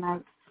wondering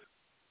tonight.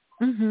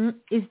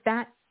 Is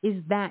that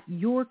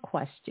your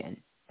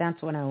question? That's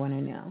what I want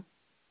to know.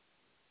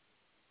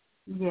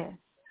 Yes.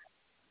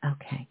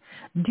 Okay.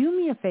 Do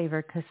me a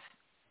favor, because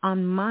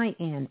on my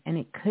end, and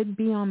it could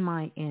be on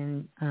my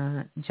end,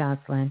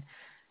 Jocelyn,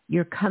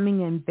 you're coming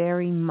in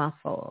very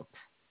muffled.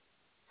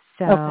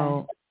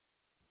 So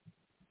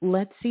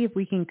let's see if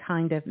we can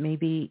kind of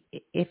maybe,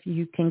 if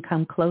you can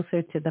come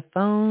closer to the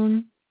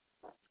phone.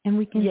 and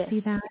we can Yes. see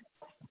that?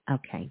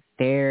 Okay,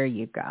 there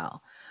you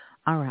go.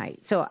 All right.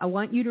 So I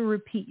want you to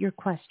repeat your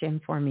question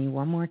for me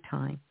one more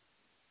time.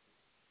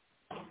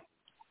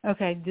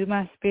 Okay. Do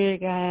my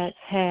spirit guides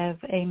have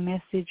a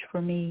message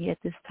for me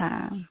at this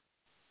time?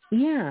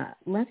 Yeah,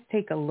 let's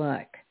take a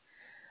look.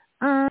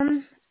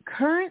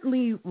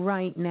 Currently,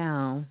 right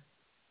now,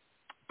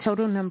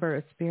 total number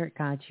of spirit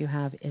guides you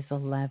have is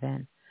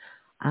 11.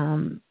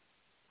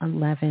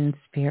 11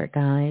 spirit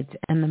guides.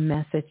 And the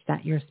message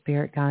that your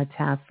spirit guides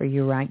have for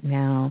you right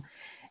now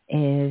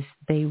is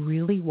they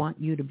really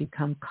want you to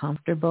become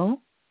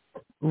comfortable,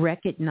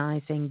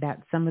 recognizing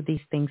that some of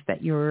these things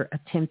that you're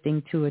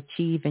attempting to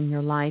achieve in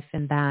your life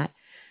and that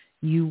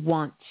you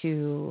want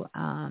to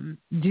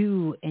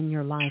do in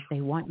your life,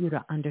 they want you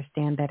to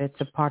understand that it's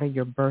a part of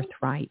your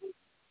birthright,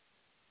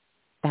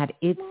 that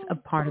it's a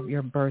part of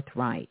your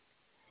birthright.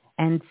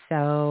 And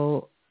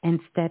so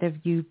instead of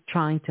you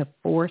trying to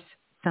force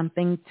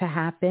something to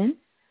happen,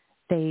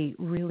 they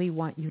really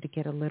want you to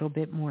get a little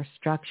bit more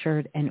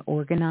structured and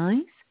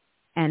organized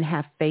and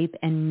have faith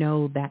and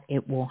know that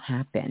it will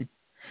happen.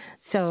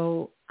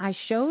 So I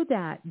show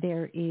that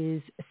there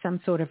is some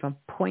sort of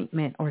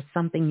appointment or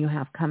something you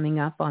have coming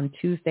up on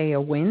Tuesday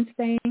or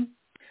Wednesday,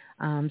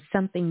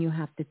 something you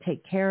have to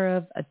take care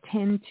of,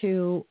 attend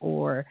to,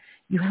 or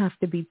you have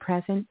to be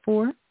present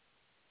for.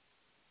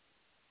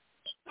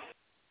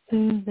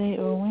 Tuesday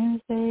or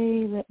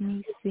Wednesday, let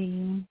me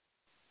see.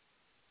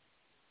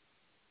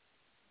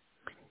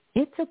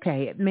 It's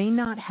okay. It may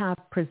not have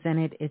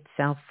presented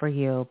itself for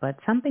you, but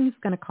something's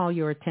going to call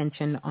your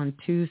attention on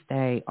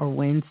Tuesday or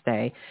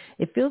Wednesday.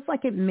 It feels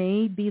like it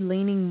may be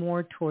leaning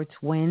more towards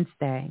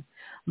Wednesday,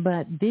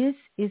 but this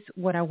is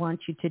what I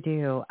want you to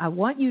do. I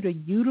want you to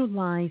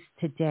utilize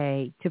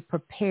today to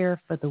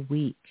prepare for the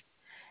week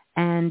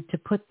and to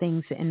put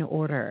things in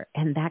order.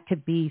 And that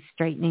could be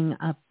straightening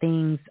up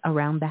things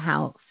around the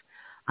house.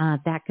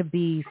 That could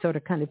be sort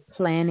of kind of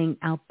planning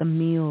out the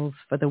meals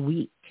for the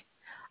week.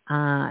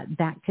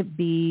 That could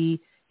be,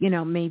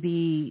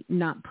 maybe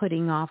not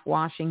putting off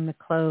washing the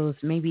clothes,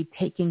 maybe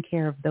taking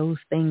care of those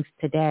things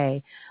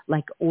today,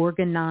 like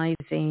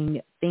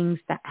organizing things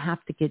that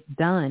have to get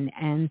done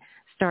and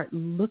start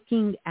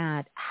looking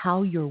at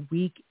how your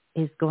week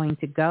is going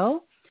to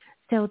go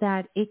so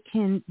that it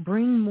can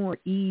bring more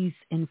ease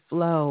and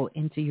flow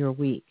into your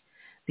week.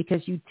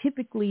 Because you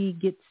typically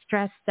get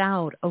stressed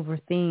out over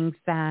things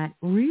that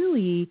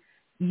really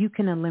you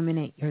can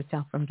eliminate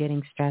yourself from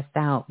getting stressed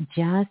out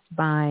just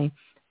by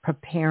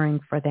preparing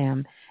for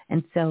them.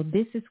 And so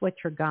this is what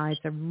your guides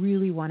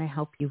really want to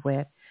help you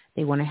with.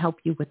 They want to help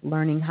you with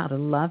learning how to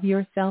love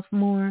yourself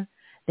more.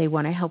 They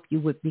want to help you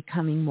with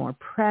becoming more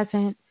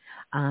present.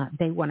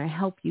 They want to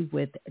help you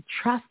with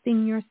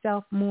trusting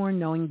yourself more,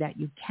 knowing that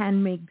you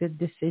can make good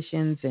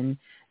decisions and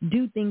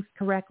do things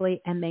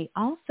correctly. And they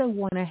also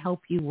want to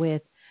help you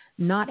with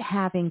not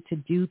having to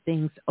do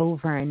things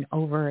over and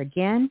over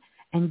again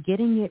and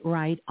getting it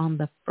right on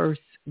the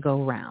first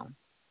go-round.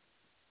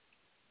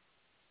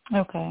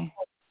 Okay.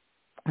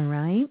 All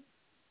right?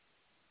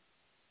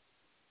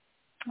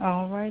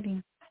 All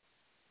righty.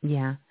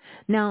 Yeah.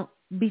 Now,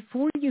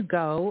 before you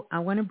go, I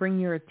want to bring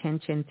your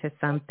attention to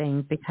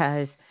something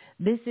because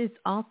this is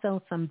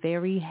also some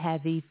very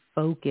heavy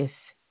focus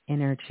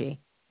energy.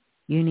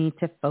 You need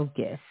to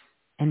focus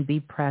and be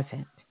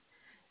present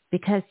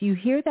because you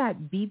hear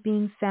that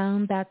beeping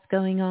sound that's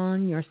going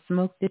on, your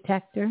smoke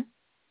detector?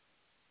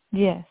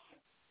 Yes.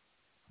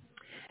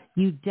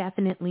 You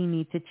definitely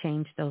need to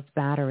change those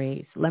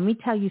batteries. Let me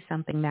tell you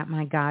something that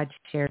my God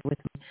shared with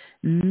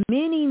me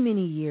many,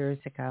 many years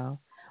ago.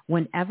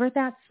 Whenever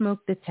that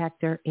smoke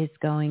detector is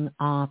going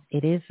off,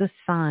 it is a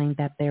sign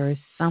that there is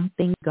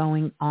something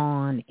going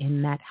on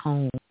in that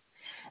home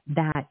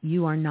that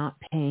you are not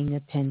paying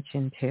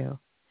attention to,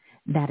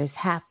 that is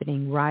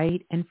happening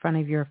right in front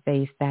of your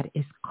face, that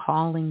is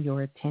calling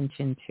your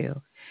attention to.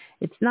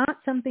 It's not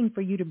something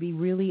for you to be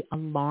really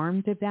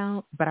alarmed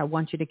about, but I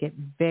want you to get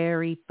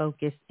very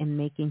focused in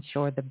making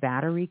sure the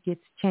battery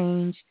gets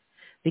changed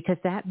because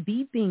that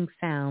beeping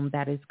sound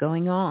that is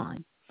going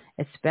on,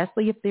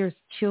 especially if there's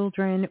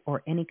children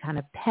or any kind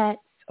of pets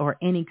or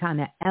any kind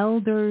of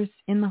elders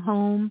in the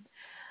home,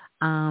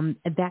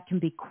 that can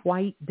be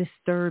quite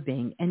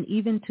disturbing and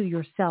even to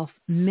yourself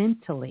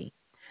mentally.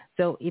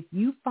 So if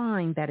you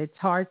find that it's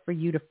hard for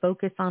you to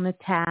focus on a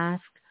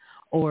task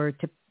or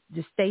to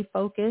stay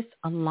focused,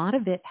 a lot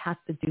of it has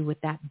to do with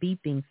that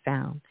beeping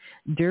sound.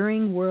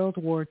 During World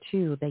War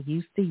II, they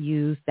used to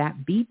use that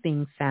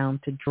beeping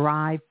sound to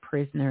drive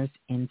prisoners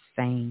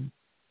insane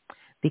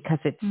because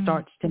it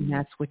starts to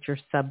mess with your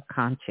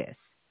subconscious.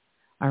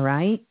 All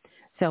right?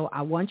 So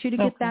I want you to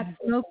get that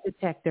smoke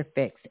detector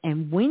fixed.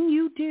 And when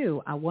you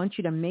do, I want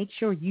you to make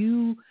sure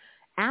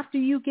after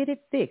you get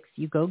it fixed,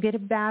 you go get a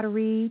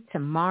battery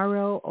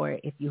tomorrow, or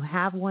if you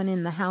have one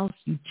in the house,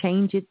 you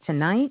change it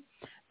tonight.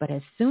 But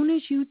as soon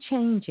as you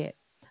change it,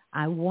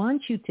 I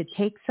want you to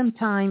take some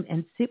time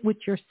and sit with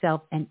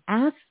yourself and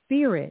ask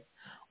Spirit,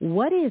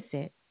 what is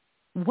it?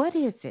 What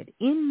is it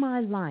in my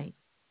life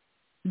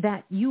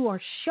that you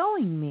are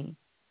showing me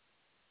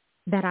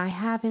that I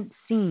haven't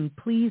seen,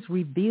 please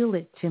reveal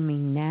it to me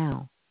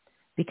now,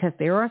 because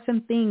there are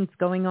some things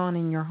going on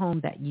in your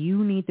home that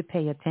you need to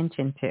pay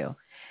attention to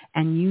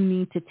and you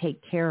need to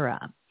take care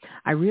of.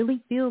 I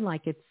really feel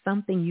like it's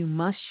something you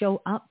must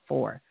show up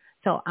for.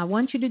 So I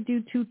want you to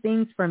do two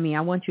things for me.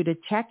 I want you to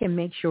check and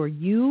make sure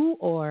you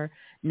or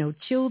no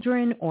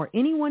children or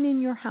anyone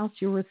in your house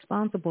you're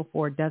responsible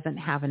for doesn't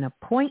have an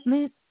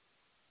appointment,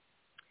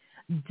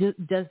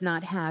 does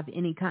not have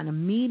any kind of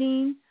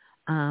meeting,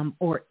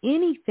 or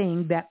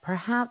anything that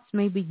perhaps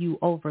maybe you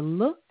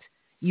overlooked,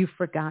 you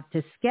forgot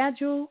to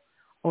schedule,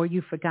 or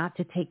you forgot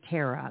to take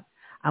care of.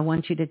 I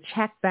want you to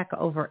check back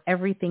over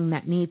everything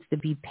that needs to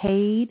be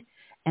paid.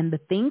 And the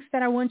things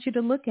that I want you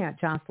to look at,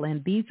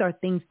 Jocelyn, these are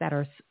things that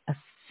are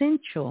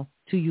essential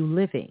to you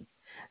living.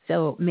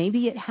 So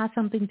maybe it has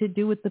something to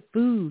do with the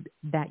food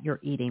that you're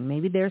eating.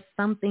 Maybe there's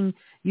something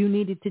you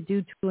needed to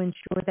do to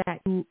ensure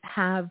that you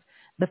have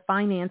the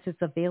finances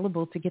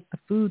available to get the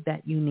food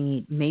that you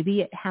need. Maybe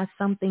it has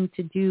something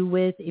to do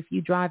with, if you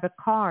drive a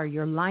car,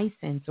 your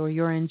license or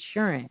your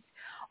insurance.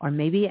 Or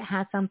maybe it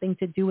has something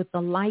to do with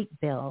the light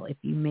bill, if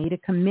you made a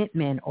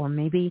commitment, or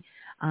maybe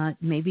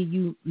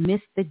you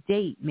missed the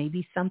date.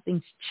 Maybe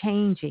something's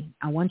changing.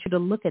 I want you to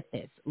look at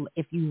this.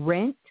 If you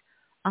rent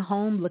a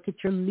home, look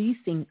at your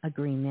leasing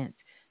agreements.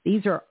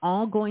 These are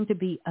all going to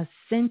be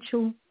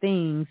essential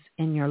things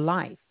in your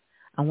life.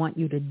 I want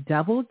you to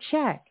double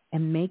check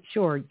and make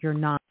sure you're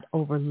not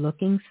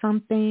overlooking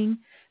something.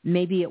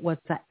 Maybe it was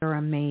an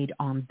error made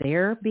on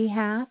their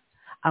behalf.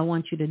 I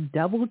want you to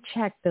double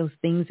check those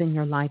things in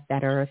your life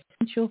that are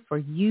essential for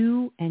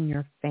you and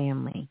your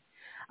family,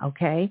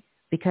 okay?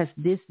 Because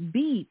this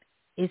beep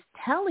is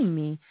telling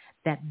me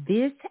that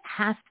this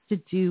has to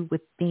do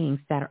with things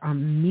that are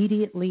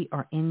immediately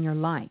or in your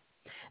life.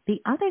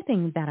 The other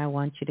thing that I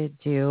want you to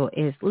do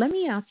is, let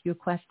me ask you a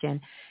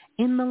question.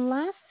 In the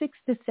last 6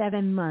 to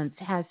 7 months,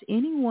 has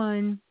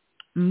anyone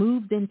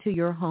moved into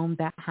your home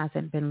that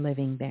hasn't been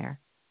living there?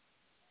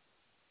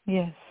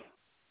 Yes.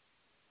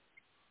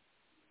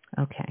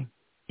 Okay.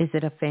 Is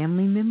it a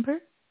family member?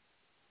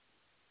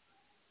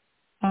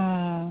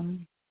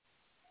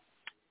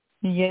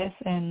 Yes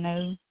and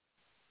no.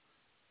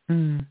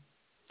 Mm.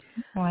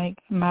 Like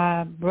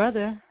my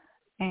brother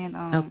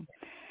and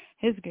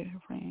his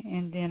girlfriend,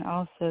 and then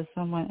also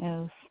someone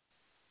else.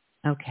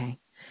 Okay.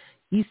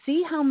 You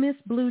see how Miss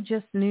Blue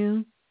just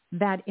knew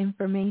that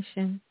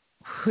information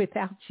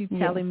without you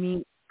telling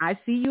me? I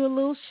see you a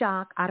little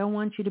shocked. I don't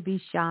want you to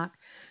be shocked,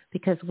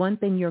 because one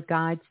thing your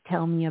guides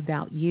tell me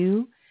about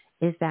you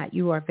is that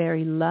you are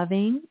very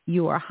loving,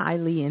 you are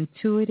highly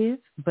intuitive,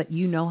 but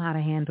you know how to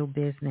handle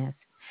business.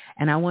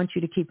 And I want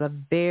you to keep a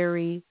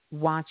very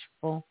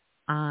watchful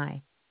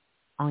eye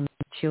on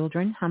your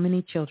children. How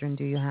many children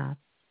do you have?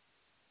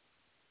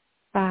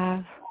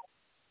 5.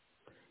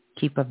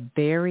 Keep a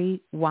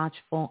very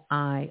watchful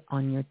eye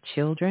on your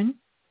children.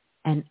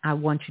 And I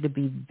want you to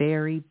be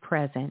very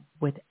present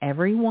with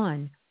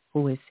everyone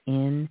who is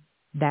in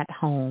that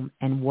home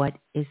and what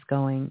is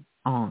going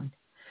on.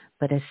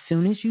 But as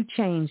soon as you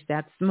change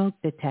that smoke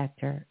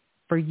detector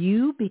for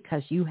you,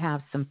 because you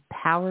have some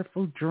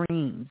powerful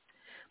dreams,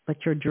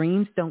 but your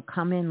dreams don't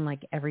come in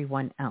like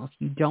everyone else.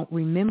 You don't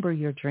remember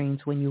your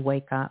dreams when you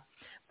wake up,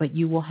 but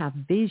you will have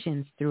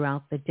visions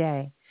throughout the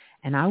day.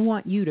 And I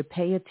want you to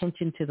pay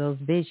attention to those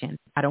visions.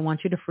 I don't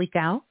want you to freak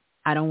out.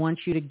 I don't want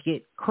you to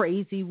get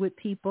crazy with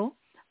people.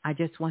 I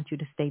just want you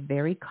to stay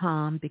very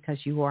calm, because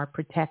you are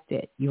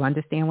protected. You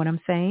understand what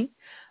I'm saying?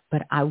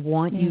 But I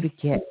want you to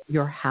get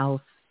your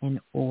house in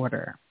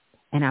order.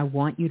 And I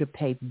want you to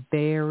pay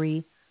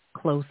very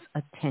close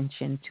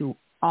attention to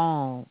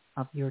all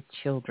of your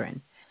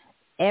children,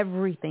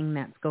 everything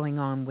that's going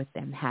on with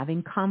them,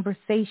 having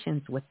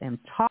conversations with them,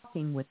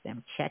 talking with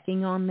them,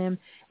 checking on them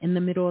in the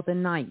middle of the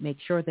night. Make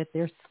sure that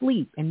they're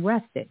asleep and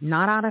rested,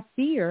 not out of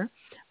fear,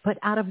 but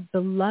out of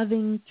the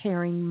loving,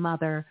 caring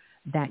mother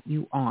that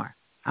you are.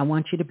 I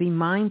want you to be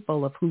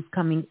mindful of who's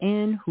coming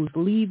in, who's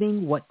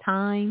leaving, what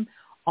time,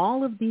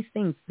 all of these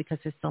things, because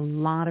there's a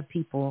lot of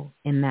people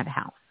in that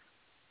house.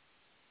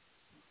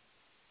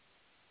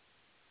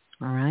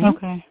 All right?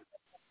 Okay.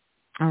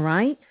 All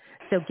right?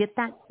 So get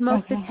that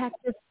smoke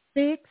detector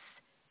fixed,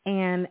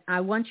 and I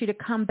want you to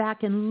come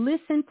back and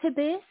listen to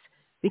this,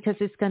 because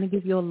it's going to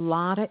give you a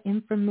lot of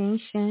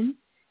information.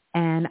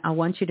 And I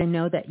want you to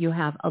know that you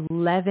have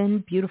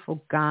 11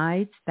 beautiful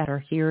guides that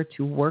are here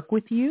to work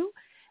with you.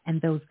 And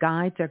those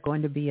guides are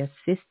going to be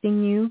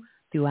assisting you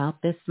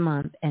throughout this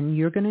month. And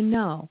you're going to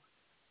know,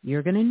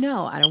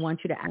 I don't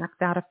want you to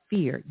act out of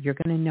fear. You're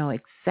going to know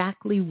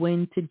exactly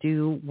when to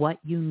do what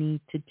you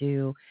need to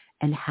do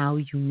and how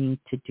you need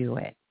to do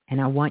it. And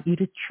I want you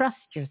to trust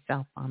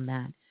yourself on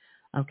that.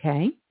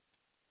 Okay?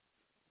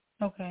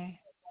 Okay.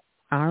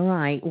 All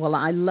right. Well,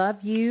 I love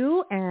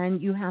you,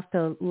 and you have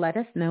to let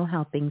us know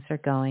how things are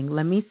going.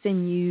 Let me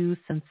send you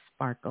some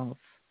sparkles.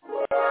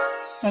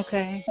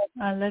 Okay.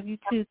 I love you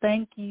too.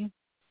 Thank you.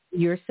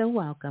 You're so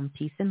welcome.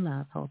 Peace and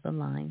love. Hold the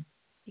line.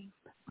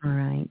 All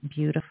right,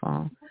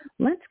 beautiful.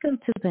 Let's go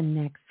to the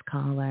next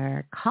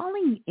caller.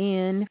 Calling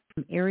in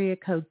from area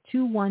code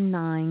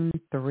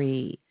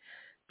 2193.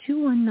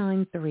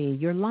 2193,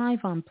 you're live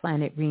on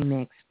Planet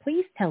Remix.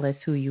 Please tell us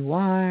who you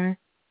are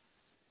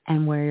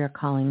and where you're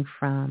calling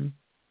from.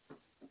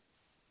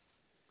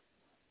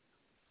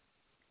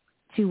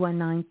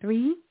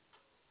 2193?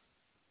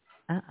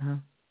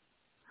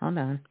 Hold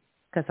on,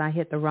 because I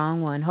hit the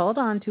wrong one. Hold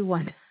on,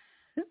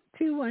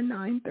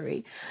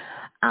 2193.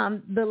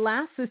 The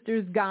last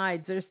sister's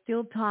guides are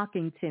still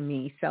talking to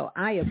me, so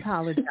I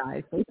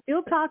apologize. They're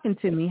still talking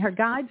to me. Her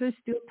guides are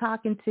still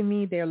talking to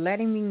me. They're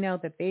letting me know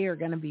that they are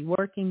going to be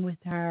working with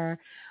her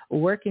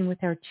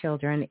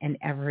children and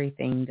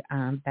everything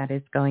that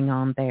is going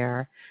on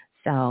there.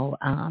 So,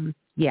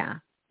 yeah.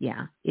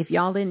 If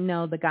y'all didn't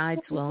know, the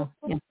guides will,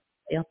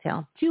 they'll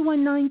tell.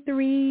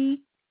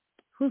 2193.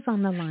 Who's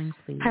on the line,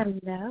 please?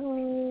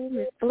 Hello,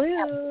 Miss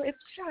Blue. It's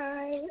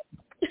Shy.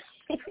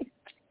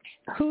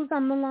 Who's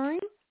on the line?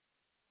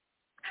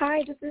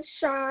 Hi, this is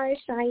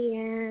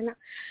Cheyenne.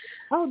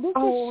 Oh, this is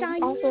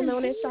Cheyenne. Also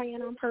known as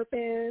Cheyenne on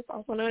Purpose.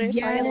 Also known as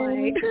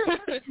Cheyenne.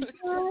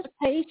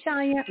 Hey,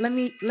 Cheyenne. Let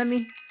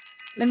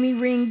me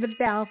ring the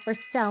bell for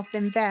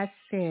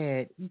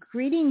Self-Invested.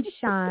 Greetings,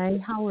 Shy.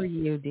 How are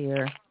you,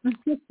 dear?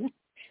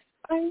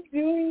 I'm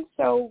doing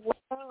so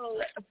well.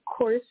 Of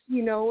course,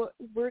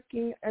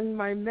 working in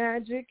my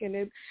magic, and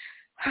it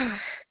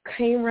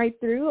came right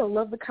through. I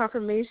love the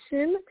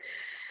confirmation.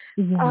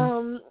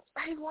 Yeah.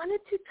 I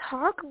wanted to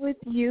talk with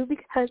you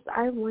because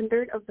I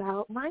wondered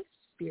about my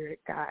spirit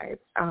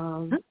guides.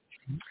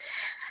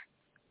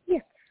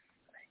 Yes.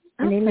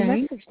 And any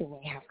message they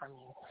may have from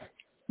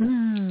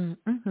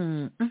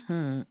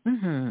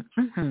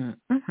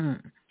you.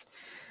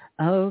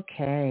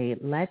 Okay,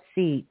 let's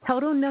see.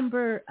 Total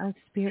number of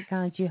spirit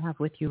guides you have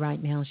with you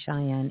right now,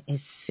 Cheyenne,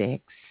 is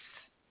 6.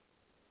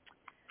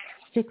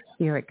 6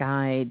 spirit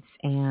guides,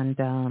 and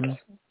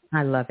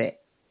I love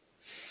it.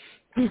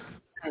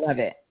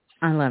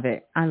 I love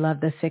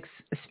the 6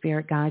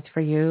 spirit guides for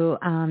you.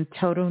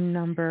 Total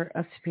number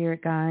of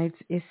spirit guides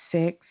is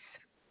 6.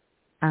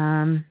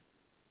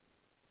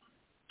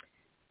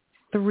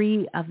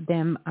 3 of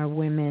them are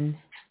women.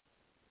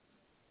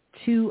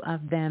 2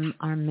 of them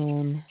are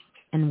men.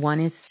 And 1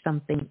 is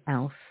something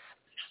else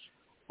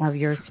of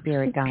your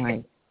spirit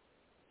guide.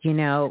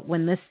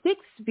 When the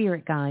 6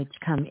 spirit guides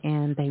come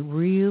in, they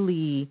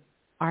really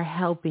are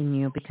helping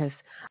you because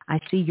I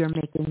see you're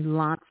making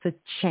lots of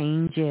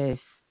changes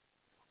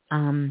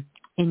in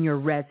your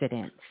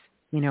residence.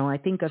 I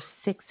think of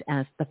 6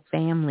 as the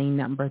family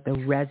number, the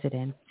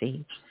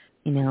residency,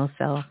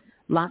 so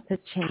lots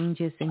of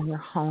changes in your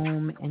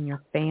home and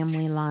your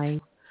family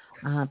life.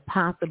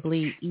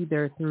 Possibly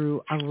either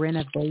through a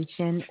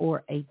renovation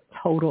or a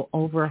total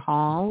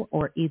overhaul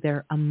or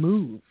either a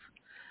move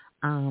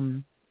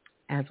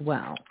as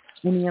well.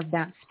 Any of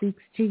that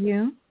speaks to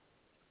you?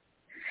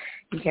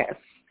 Yes,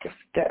 it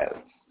does.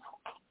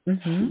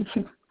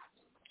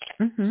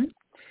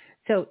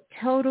 So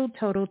total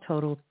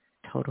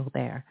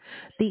there.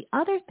 The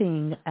other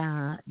thing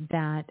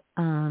that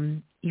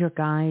your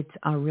guides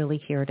are really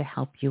here to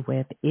help you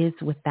with is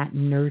with that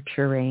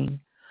nurturing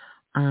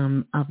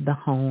of the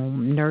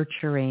home,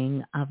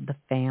 nurturing of the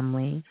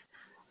family,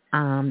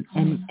 and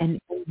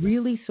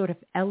really sort of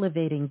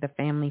elevating the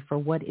family for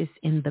what is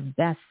in the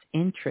best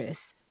interest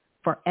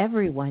for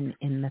everyone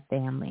in the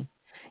family.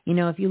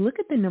 If you look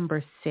at the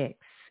number 6,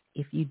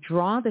 if you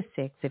draw the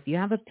 6, if you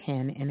have a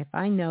pen, and if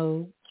I'm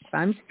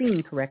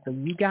seeing correctly,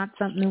 you got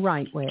something to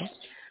write with,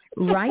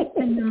 write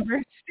the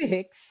number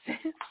 6.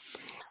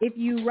 If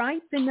you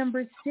write the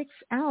number 6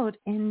 out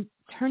and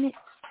turn it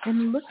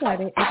and look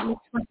at it, it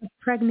looks like a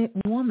pregnant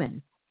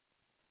woman.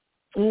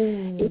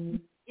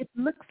 It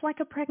looks like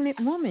a pregnant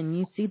woman.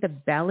 You see the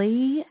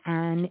belly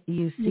and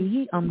you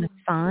see on the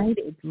side,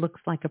 it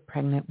looks like a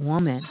pregnant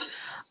woman.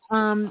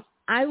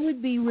 I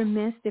would be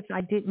remiss if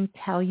I didn't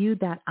tell you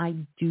that I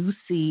do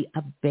see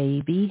a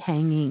baby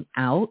hanging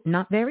out,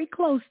 not very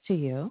close to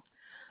you,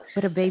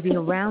 but a baby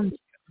around you.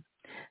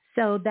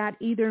 So that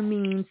either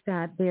means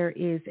that there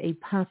is a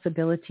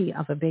possibility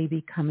of a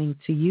baby coming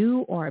to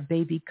you or a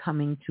baby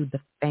coming to the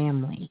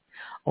family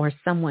or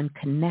someone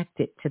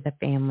connected to the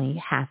family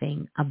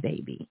having a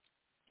baby.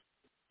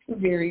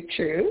 Very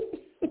true.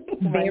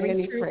 My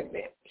nanny's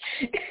pregnant.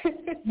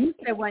 You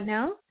said what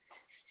now?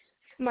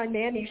 My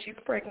nanny, she's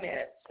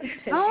pregnant. Okay.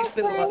 She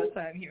spent a lot of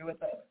time here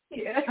with us.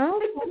 Yeah.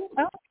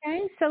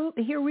 Okay. So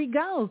here we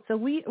go. So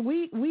we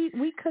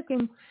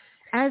cooking.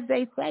 As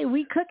they say,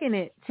 we cooking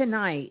it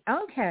tonight.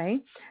 Okay.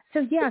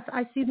 So, yes,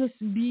 I see this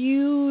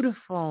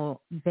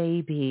beautiful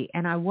baby.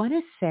 And I want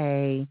to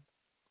say,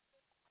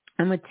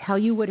 I'm going to tell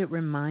you what it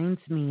reminds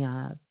me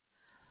of.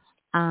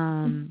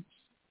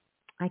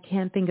 I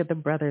can't think of the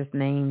brother's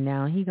name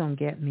now. He going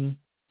to get me.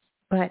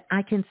 But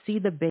I can see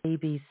the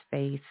baby's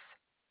face.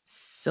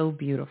 So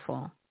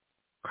beautiful.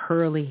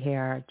 Curly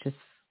hair, just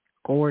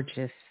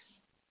gorgeous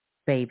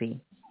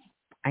baby.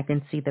 I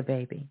can see the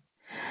baby.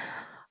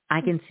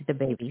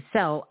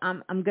 So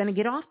I'm going to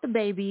get off the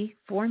baby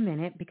for a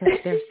minute because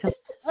there's some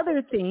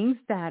other things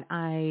that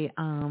I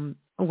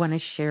want to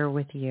share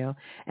with you.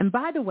 And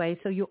by the way,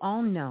 so you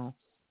all know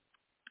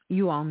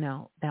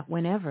that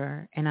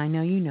whenever, and I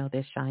know you know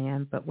this,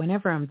 Cheyenne, but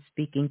whenever I'm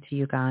speaking to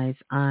you guys,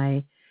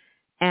 I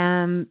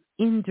am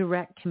in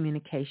direct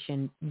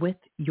communication with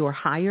your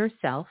higher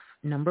self,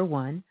 number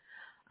one,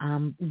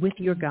 with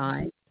your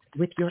guides,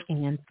 with your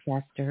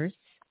ancestors,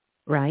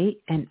 right,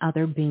 and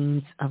other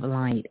beings of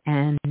light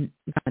and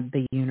God,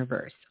 the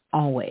universe,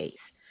 always.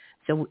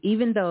 So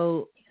even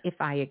though if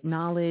I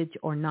acknowledge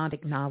or not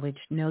acknowledge,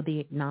 know the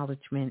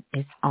acknowledgement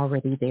is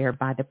already there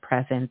by the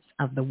presence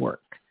of the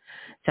work.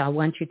 So I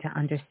want you to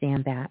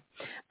understand that.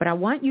 But I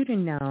want you to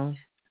know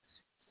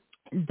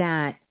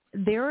that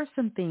there are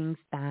some things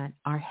that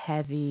are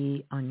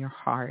heavy on your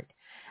heart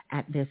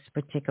at this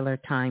particular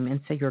time. And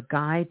so your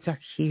guides are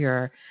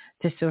here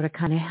to sort of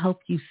kind of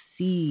help you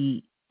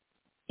see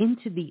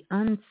into the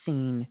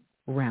unseen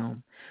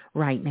realm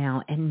right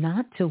now and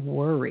not to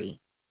worry.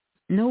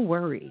 No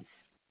worries.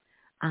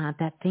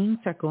 That things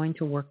are going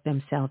to work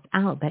themselves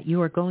out, that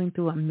you are going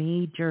through a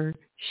major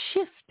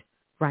shift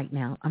right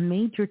now, a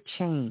major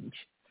change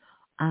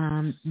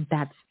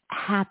that's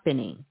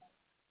happening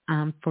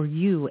for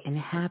you and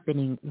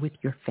happening with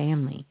your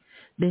family.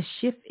 This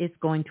shift is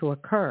going to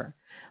occur,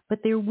 but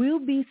there will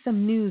be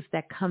some news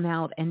that come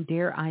out, and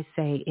dare I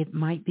say, it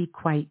might be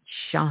quite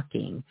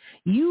shocking.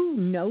 You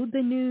know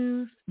the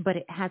news, but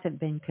it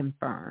hasn't been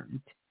confirmed.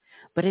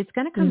 But it's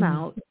going to come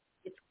out.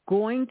 It's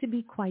going to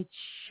be quite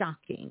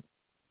shocking.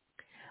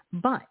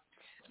 But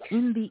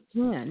in the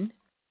end,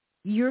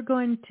 you're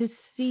going to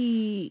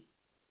see,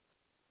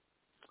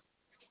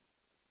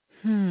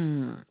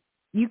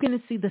 you're going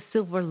to see the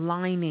silver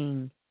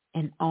lining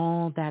in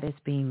all that is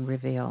being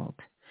revealed.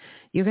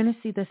 You're going to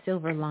see the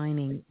silver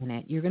lining in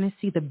it. You're going to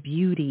see the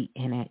beauty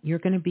in it. You're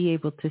going to be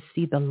able to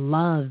see the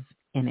love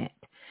in it.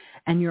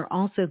 And you're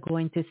also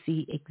going to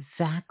see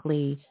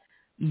exactly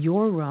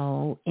your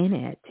role in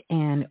it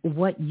and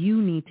what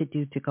you need to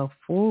do to go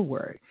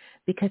forward,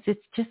 because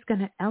it's just going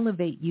to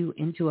elevate you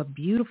into a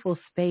beautiful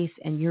space,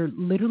 and you're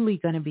literally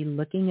going to be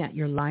looking at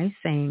your life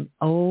saying,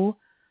 oh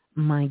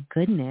my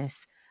goodness,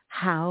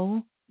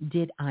 how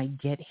did I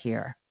get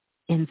here,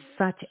 in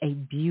such a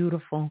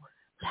beautiful,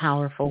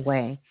 powerful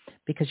way,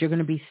 because you're going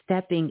to be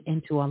stepping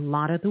into a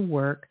lot of the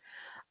work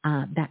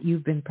that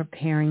you've been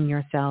preparing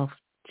yourself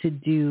to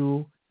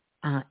do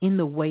in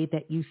the way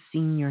that you've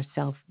seen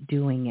yourself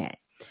doing it.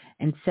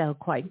 And so,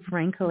 quite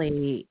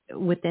frankly,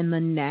 within the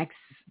next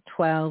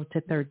 12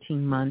 to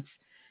 13 months,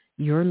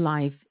 your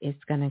life is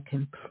going to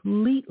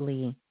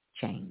completely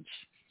change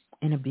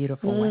in a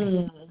beautiful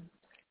way.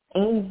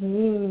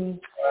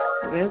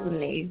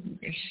 Resonates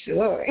for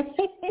sure.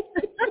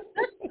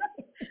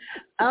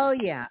 Oh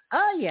yeah.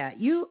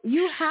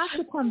 You have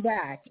to come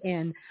back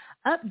and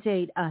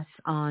update us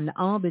on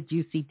all the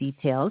juicy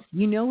details.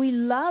 You know we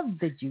love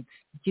the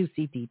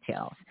juicy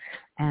details,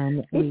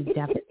 and we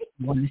definitely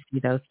want to see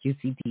those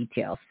juicy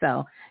details.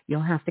 So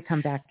you'll have to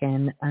come back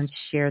and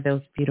share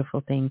those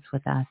beautiful things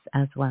with us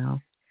as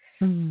well.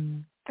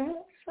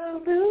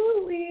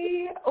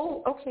 Absolutely.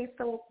 Oh, okay.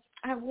 So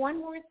I have one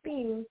more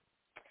thing.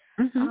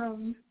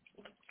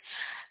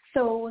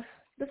 So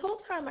this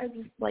whole time I've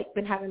just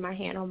been having my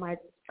hand on my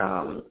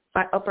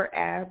upper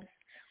abs,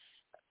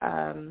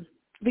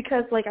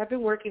 because I've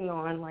been working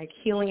on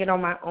healing it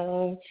on my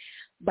own,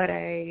 but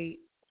I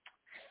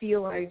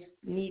feel I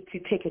need to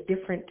take a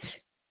different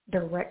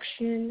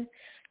direction.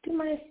 Do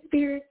my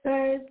spirit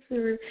guides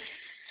or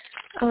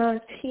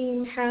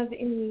team have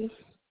any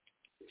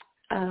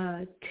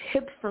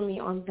tips for me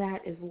on that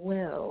as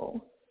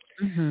well?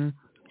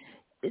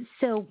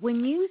 So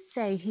when you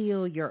say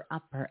heal your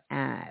upper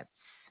abs,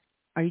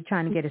 are you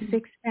trying to get a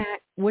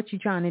six-pack? What you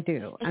trying to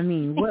do? I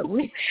mean,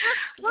 when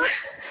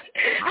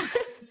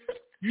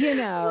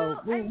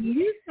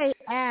you say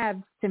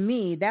abs to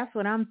me, that's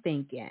what I'm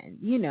thinking.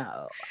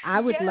 I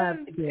would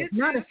love to get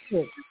not a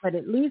 6, but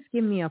at least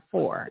give me a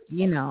 4.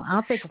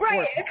 I'll take a 4.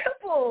 Right, a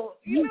couple.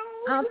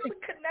 I'll take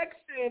a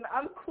connection.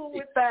 I'm cool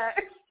with that.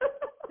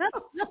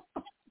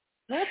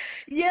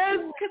 Yes,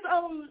 because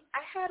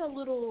I had a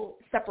little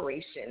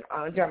separation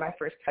during my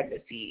first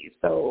pregnancy,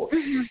 so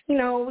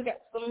we got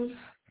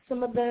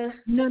some of the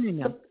no.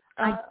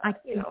 I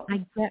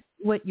get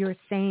what you're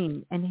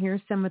saying, and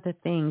here's some of the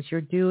things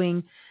you're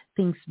doing.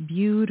 Things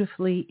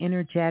beautifully,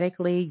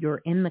 energetically.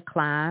 You're in the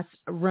class.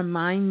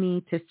 Remind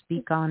me to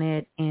speak on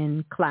it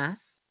in class.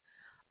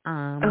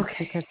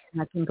 Because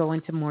I can go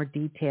into more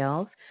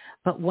details.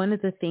 But one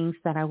of the things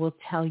that I will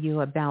tell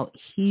you about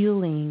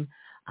healing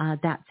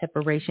that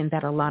separation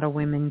that a lot of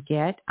women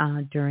get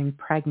during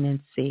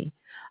pregnancy,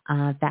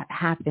 that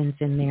happens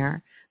in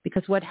there.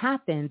 Because what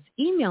happens,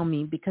 email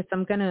me, because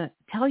I'm going to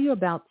tell you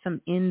about some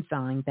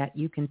enzyme that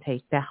you can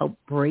take to help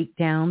break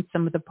down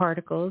some of the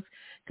particles,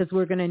 because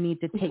we're going to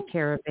need to take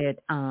care of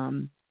it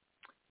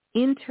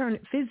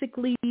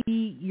physically.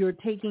 You're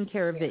taking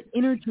care of it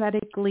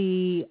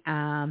energetically,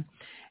 and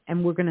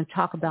we're going to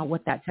talk about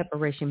what that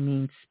separation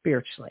means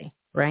spiritually,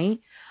 right?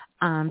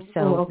 We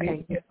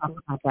can talk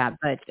about that.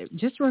 But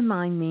just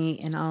remind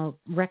me, and I'll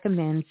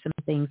recommend some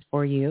things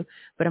for you.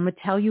 But I'm going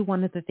to tell you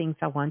one of the things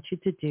I want you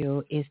to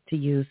do is to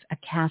use a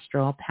castor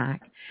oil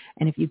pack.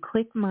 And if you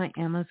click my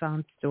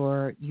Amazon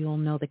store, you'll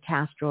know the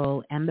castor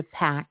oil and the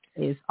pack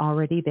is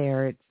already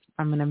there. It's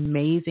from an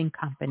amazing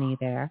company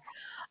there.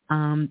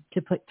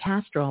 To put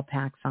castor oil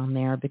packs on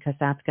there because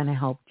that's going to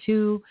help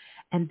too.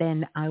 And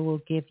then I will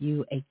give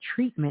you a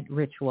treatment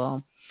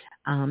ritual.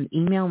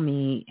 Email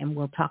me and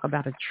we'll talk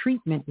about a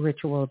treatment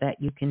ritual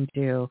that you can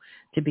do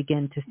to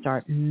begin to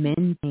start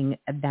mending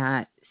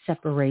that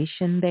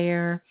separation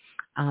there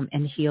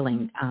and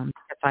healing.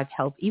 Because I've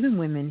helped even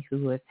women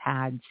who have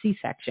had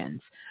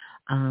C-sections.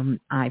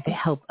 I've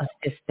helped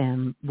assist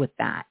them with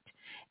that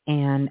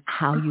and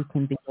how you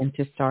can begin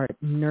to start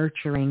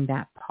nurturing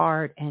that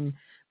part and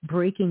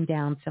breaking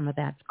down some of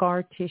that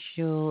scar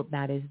tissue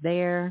that is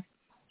there.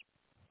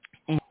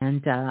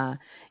 And,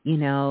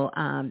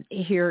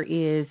 here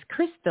is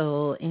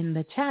Crystal in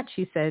the chat.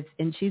 She says,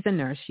 and she's a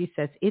nurse, she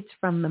says, it's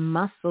from the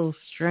muscle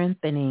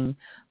strengthening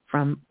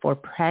for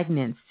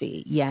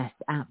pregnancy. Yes,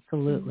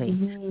 absolutely.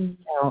 Mm-hmm.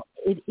 So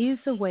it is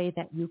a way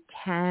that you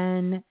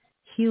can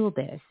heal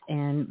this.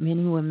 And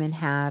many women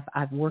have.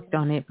 I've worked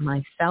on it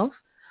myself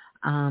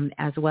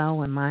as well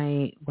when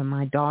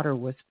my daughter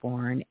was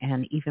born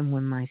and even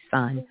when my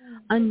son,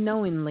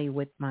 unknowingly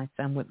with my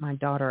son, with my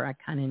daughter, I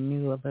kind of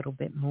knew a little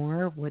bit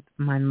more with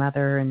my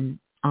mother and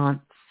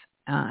aunts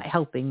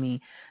helping me.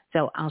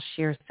 So I'll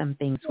share some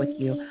things with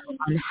you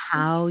on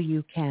how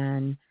you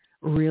can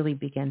really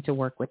begin to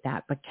work with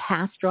that. But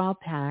castor oil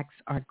packs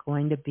are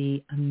going to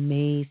be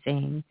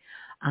amazing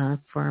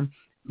for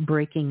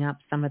breaking up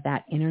some of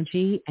that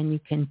energy, and you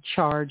can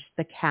charge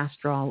the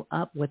castor oil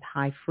up with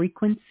high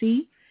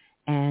frequency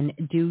and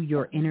do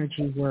your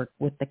energy work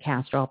with the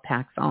castor oil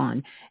packs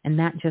on. And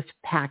that just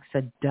packs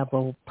a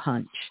double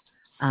punch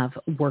of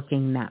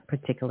working that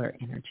particular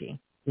energy.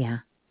 Yeah.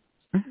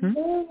 Mm-hmm.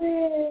 Love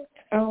it.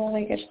 Oh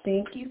my gosh,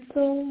 thank you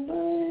so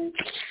much.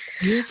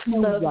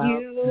 Love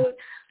you.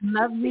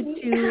 Love you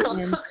too.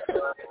 And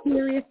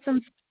here is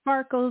some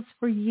sparkles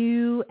for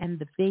you and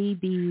the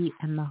baby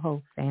and the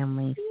whole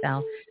family.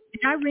 So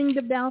did I ring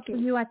the bell for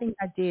you? I think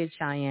I did,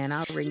 Cheyenne.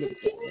 I'll ring it.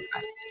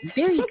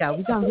 There you go.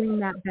 We're going to ring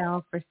that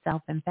bell for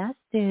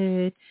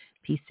Self-Invested.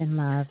 Peace and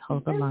love.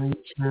 Hold the line,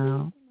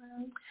 child.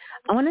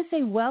 I want to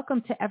say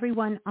welcome to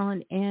everyone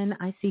on in.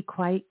 I see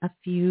quite a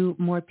few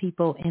more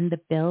people in the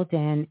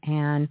building,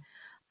 and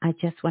I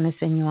just want to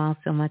send you all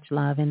so much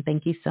love, and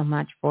thank you so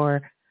much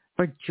for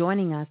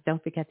joining us.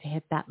 Don't forget to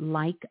hit that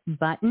like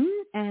button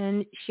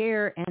and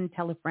share and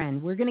tell a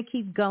friend. We're going to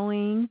keep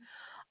going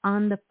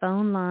on the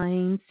phone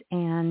lines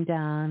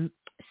and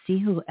see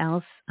who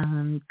else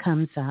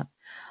comes up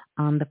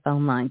on the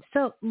phone line.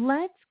 So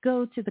let's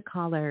go to the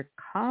caller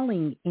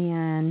calling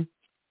in,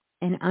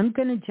 and I'm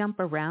going to jump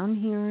around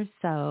here,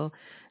 so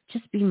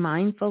just be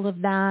mindful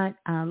of that.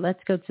 Let's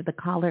go to the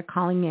caller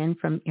calling in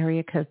from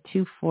area code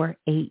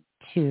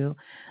 2482.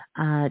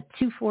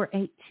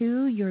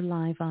 2482, you're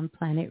live on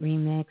Planet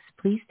Remix.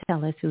 Please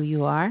tell us who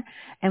you are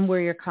and where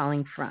you're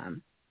calling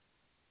from.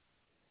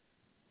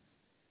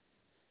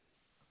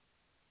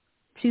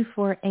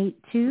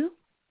 2482.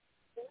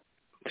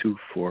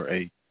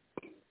 248.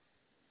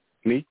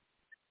 Me?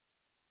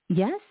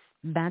 Yes,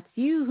 that's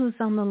you. Who's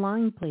on the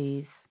line,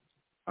 please?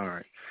 All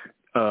right.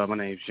 My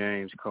name's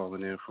James,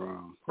 calling in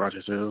from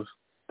Rochester Hills.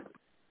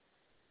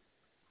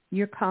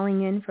 You're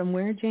calling in from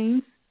where,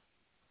 James?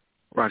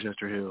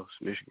 Rochester Hills,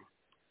 Michigan.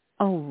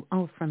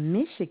 Oh, from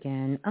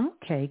Michigan.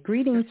 Okay.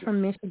 Greetings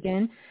from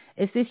Michigan.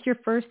 Is this your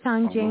first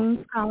time,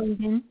 James, calling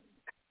in?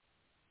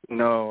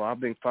 No, I've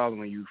been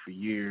following you for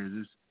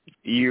years.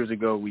 Years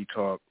ago we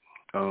talked,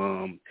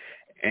 and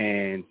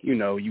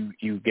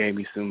you gave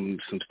me some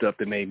stuff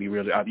that made me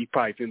really. You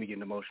probably feel me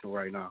getting emotional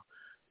right now,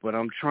 but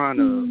I'm trying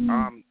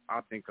to.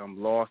 I think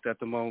I'm lost at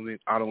the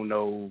moment. I don't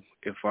know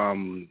if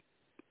I'm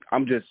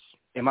just.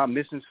 Am I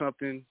missing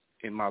something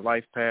in my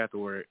life path,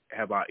 or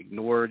have I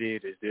ignored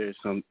it? Is there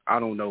some? I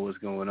don't know what's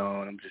going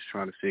on. I'm just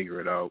trying to figure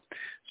it out.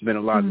 There's been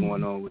a lot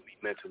going on with me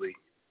mentally.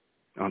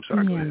 I'm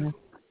sorry. Go ahead.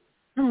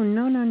 Oh,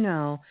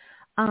 no.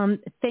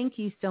 Thank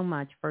you so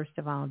much, first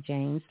of all,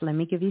 James. Let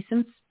me give you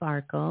some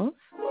sparkles.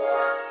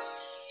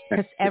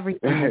 Because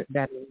everything is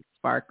better with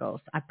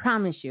sparkles. I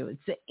promise you.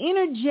 It's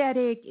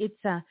energetic.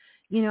 It's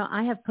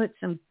I have put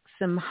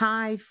some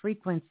high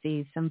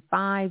frequencies, some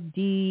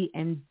 5D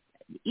and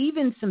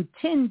even some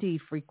 10D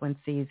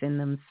frequencies in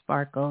them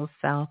sparkles.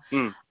 So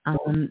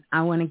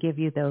I want to give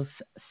you those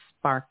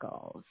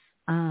sparkles.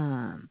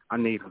 I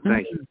need them.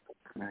 Thank you.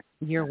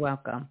 You're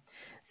welcome.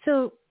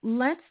 So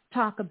let's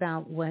talk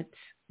about what's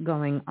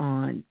going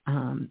on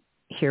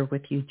here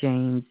with you,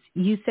 James.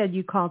 You said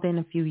you called in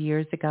a few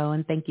years ago,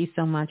 and thank you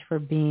so much for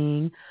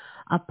being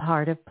a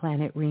part of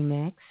Planet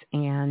Remix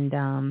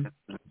and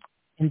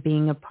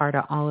being a part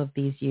of all of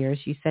these years.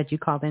 You said you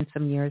called in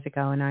some years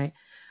ago, and I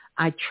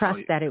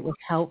trust that it was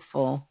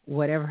helpful,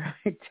 whatever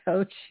I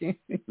told you.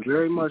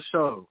 Very much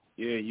so.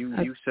 Yeah,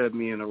 you set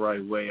me in the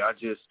right way. I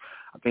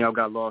think I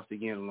got lost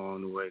again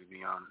along the way, to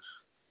be honest.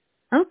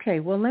 Okay,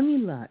 well, let me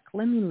look.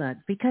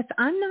 Because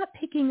I'm not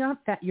picking up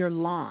that you're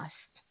lost.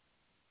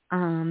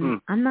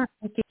 I'm not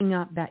picking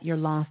up that you're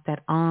lost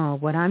at all.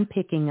 What I'm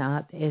picking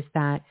up is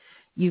that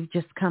you've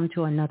just come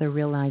to another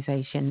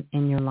realization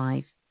in your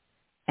life.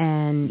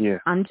 And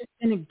I'm just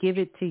going to give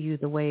it to you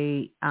the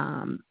way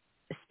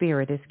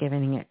Spirit is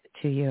giving it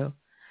to you.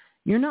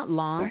 You're not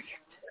lost.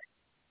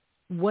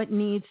 What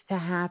needs to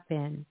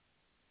happen?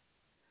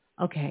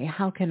 Okay,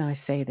 how can I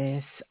say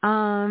this?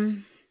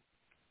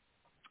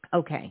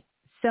 Okay,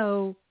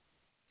 so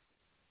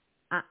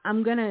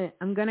I'm gonna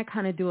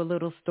kind of do a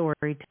little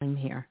story time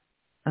here.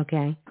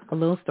 Okay, a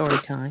little story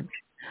time.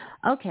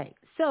 Okay,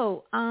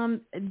 so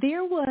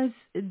there was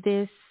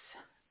this.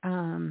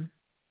 I'm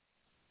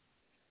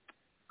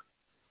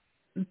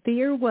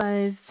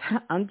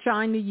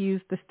trying to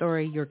use the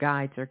story your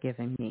guides are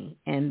giving me,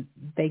 and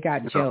they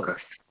got jokes.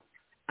 Okay.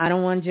 I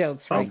don't want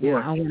jokes right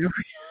now.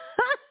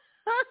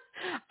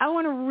 I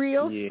want a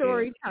real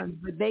story time,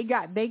 but they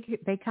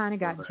kind of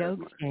got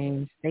jokes,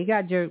 James. They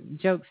got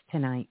jokes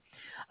tonight.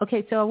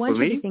 Okay, so I want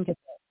you to think of it.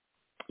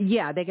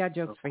 Yeah, they got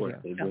jokes for you.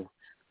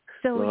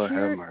 So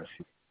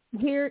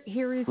here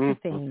is the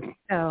thing.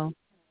 So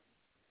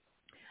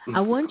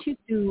I want you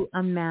to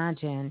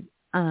imagine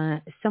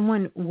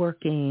someone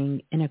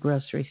working in a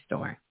grocery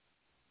store.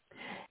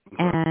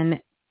 And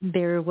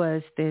there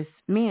was this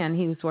man,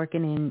 he was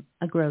working in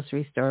a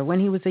grocery store when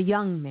he was a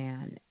young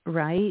man,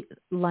 right?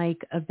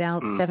 Like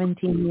about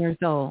 17 years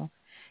old.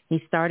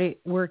 He started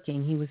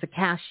working. He was a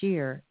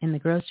cashier in the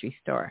grocery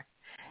store.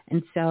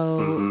 And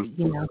so,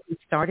 he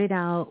started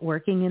out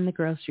working in the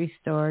grocery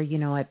store.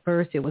 At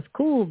first it was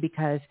cool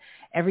because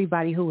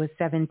everybody who was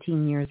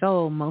 17 years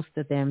old, most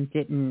of them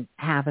didn't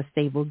have a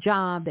stable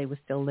job. They were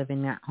still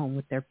living at home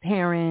with their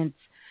parents,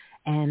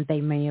 and they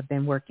may have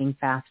been working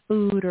fast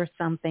food or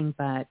something,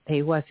 but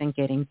they wasn't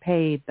getting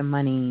paid the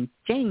money.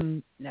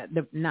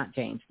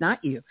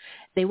 Not you.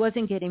 They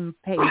wasn't getting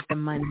paid the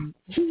money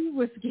he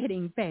was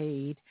getting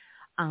paid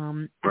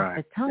at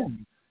the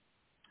time.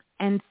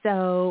 And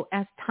so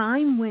as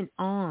time went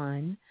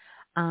on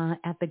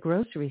at the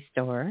grocery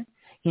store,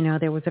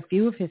 there was a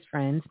few of his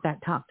friends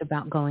that talked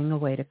about going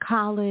away to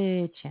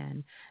college,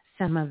 and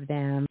some of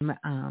them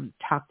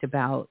talked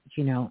about,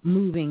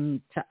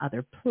 moving to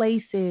other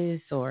places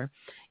or,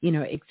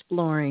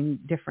 exploring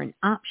different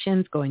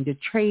options, going to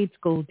trade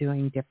school,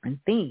 doing different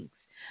things.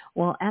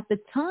 Well, at the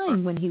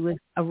time when he was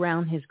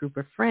around his group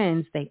of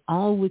friends, they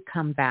all would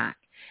come back.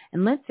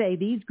 And let's say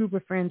these group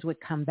of friends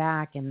would come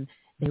back and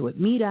they would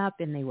meet up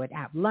and they would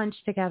have lunch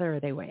together, or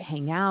they would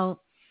hang out,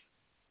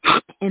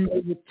 and they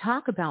would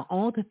talk about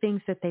all the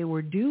things that they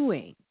were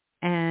doing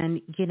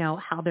and,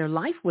 how their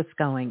life was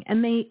going.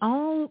 And they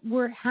all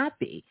were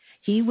happy.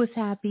 He was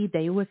happy.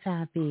 They was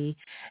happy.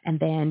 And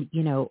then,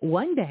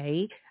 one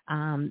day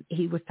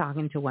he was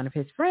talking to one of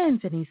his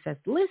friends, and he says,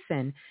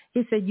 listen,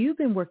 he said, you've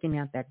been working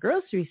at that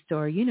grocery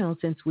store,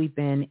 since we've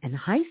been in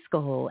high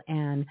school.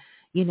 And,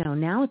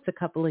 now it's a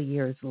couple of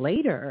years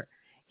later.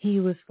 He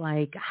was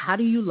like, how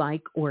do you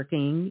like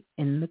working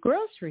in the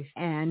grocery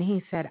store? And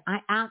he said,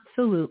 I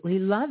absolutely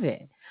love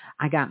it.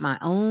 I got my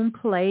own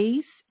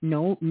place.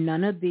 No,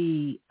 none of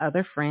the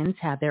other friends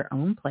had their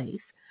own place.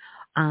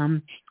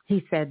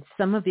 He said,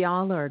 some of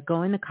y'all are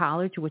going to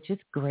college, which is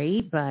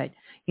great, but,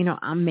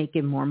 I'm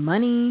making more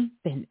money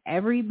than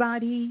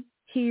everybody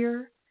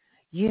here,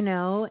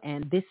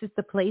 and this is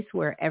the place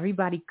where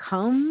everybody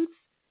comes.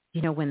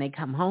 When they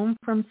come home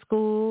from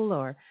school,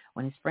 or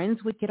when his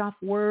friends would get off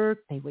work,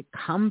 they would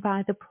come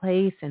by the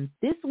place. And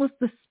this was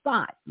the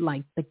spot,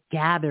 like the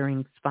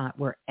gathering spot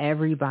where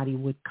everybody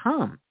would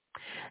come.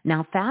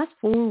 Now, fast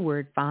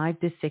forward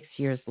 5 to 6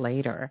 years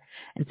later.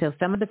 And so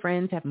some of the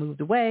friends have moved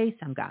away.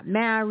 Some got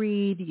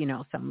married,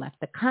 some left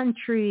the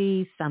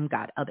country. Some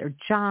got other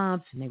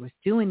jobs and they was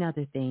doing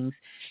other things.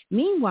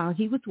 Meanwhile,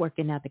 he was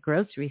working at the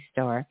grocery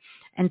store.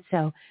 And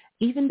so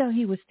even though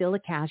he was still a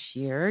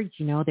cashier,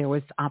 there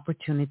was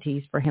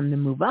opportunities for him to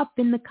move up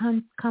in the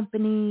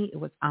company. It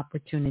was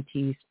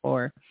opportunities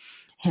for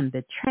him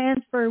to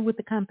transfer with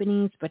the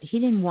companies, but he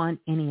didn't want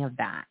any of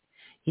that.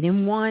 He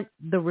didn't want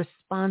the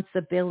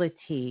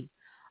responsibility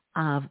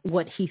of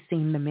what he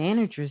seen the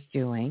managers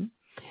doing.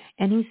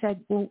 And he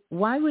said, well,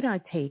 why would I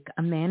take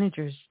a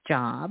manager's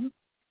job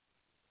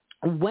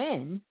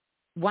when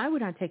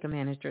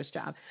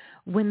the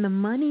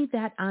money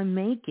that I'm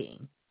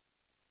making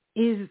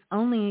is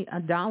only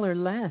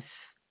 $1 less,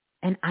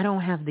 and I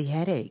don't have the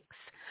headaches.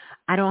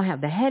 I don't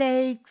have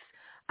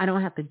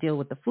to deal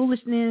with the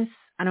foolishness.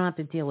 I don't have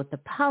to deal with the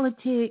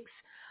politics.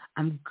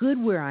 I'm good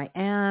where I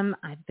am.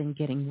 I've been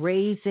getting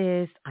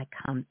raises. I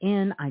come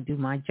in, I do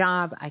my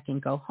job. I can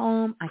go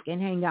home. I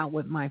can hang out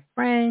with my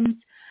friends.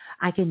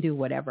 I can do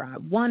whatever I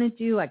want to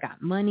do. I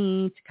got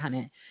money to kind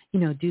of,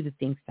 do the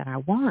things that I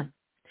want.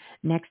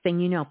 Next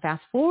thing you know,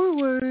 fast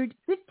forward,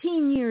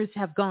 15 years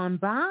have gone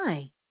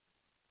by.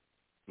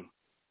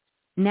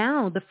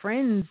 Now the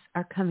friends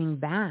are coming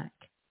back.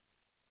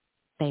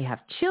 They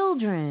have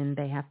children.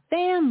 They have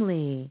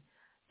family.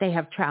 They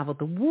have traveled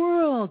the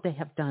world. They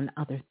have done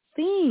other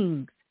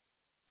things.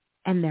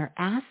 and they're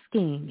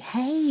asking,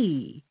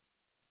 hey,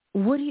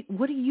 what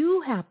do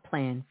you have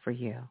planned for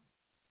you?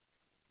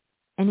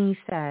 And he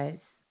says,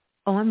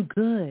 oh, I'm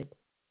good.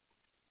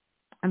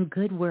 I'm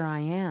good where I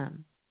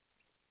am.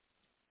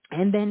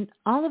 And then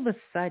all of a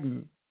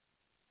sudden,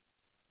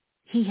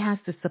 he has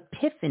this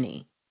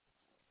epiphany.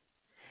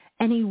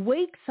 And he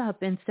wakes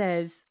up and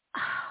says,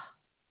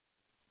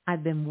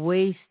 I've been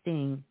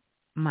wasting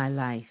my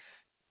life.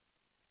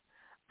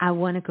 I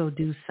want to go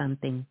do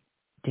something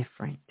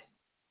different.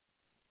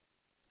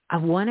 I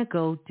want to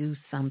go do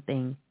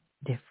something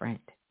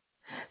different.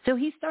 So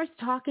he starts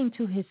talking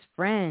to his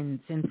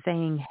friends and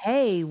saying,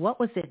 hey, what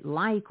was it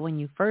like when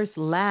you first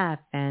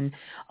left? And,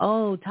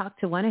 talk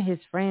to one of his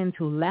friends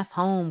who left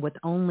home with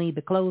only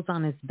the clothes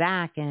on his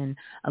back and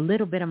a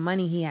little bit of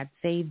money he had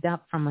saved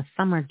up from a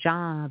summer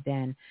job.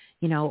 And,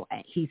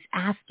 he's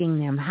asking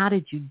them, how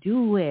did you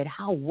do it?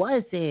 How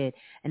was it?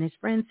 And his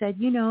friend said,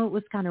 it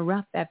was kind of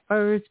rough at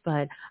first,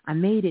 but I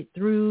made it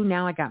through.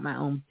 Now I got my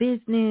own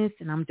business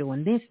and I'm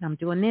doing this and I'm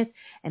doing this.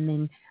 And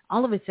then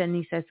all of a sudden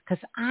he says,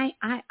 because I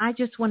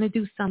just want to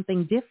do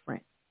something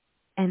different.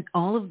 And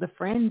all of the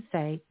friends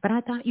say, but I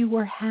thought you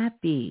were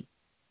happy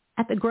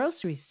at the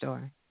grocery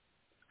store.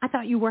 I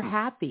thought you were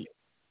happy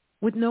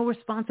with no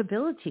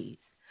responsibilities.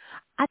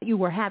 I thought you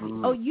were happy.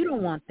 Oh, you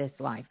don't want this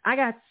life. I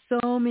got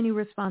so many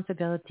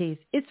responsibilities.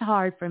 It's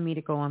hard for me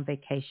to go on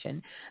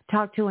vacation.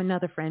 Talk to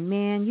another friend.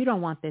 Man, you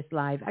don't want this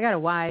life. I got a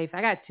wife.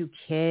 I got 2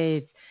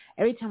 kids.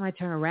 Every time I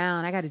turn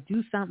around, I got to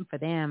do something for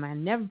them. I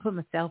never put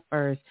myself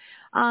first.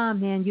 Oh,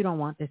 man, you don't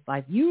want this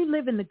life. You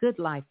live in the good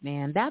life,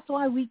 man. That's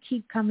why we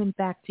keep coming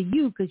back to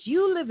you, because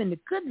you live in the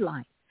good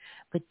life.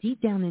 But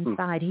deep down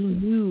inside, he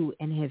knew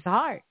in his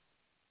heart,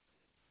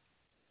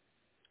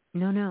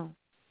 no,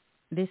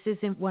 this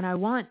isn't what I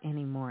want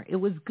anymore. It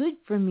was good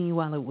for me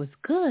while it was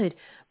good,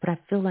 but I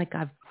feel like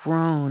I've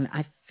grown.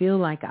 I feel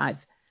like I've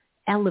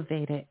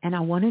elevated, and I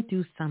want to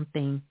do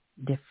something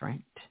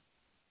different.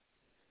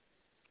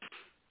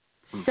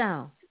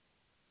 So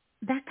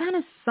that kind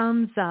of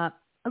sums up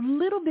a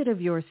little bit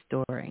of your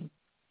story.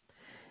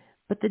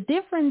 But the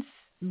difference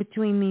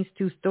between these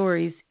 2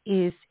 stories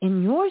is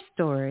in your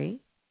story,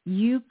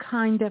 you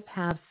kind of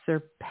have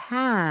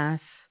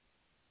surpassed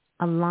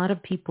a lot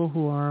of people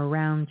who are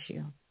around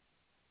you.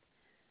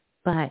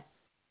 But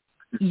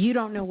you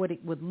don't know what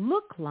it would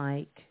look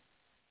like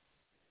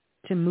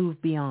to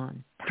move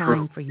beyond.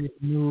 Time for you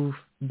to move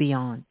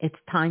beyond. It's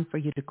time for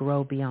you to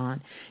grow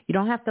beyond. You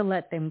don't have to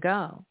let them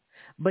go.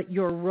 But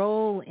your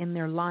role in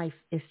their life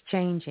is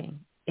changing.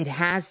 It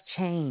has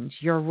changed.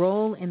 Your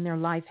role in their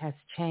life has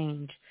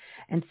changed.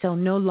 And so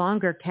no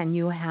longer can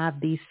you have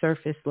these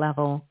surface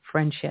level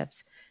friendships,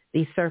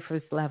 these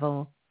surface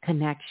level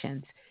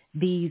connections,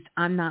 these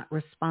I'm not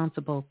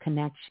responsible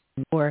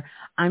connections, or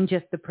I'm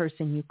just the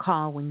person you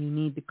call when you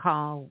need to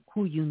call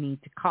who you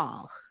need to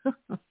call.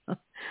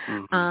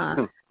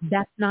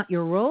 That's not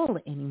your role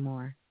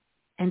anymore.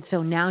 And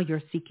so now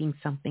you're seeking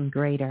something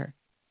greater.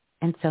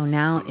 And so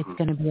now it's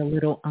going to be a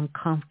little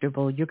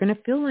uncomfortable. You're going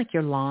to feel like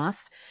you're lost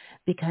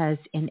because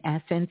in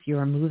essence,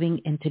 you're moving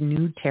into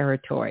new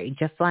territory.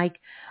 Just like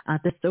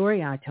the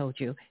story I told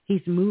you,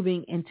 he's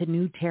moving into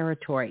new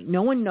territory.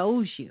 No one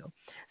knows you.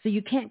 So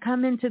you can't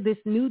come into this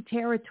new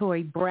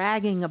territory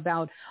bragging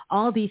about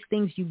all these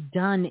things you've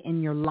done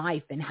in your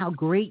life and how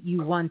great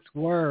you once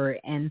were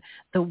and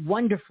the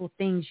wonderful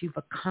things you've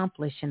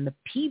accomplished and the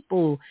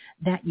people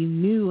that you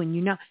knew and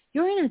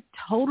you're in a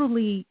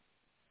totally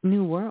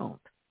new world.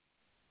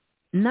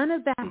 None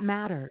of that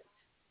matters,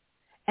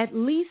 at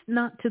least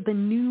not to the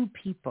new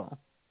people.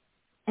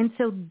 And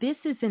so this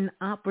is an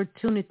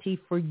opportunity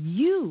for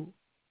you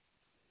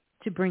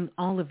to bring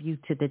all of you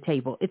to the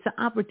table. It's an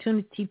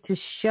opportunity to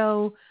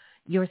show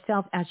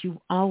yourself as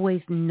you've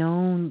always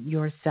known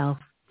yourself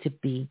to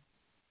be.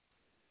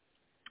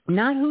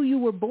 Not who you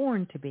were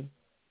born to be,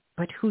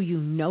 but who you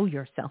know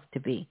yourself to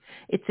be.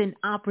 It's an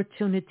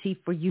opportunity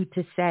for you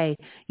to say,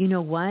 you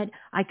know what?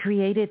 I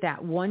created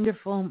that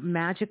wonderful,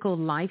 magical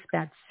life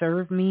that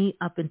served me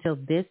up until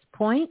this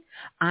point.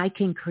 I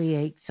can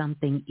create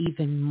something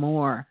even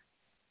more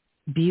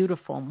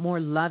beautiful, more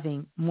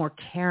loving, more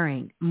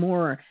caring,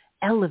 more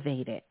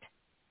elevated.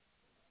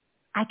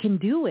 I can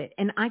do it,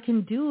 and I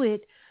can do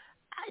it.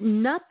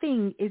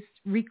 Nothing is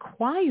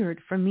required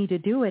for me to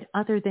do it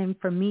other than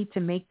for me to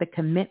make the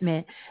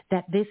commitment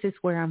that this is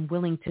where I'm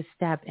willing to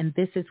step and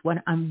this is what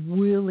I'm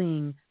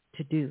willing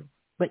to do.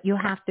 But you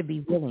have to be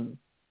willing.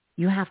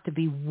 You have to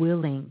be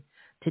willing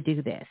to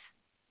do this.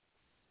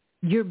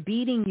 You're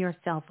beating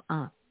yourself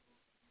up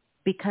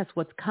because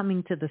what's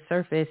coming to the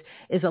surface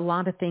is a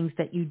lot of things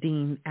that you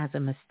deem as a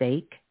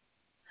mistake,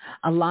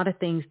 a lot of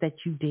things that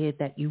you did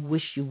that you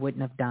wish you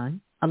wouldn't have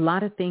done, a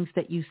lot of things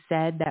that you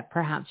said that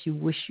perhaps you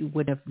wish you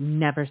would have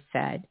never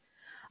said,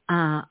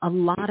 a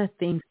lot of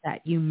things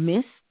that you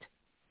missed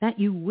that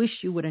you wish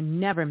you would have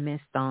never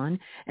missed on,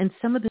 and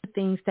some of the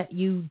things that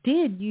you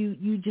did,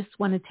 you just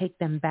want to take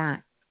them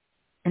back.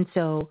 And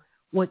so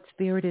what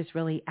Spirit is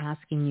really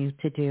asking you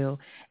to do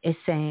is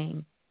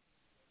saying,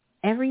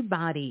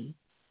 everybody,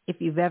 if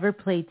you've ever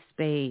played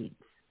spades,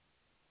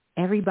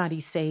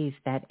 everybody says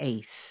that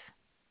ace.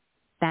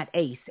 That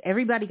ace.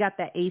 Everybody got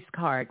that ace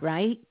card,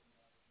 right?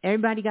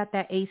 Everybody got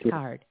that ace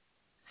card.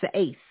 It's the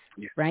ace,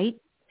 right?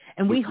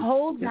 And we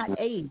hold that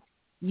ace.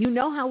 You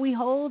know how we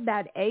hold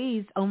that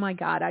ace? Oh, my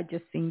God, I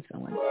just seen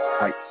someone.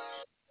 Right.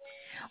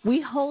 We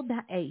hold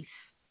that ace.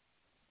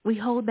 We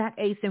hold that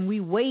ace and we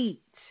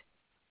wait.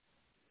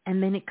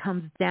 And then it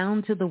comes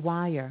down to the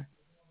wire.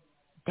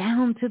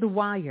 Down to the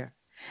wire.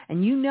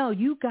 And you know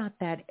you got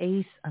that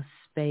ace of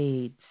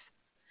spades.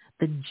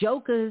 The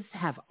jokers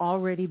have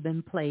already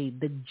been played.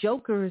 The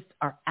jokers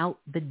are out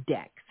the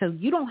deck. So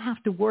you don't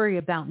have to worry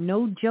about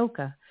no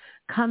joker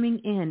coming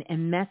in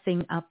and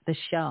messing up the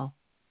show.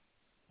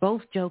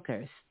 Both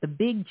jokers, the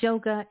big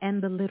joker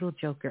and the little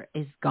joker,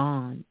 is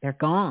gone. They're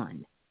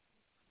gone.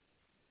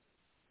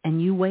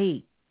 And you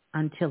wait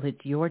until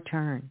it's your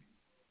turn.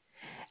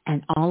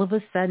 And all of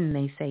a sudden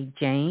they say,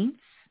 James,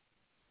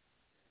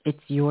 it's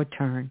your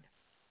turn.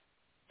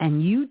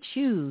 And you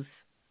choose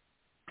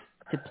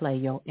to play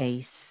your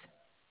ace.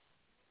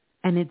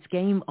 And it's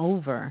game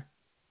over.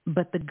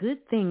 But the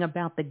good thing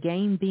about the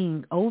game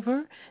being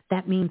over,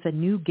 that means a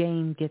new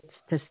game gets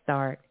to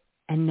start.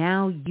 And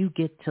now you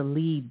get to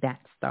lead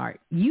that start.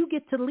 You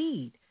get to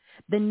lead.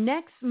 The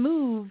next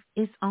move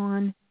is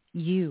on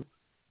you.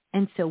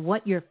 And so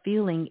what you're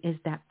feeling is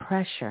that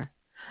pressure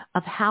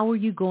of how are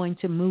you going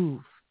to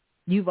move?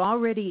 You've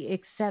already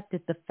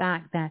accepted the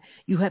fact that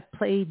you have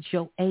played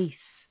your ace.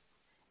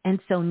 And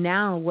so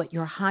now what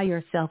your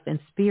higher self and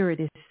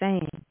spirit is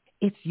saying,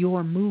 it's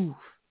your move.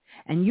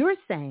 And you're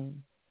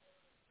saying,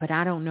 but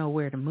I don't know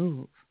where to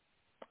move.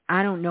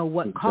 I don't know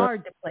what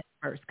card to play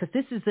first because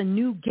this is a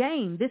new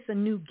game. This is a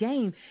new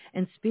game.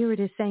 And Spirit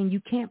is saying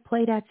you can't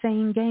play that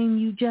same game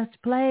you just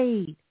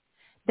played.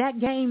 That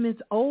game is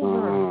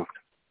over.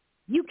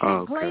 You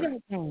can't play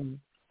that game.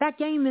 That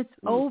game is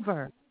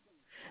over.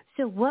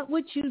 So what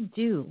would you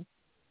do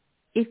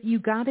if you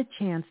got a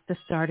chance to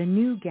start a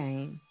new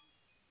game?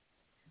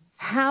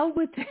 How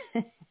would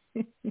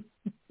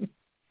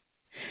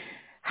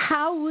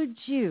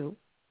you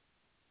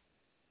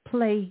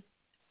play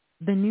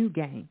the new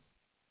game?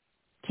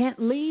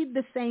 Can't lead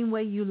the same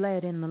way you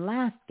led in the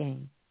last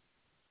game.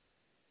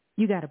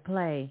 You got to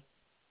play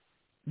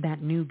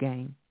that new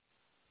game.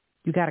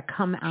 You got to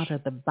come out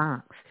of the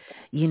box.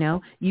 You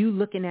know, you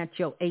looking at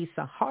your ace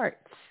of hearts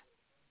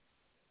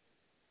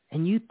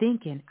and you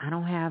thinking, I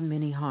don't have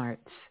many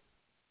hearts.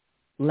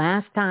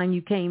 Last time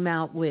you came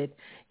out with,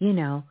 you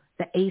know,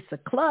 the ace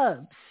of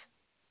clubs.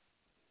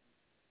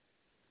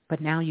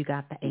 But now you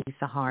got the ace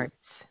of hearts.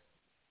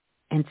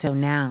 And so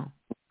now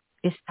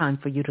it's time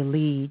for you to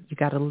lead. You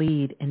got to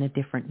lead in a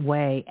different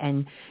way.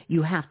 And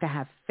you have to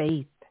have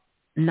faith.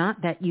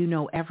 Not that you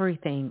know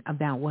everything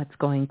about what's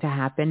going to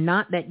happen.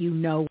 Not that you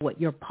know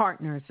what your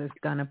partners is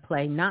going to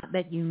play. Not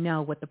that you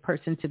know what the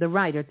person to the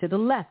right or to the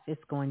left is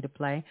going to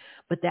play.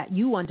 But that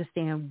you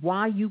understand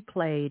why you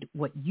played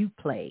what you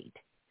played.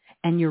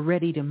 And you're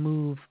ready to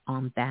move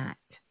on that.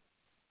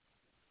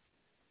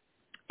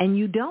 And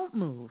you don't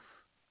move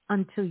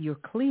until you're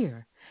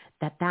clear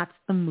that that's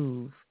the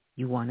move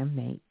you want to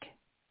make.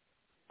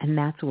 And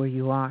that's where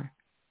you are.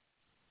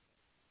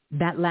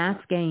 That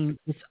last game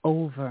is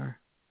over.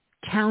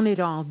 Count it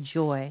all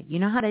joy. You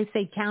know how they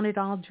say count it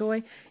all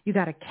joy? You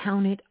got to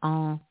count it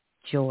all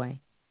joy.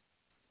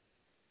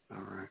 All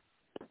right.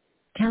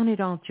 Count it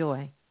all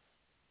joy.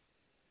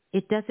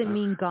 It doesn't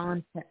mean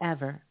gone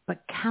forever,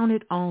 but count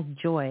it all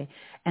joy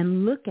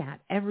and look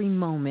at every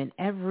moment,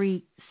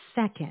 every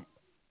second.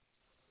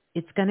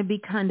 It's going to be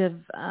kind of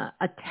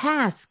a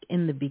task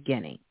in the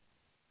beginning.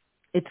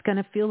 It's going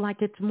to feel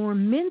like it's more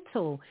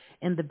mental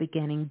in the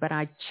beginning, but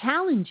I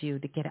challenge you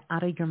to get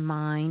out of your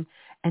mind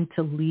and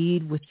to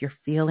lead with your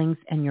feelings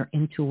and your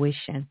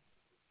intuition.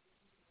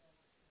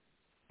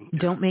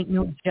 Don't make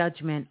no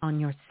judgment on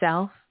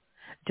yourself.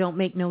 Don't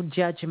make no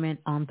judgment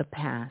on the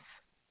past.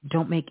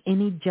 Don't make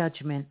any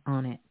judgment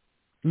on it.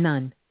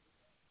 None.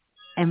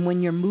 And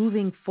when you're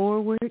moving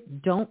forward,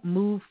 don't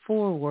move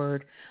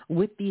forward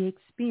with the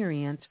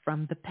experience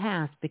from the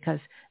past, because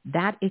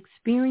that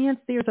experience,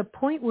 there's a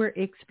point where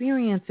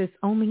experience is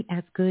only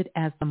as good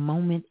as the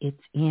moment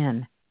it's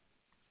in.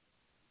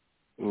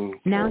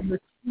 Now you're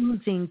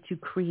choosing to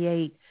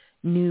create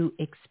new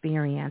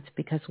experience,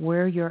 because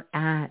where you're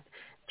at,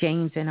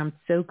 James, and I'm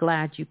so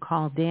glad you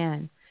called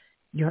in,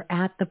 you're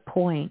at the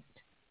point,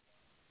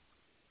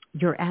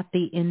 you're at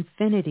the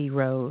infinity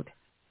road,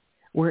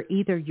 where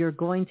either you're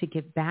going to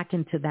get back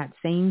into that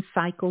same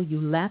cycle you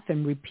left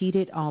and repeat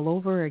it all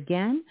over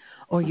again,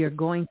 or you're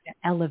going to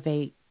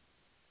elevate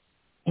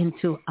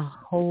into a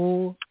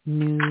whole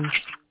new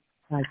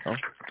cycle.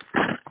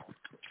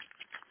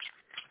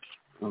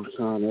 I'm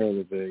trying to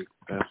elevate,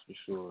 that's for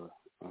sure.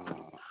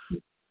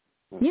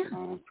 That's what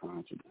I'm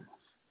trying to do.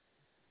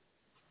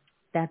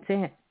 That's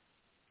it.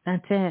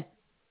 That's it.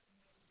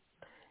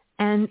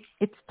 And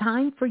it's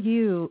time for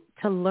you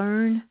to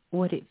learn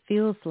what it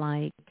feels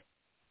like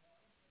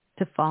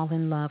to fall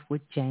in love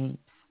with James.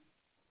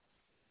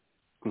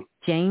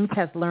 James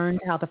has learned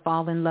how to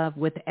fall in love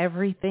with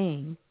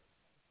everything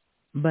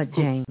but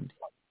James.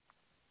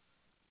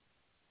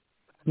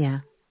 Yeah.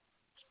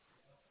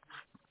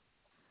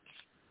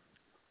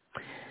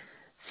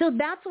 So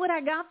that's what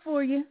I got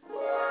for you.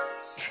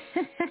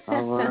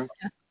 All right.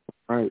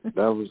 All right.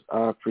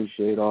 I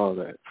appreciate all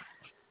that.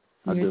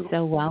 You're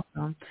so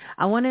welcome.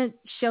 I want to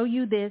show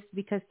you this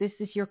because this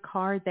is your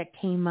card that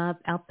came up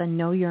out the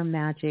Know Your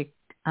Magic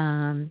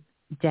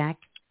deck.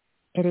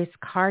 It is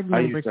card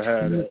number 2. I used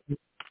to have that.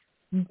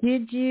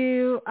 Did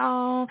you?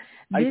 Oh,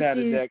 I used to have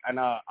a deck, and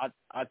I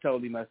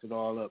totally messed it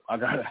all up. I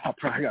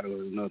probably got to go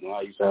to another one.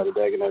 I used to have a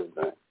deck and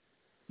everything.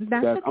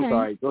 That's okay. I'm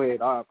sorry. Go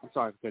ahead. I'm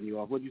sorry for cutting you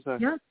off. What did you say?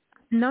 Yeah.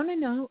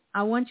 No.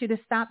 I want you to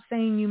stop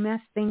saying you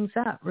messed things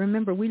up.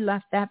 Remember, we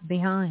left that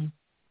behind.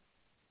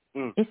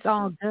 It's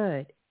all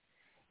good.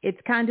 It's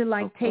kind of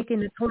like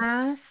taking a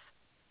class,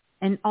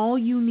 and all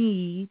you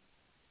need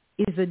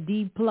is a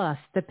D+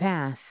 to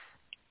pass.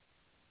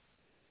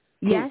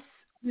 Yes,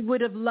 we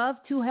would have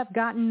loved to have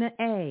gotten an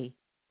A.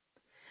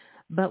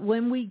 But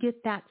when we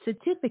get that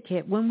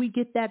certificate, when we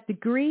get that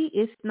degree,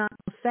 it's not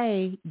going to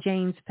say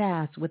James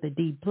passed with a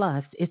D+.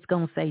 It's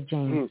going to say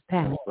James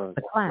passed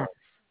the class.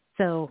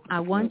 So I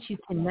want you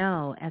to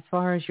know, as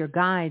far as your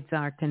guides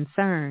are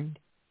concerned,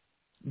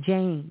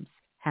 James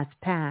has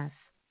passed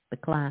the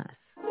class.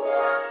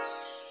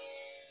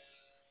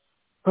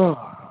 Oh,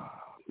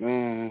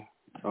 man.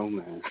 Oh,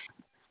 man.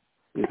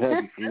 It's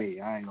heavy for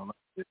me. I ain't going to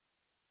lie.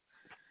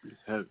 It's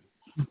heavy.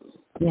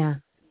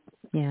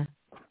 Yeah.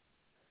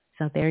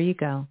 So there you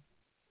go.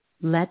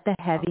 Let the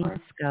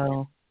heaviness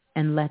go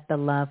and let the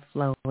love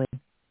flow in,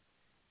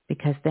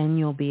 because then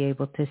you'll be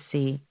able to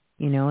see.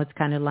 It's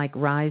kind of like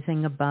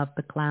rising above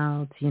the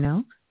clouds,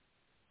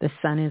 The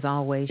sun is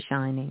always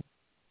shining.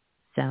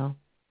 So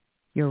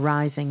you're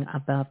rising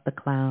above the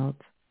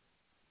clouds.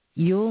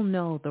 You'll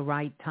know the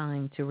right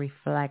time to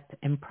reflect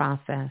and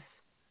process.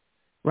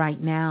 Right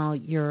now,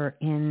 you're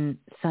in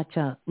such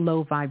a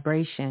low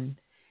vibration,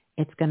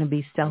 it's going to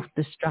be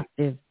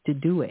self-destructive to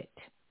do it.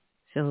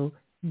 So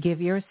give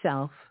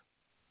yourself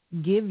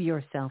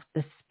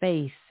the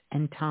space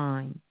and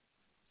time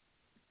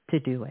to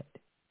do it.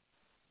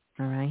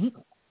 All right?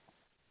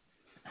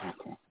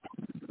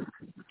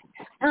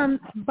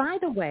 By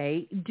the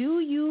way, do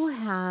you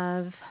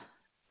have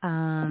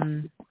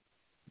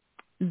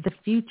the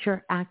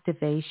Future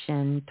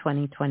Activation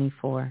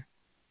 2024?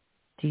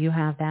 Do you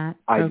have that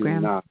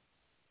program? I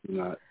do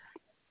not.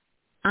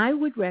 I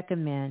would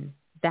recommend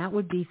that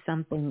would be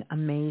something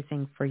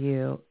amazing for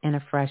you in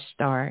a fresh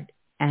start.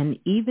 And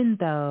even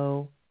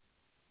though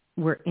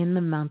we're in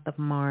the month of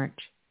March,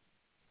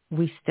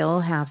 we still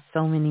have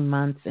so many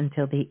months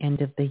until the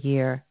end of the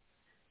year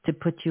to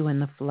put you in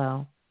the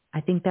flow.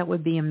 I think that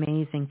would be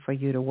amazing for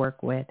you to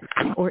work with,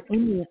 or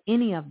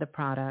any of the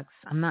products.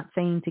 I'm not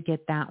saying to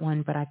get that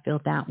one, but I feel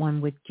that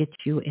one would get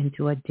you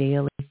into a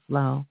daily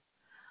flow.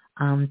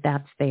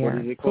 That's there.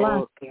 What is it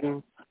called?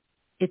 Plus,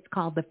 it's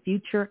called the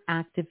Future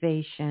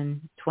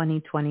Activation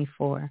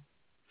 2024.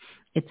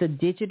 It's a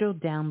digital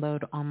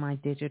download on my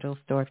digital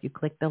store. If you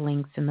click the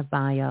links in the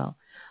bio,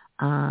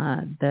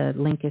 the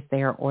link is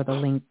there, or the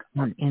link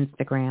on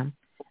Instagram.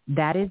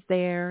 That is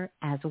there,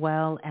 as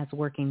well as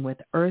working with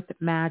Earth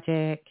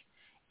Magic,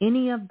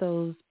 any of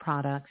those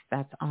products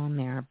that's on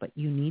there. But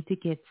you need to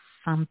get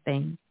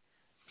something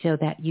so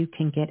that you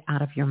can get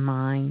out of your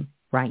mind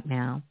right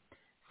now,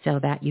 so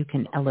that you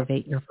can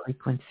elevate your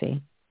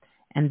frequency.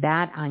 And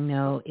that, I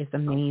know, is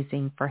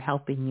amazing for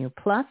helping you.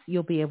 Plus,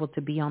 you'll be able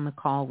to be on the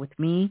call with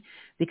me,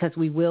 because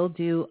we will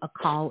do a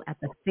call at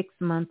the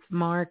 6-month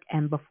mark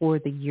and before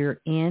the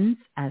year ends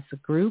as a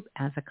group,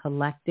 as a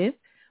collective.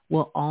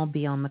 We'll all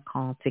be on the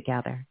call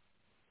together.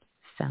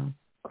 So.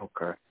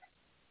 Okay.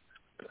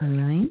 All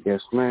right.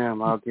 Yes,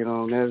 ma'am. I'll get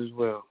on that as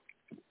well.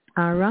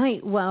 All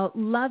right. Well,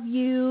 love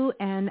you,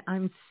 and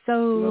I'm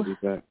so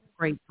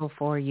grateful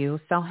for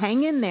you. So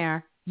hang in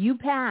there. You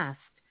passed.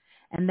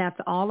 And that's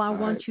all I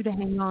want you to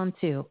hang on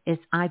to is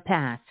I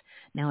passed.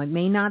 Now, it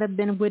may not have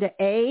been with an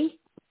A,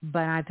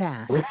 but I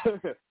passed.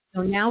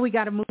 So now we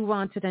got to move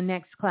on to the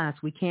next class.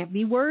 We can't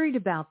be worried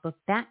about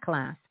that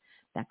class.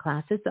 That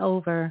class is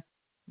over.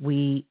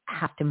 We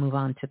have to move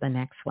on to the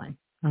next one.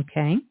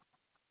 Okay?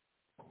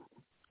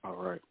 All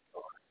right.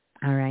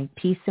 All right.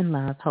 Peace and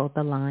love. Hold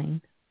the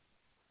line.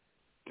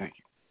 Thank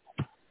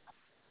you.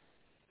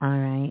 All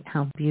right.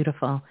 How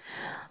beautiful.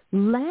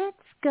 Let's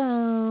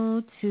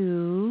go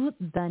to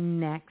the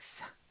next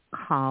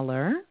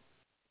caller.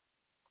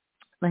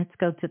 Let's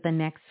go to the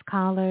next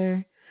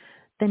caller.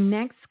 The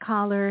next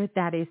caller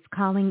that is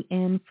calling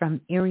in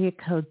from area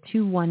code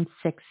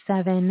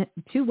 2167.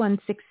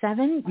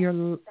 2167, you're...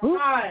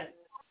 Oops.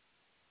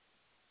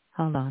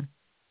 Hold on.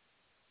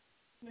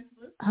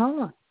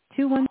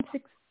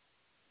 216.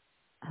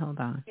 Hold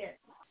on.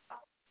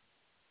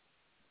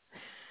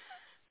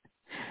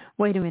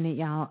 Wait a minute,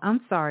 y'all. I'm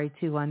sorry,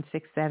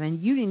 2167.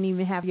 You didn't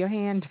even have your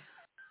hand.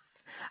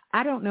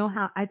 I don't know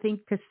how. I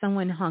think because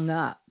someone hung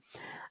up.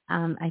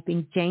 I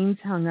think James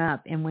hung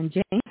up. And when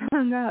James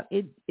hung up,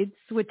 it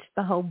switched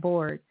the whole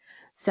board.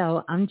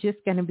 So I'm just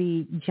going to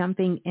be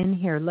jumping in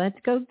here. Let's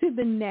go to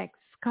the next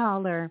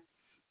caller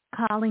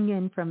calling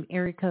in from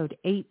area code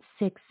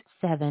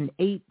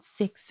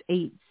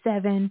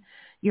 877-8687.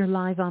 You're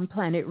live on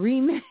Planet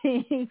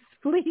Remix.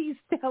 Please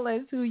tell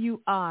us who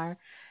you are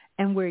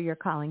and where you're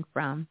calling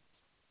from.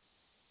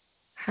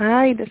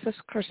 Hi, this is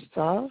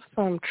Crystal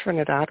from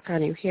Trinidad.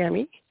 Can you hear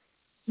me?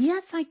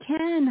 Yes, I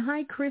can.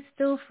 Hi,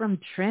 Crystal from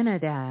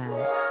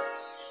Trinidad.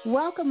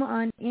 Welcome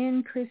on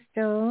in,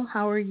 Crystal.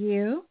 How are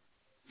you?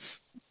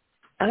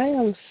 I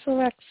am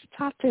so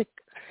ecstatic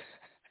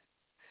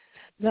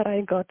that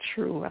I got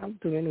through. I'm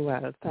doing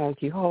well.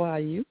 Thank you. How are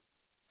you?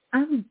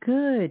 I'm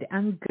good.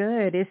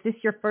 Is this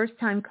your first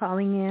time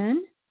calling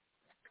in?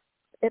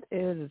 It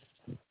is.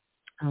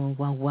 Oh,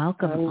 well,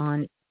 welcome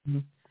on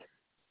in.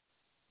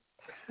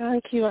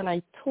 Thank you. And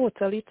I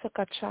totally took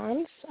a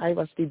chance. I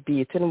was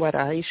debating whether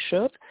I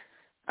should.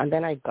 And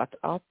then I got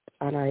up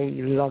and I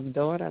logged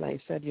on and I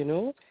said,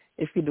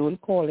 if you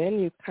don't call in,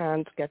 you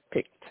can't get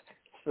picked.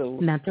 So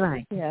that's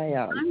right. Yeah,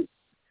 I am.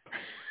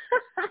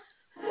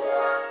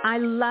 I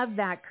love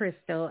that,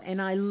 Crystal,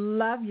 and I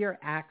love your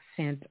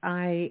accent.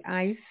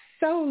 I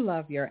so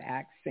love your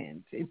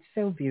accent. It's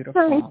so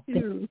beautiful. Thank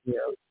you.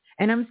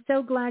 And I'm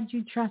so glad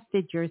you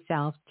trusted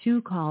yourself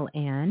to call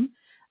in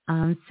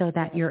so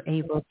that you're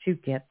able to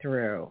get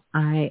through.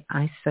 I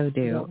so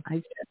do. I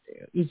so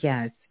do.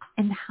 Yes.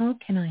 And how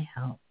can I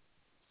help?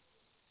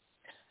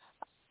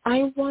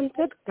 I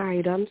wanted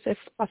guidance, if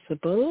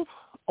possible,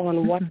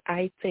 on what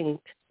I think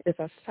is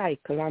a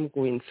cycle I'm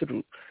going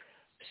through.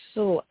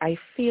 So I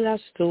feel as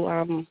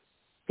though,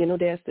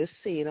 there's this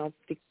saying of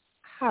the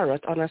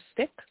carrot on a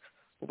stick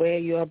where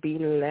you are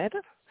being led,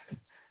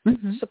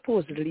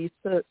 supposedly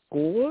to a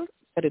goal,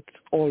 but it's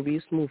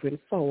always moving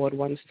forward,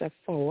 one step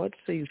forward.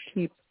 So you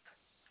keep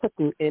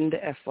putting in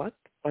the effort,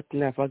 but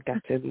never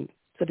getting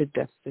to the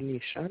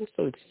destination.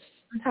 So it's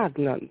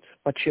stagnant,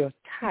 but you're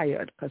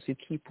tired because you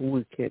keep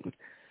working.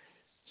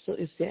 So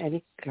is there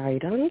any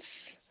guidance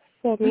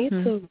for me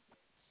to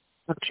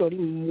actually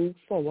move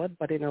forward,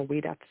 but in a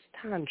way that's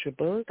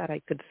tangible, that I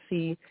could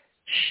see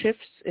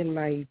shifts in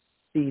my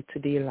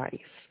day-to-day life?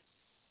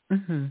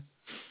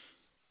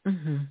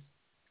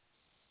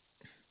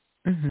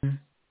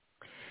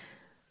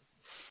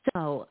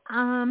 So,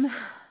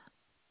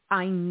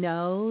 I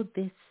know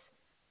this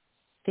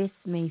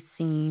may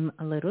seem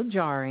a little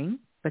jarring,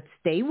 but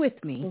stay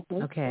with me,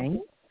 okay?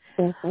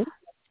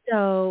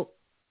 So,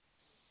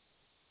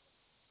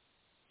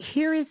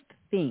 here is the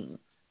thing.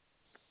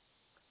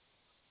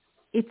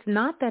 It's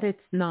not that it's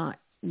not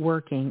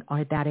working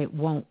or that it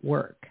won't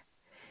work.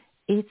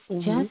 It's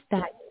just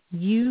that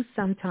you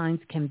sometimes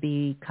can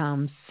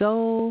become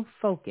so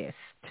focused.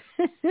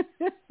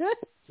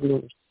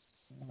 You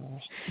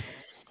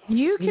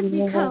can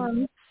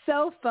become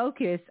so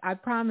focused. I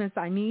promise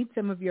I need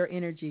some of your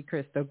energy,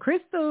 Crystal.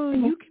 Crystal,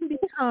 you can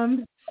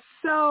become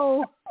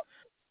so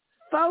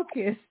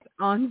focused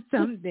on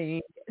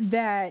something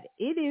that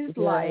it is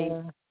like,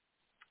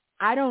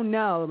 I don't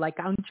know, like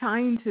I'm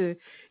trying to,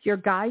 your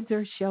guides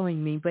are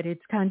showing me, but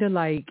it's kind of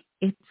like,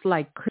 it's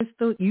like,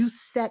 Crystal, you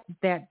set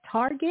that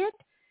target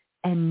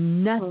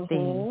and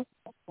nothing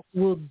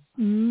will,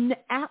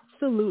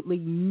 absolutely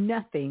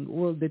nothing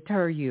will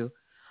deter you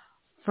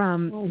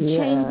from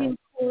changing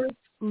course,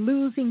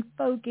 losing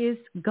focus,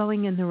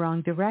 going in the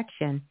wrong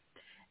direction.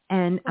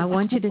 And I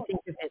want you to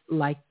think of it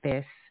like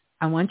this.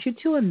 I want you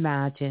to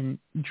imagine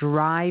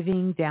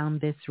driving down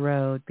this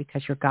road,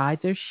 because your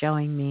guides are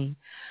showing me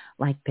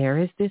like there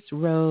is this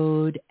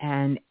road,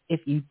 and if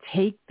you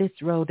take this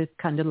road, it's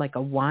kind of like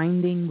a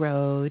winding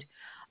road,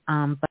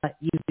 but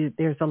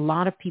there's a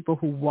lot of people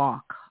who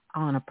walk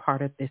on a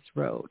part of this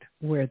road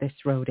where this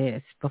road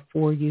is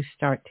before you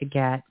start to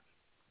get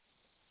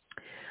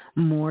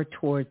more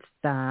towards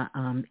the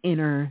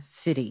inner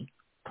city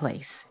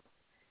place.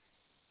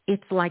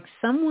 It's like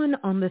someone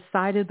on the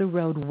side of the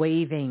road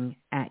waving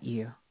at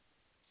you,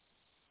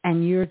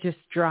 and you're just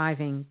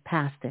driving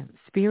past them.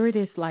 Spirit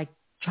is like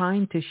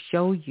trying to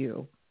show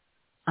you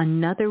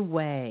another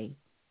way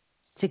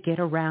to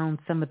get around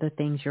some of the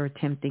things you're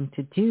attempting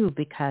to do,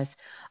 because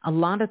a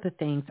lot of the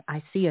things,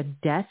 I see a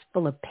desk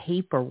full of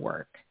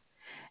paperwork.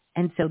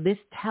 And so this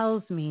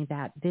tells me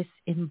that this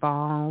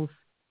involves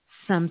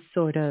some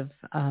sort of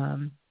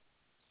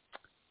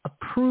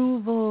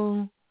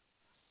approval,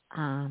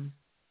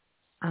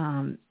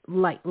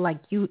 like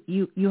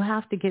you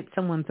have to get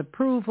someone's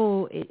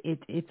approval.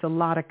 It's a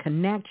lot of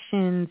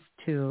connections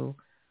to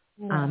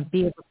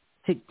be able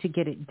to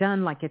get it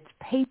done. Like it's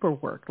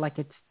paperwork, like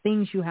it's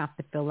things you have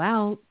to fill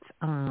out,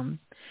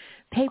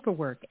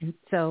 paperwork. And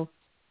so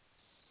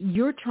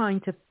you're trying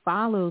to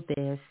follow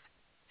this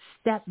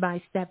step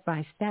by step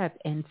by step,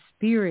 and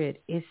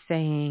Spirit is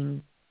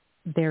saying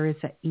there is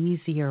an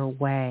easier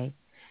way,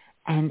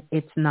 and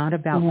it's not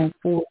about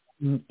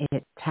forcing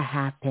it to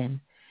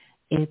happen.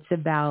 It's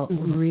about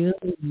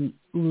really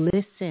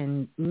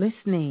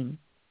listening,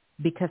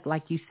 because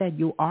like you said,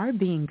 you are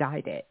being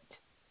guided.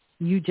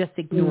 You just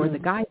ignore the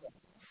guidance.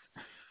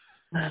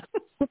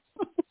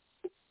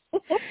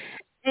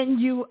 And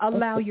you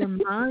allow your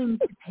mind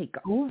to take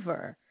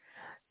over.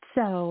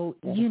 So,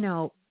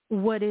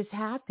 what has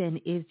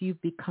happened is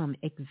you've become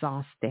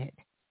exhausted.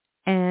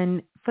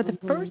 And for the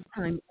first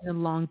time in a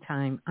long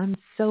time, I'm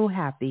so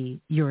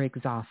happy you're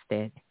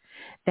exhausted,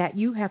 that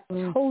you have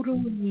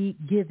totally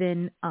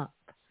given up.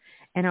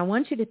 And I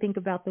want you to think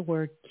about the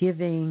word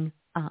giving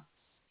up.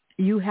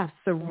 You have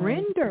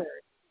surrendered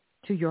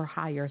to your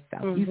higher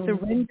self. You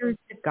surrendered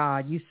to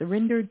God. You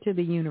surrendered to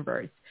the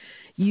universe.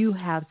 You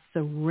have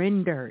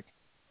surrendered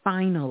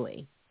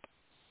finally.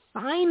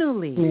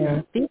 Finally.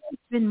 Yeah. This has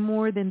been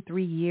more than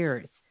 3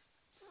 years.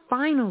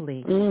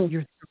 Finally,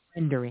 you're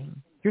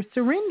surrendering. You're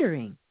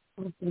surrendering.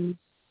 Yeah.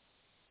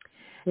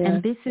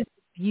 And this is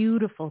a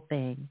beautiful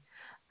thing.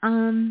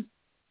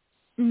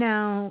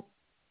 Now,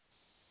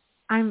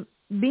 I'm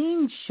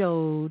being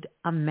showed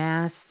a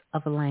mass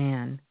of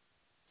land.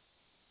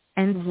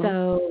 And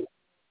so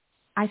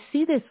I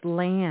see this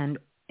land,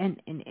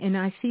 and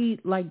I see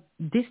like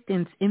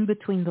distance in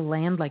between the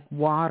land, like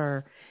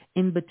water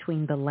in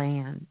between the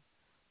land.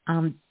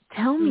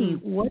 Tell me,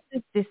 what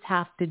does this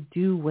have to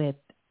do with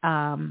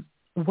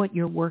what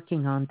you're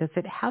working on? Does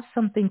it have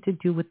something to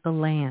do with the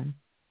land?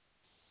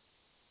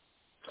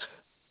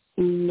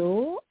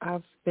 No,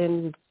 I've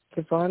been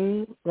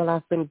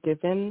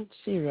given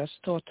serious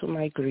thought to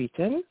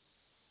migrating.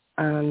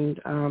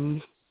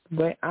 And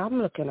where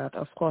I'm looking at,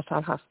 of course,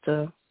 I'll have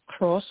to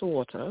cross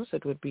waters.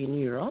 It would be in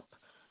Europe.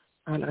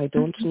 And I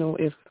don't know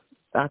if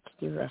that's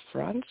the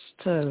reference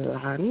to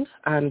land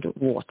and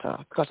water,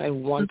 because I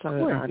want a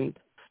land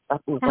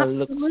that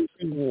overlooks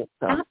water.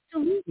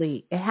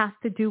 Absolutely. It has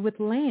to do with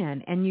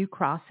land and you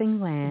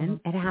crossing land.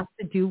 It has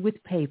to do with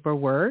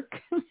paperwork.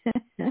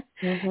 It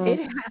has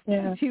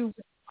to do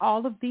with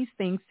all of these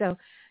things. So,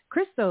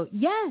 Crystal,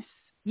 yes,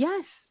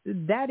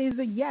 that is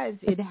a yes.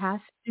 It has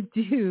to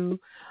do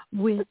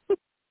with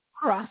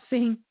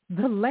crossing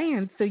the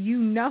land, so you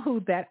know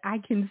that I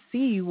can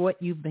see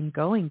what you've been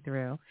going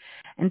through.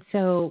 And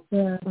so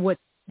what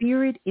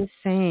Spirit is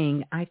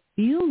saying, I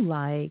feel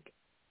like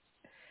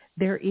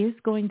there is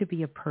going to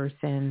be a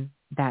person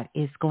that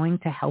is going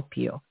to help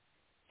you.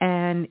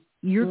 And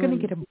you're going to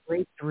get a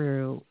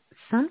breakthrough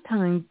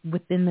sometime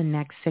within the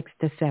next 6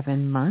 to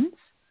 7 months.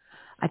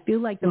 I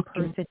feel like the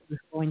person who's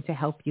going to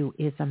help you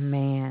is a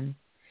man.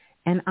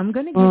 And I'm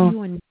going to give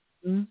you a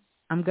name.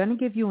 I'm going to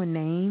give you a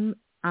name.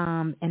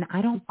 And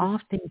I don't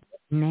often get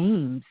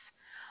names.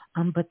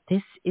 But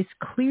this is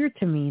clear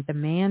to me. The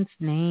man's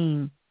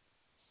name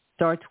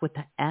starts with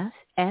an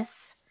S,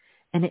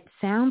 and it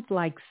sounds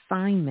like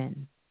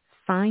Simon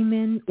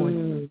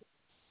or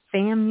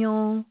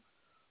Samuel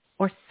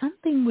or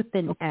something with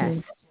an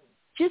S.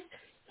 Just,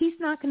 he's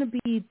not going to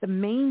be the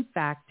main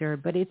factor,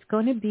 but it's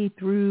going to be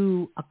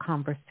through a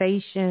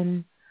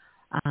conversation,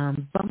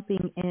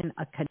 bumping in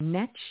a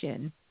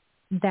connection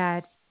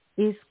that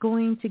is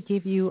going to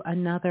give you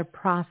another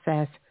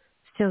process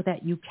so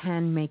that you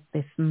can make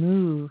this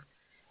move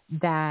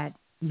that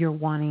you're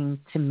wanting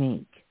to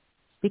make.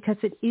 Because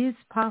it is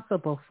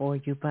possible for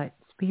you, but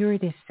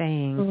Spirit is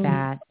saying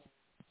that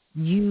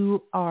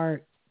you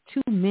are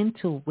too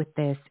mental with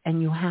this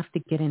and you have to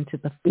get into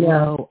the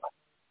flow of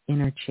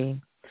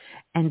energy.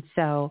 And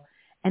so,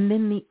 and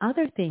then the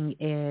other thing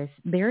is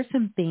there are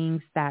some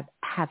things that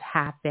have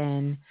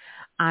happened,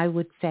 I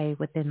would say,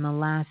 within the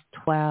last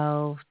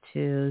 12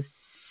 to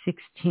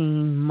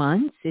 16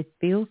 months. It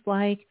feels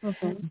like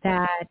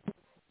that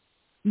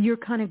you're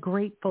kind of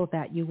grateful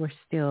that you were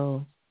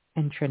still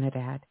in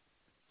Trinidad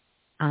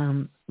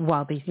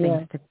while these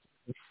things took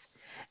place.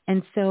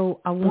 And so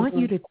I want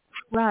you to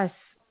trust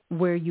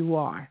where you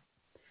are,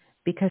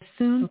 because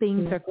soon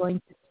things are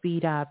going to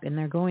speed up and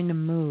they're going to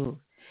move,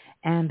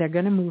 and they're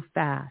going to move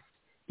fast.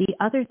 The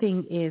other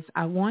thing is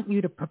I want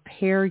you to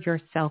prepare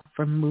yourself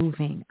for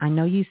moving. I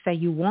know you say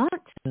you want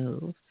to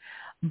move,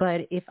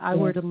 but if I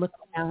were to look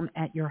down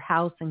at your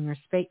house and your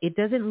space, it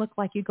doesn't look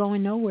like you're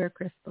going nowhere,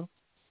 Crystal.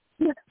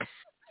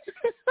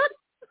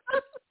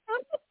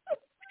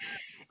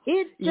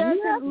 It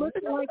doesn't look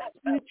like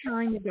you're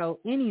trying to go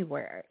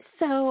anywhere.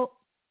 So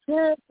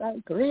yes, I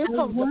agree.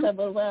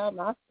 Comfortable where I'm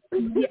at.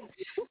 Yes.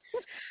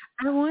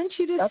 I want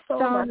you to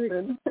start.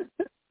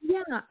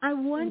 Yeah, I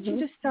want you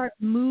to start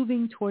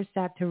moving towards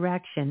that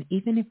direction,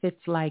 even if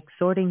it's like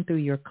sorting through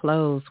your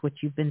clothes, which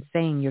you've been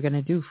saying you're going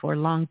to do for a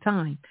long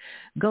time.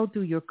 Go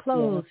through your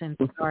clothes and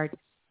start,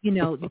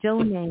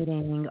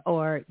 donating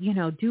or,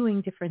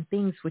 doing different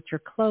things with your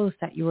clothes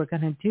that you were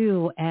going to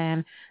do,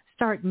 and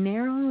start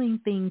narrowing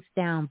things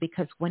down,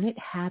 because when it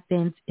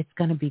happens, it's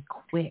going to be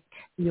quick.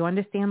 You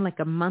understand? Like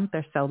a month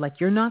or so. Like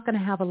you're not going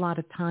to have a lot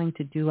of time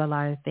to do a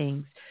lot of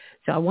things.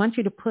 So I want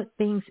you to put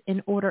things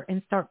in order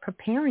and start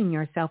preparing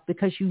yourself,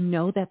 because you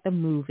know that the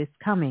move is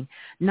coming.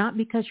 Not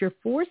because you're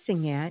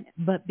forcing it,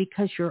 but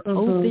because you're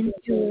open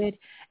to it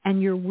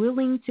and you're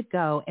willing to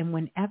go. And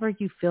whenever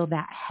you feel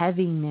that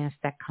heaviness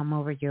that come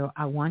over you,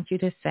 I want you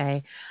to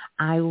say,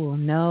 I will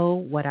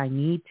know what I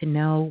need to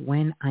know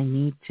when I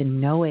need to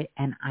know it.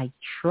 And I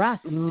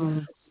trust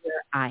where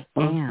I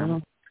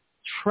am.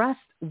 Trust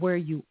where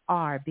you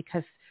are,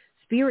 because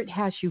Spirit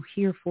has you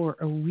here for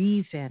a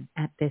reason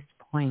at this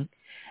point.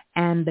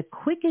 And the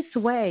quickest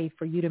way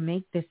for you to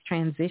make this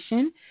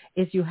transition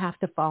is you have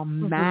to fall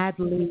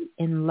madly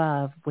in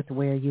love with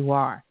where you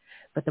are.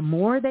 But the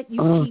more that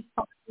you keep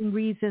finding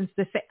reasons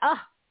to say,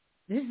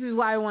 this is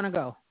why I want to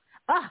go.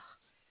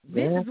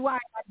 This is why I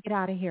got to get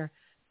out of here.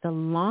 The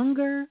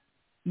longer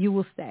you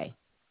will stay.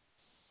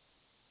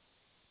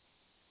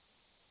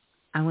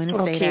 I want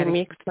to say that. Okay,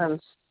 makes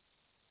sense.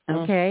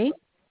 Okay?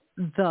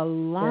 The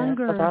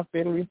longer... Yeah, I've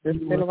been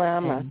resisting where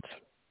I'm at.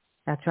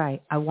 That's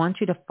right. I want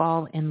you to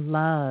fall in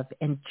love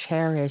and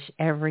cherish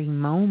every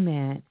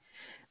moment,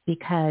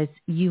 because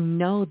you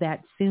know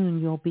that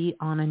soon you'll be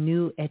on a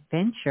new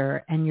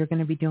adventure and you're going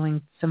to be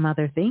doing some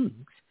other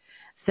things.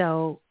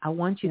 So I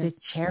want you to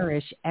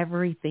cherish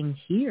everything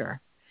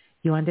here.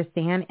 You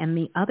understand? And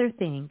the other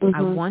thing,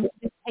 I want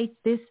you to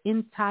take this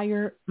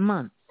entire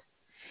month.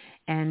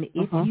 And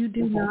if you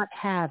do not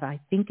have, I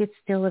think it's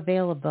still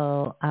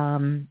available,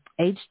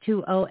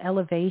 H2O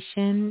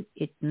Elevation,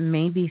 it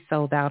may be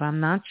sold out, I'm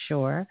not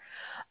sure.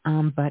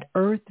 But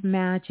Earth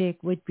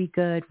Magic would be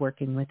good,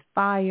 working with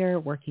fire,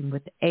 working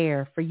with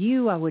air. For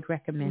you, I would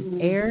recommend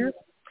air,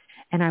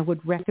 and I would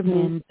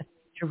recommend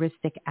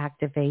futuristic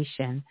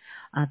activation.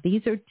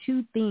 These are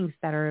two things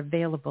that are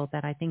available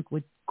that I think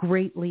would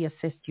greatly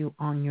assist you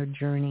on your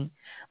journey.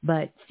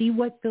 But see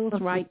what feels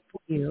right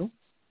for you.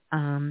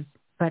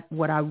 But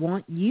what I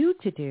want you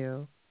to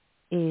do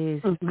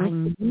is I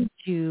need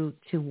you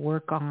to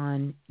work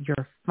on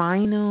your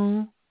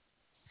final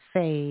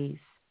phase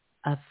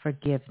of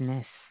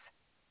forgiveness.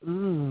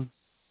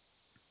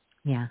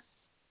 Yeah.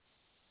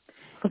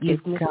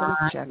 Forgiveness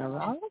in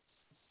general?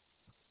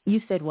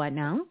 You said what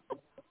now?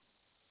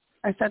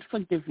 I said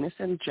forgiveness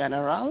in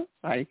general,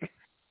 like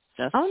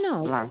just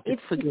blanket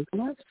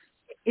forgiveness.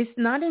 It's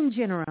not in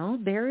general.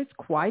 There is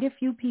quite a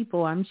few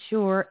people, I'm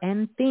sure,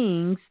 and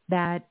things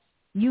that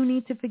you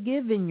need to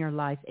forgive in your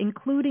life,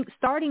 including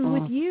starting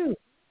with you.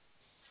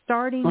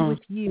 Starting with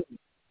you.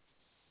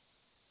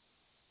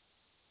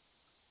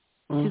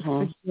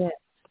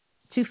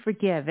 To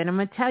forgive. And I'm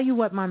going to tell you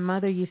what my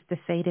mother used to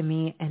say to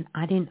me, and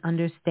I didn't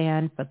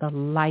understand for the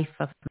life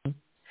of me.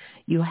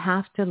 You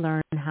have to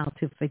learn how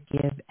to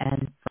forgive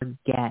and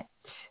forget.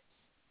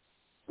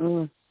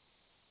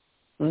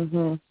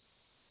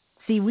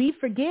 See, we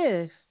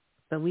forgive,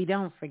 but we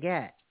don't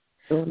forget,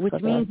 which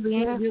means we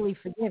ain't really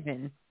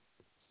forgiven.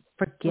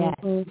 Forget.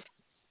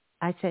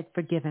 I said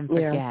forgive and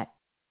forget.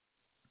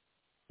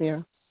 Yeah.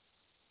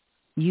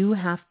 You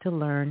have to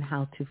learn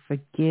how to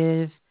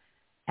forgive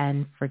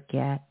and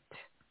forget.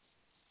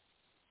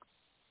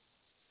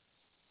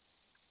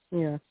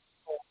 Yeah.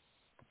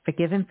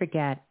 Forgive and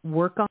forget.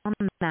 Work on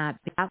that.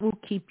 That will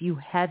keep you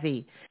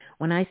heavy.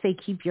 When I say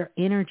keep your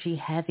energy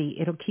heavy,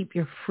 it'll keep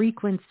your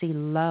frequency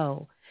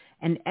low.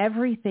 And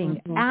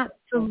everything,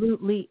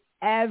 absolutely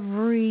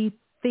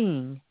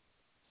everything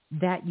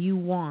that you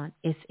want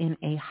is in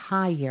a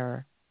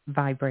higher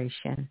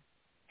vibration.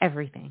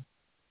 Everything.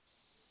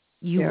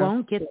 You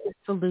won't get the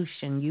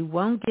solution. You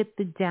won't get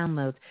the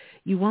downloads.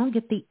 You won't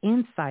get the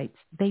insights.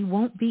 They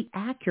won't be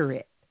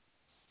accurate.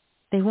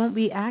 They won't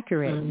be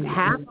accurate.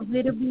 Half of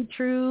it will be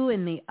true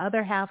and the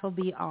other half will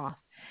be off.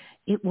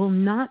 It will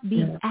not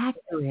be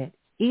accurate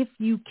if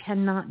you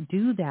cannot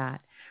do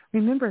that.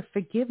 Remember,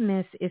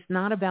 forgiveness is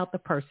not about the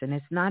person.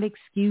 It's not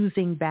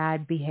excusing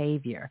bad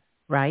behavior,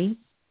 right?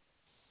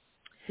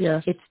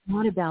 Yes. It's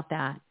not about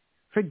that.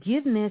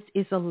 Forgiveness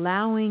is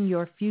allowing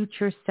your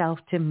future self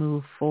to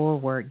move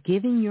forward,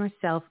 giving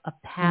yourself a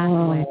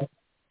pathway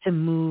to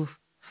move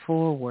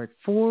forward.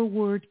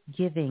 Forward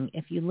giving.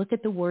 If you look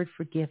at the word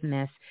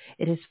forgiveness,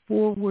 it is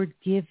forward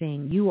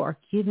giving. You are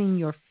giving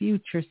your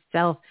future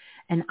self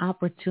an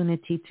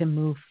opportunity to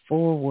move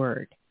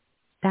forward.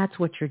 That's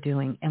what you're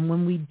doing. And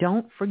when we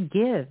don't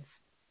forgive,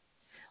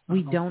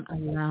 we don't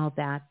allow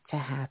that to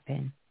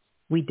happen.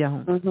 We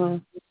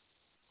don't.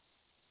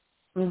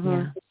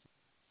 Yeah.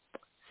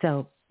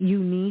 So you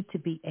need to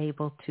be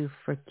able to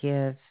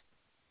forgive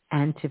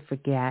and to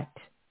forget,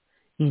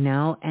 you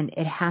know, and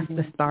it has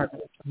to start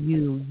with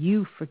you.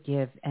 You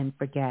forgive and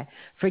forget.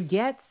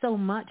 Forget so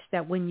much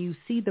that when you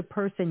see the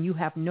person, you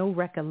have no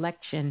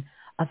recollection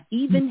of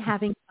even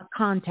having a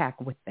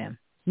contact with them.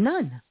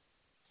 None.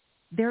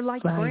 They're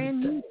like brand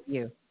new to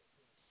you.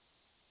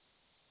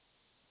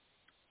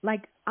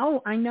 Like,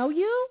 oh, I know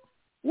you?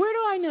 Where do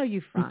I know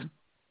you from?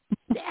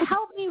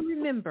 Help me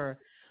remember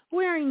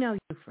where I know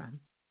you from.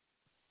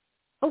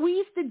 Oh, we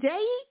used to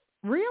date?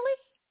 Really?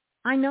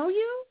 I know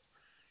you?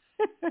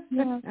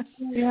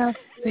 Yes.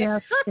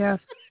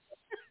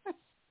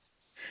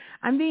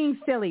 I'm being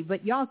silly,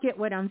 but y'all get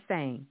what I'm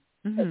saying.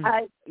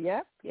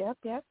 Yep.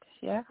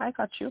 Yeah, I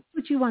got you.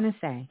 What you want to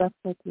say? That's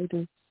what we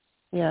do.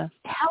 Yeah.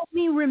 Help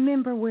me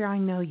remember where I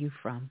know you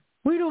from.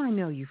 Where do I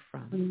know you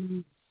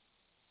from?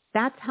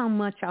 That's how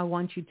much I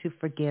want you to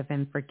forgive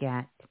and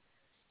forget.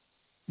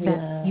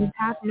 That you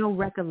have no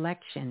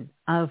recollection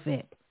of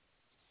it.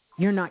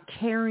 You're not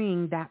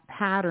carrying that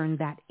pattern,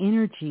 that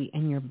energy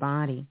in your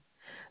body.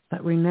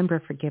 But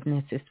remember,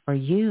 forgiveness is for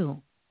you.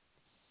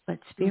 But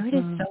Spirit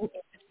is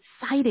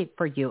excited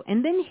for you.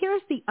 And then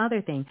here's the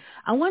other thing.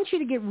 I want you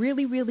to get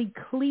really, really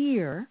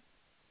clear,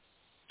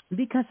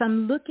 because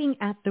I'm looking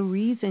at the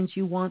reasons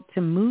you want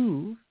to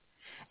move.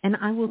 And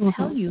I will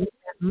tell you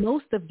that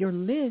most of your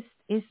list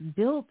is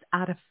built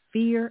out of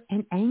fear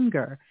and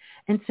anger.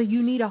 And so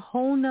you need a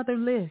whole nother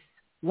list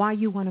why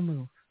you want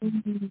to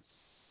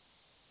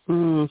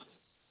move.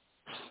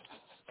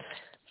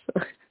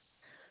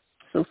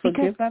 So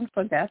forgive and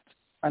forget,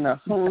 and a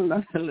whole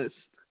nother list.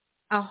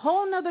 A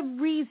whole nother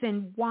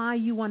reason why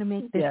you want to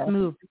make this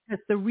move.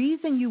 Because the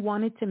reason you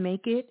wanted to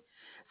make it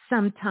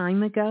some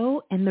time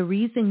ago and the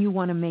reason you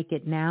want to make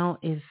it now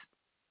is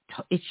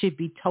it should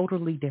be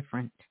totally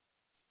different.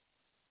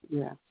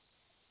 Yeah.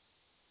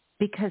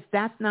 Because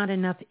that's not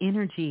enough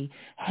energy.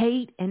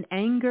 Hate and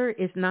anger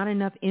is not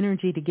enough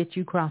energy to get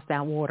you across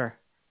that water.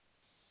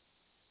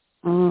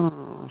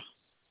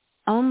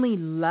 Only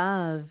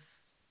love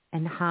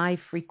and high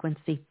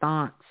frequency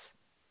thoughts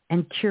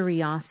and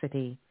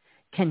curiosity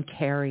can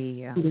carry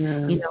you.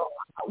 Yeah. You know,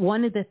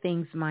 one of the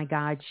things my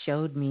guide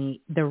showed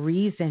me, the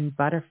reason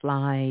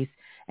butterflies,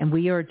 and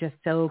we are just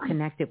so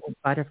connected with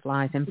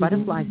butterflies, and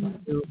butterflies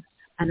do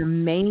an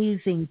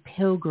amazing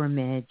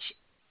pilgrimage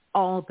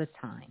all the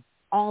time.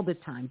 All the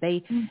time.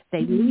 They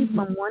leave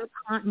from one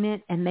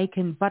continent,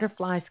 and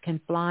butterflies can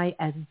fly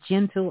as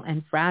gentle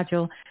and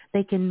fragile.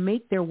 They can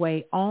make their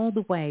way all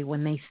the way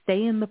when they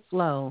stay in the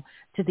flow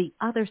to the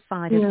other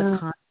side of the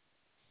continent.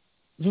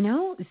 You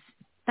know, it's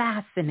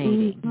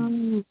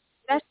fascinating.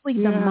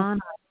 Especially the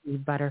monarchy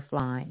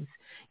butterflies,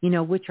 you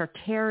know, which are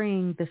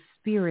carrying the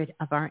spirit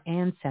of our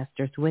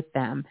ancestors with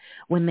them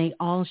when they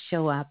all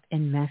show up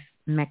in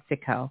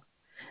Mexico.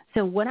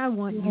 So what I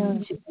want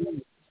you to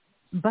do,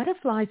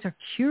 butterflies are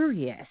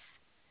curious.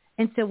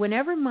 And so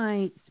whenever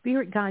my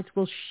spirit guides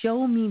will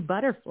show me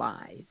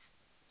butterflies,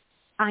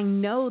 I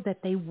know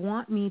that they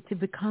want me to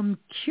become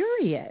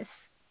curious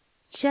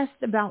just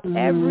about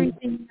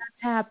everything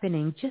that's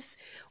happening. Just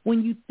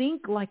when you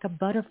think like a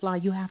butterfly,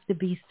 you have to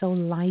be so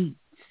light.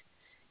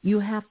 You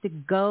have to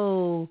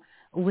go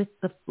with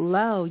the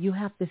flow. You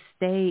have to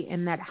stay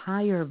in that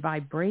higher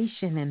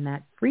vibration and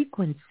that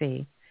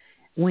frequency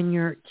when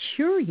you're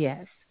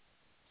curious.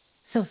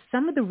 So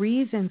some of the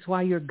reasons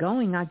why you're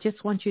going, I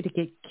just want you to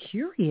get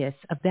curious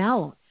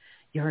about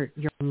your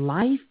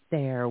life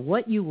there,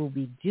 what you will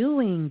be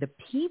doing, the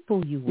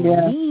people you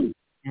will meet,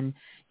 and,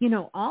 you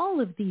know, all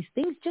of these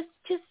things. Just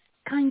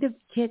kind of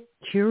get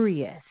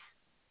curious.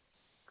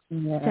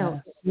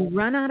 So if you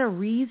run out of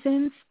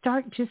reasons,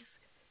 start just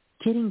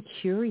getting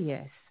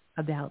curious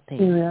about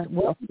things.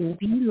 What would it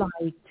be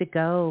like to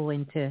go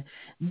into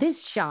this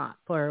shop?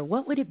 Or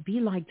what would it be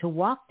like to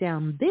walk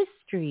down this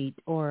street?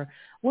 Or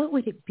what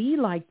would it be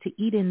like to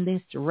eat in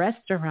this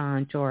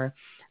restaurant or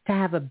to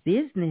have a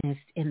business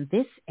in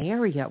this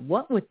area?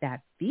 What would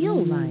that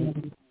feel like?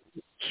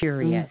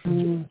 Curious.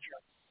 You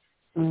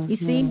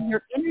see,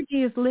 your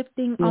energy is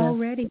lifting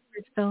already,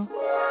 Crystal.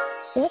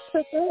 Yes,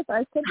 it is.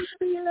 I can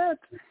feel it.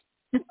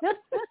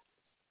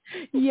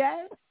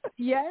 Yes.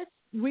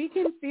 We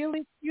can feel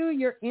it too.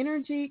 Your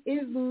energy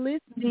is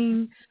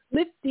lifting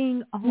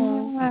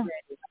already.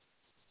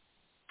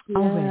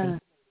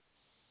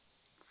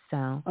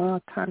 So.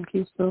 Thank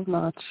you so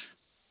much.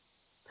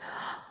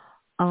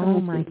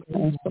 My goodness.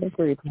 I'm so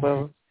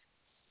grateful.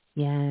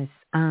 Yes.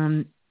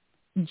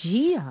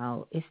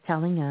 Gio is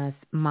telling us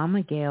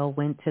Mama Gail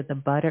went to the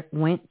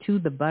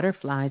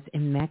butterflies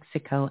in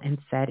Mexico and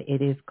said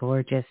it is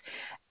gorgeous.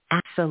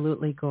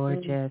 Absolutely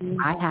gorgeous.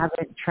 I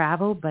haven't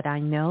traveled, but I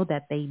know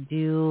that they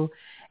do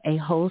a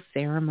whole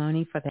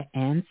ceremony for the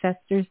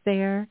ancestors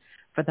there,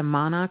 for the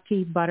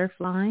monarchy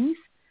butterflies.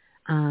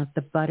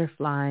 The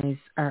butterflies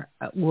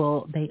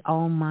they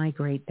all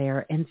migrate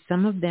there, and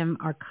some of them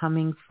are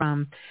coming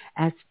from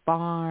as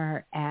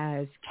far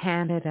as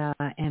Canada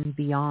and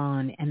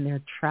beyond, and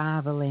they're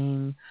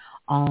traveling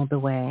all the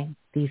way.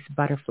 These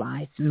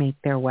butterflies make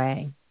their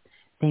way.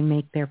 They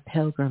make their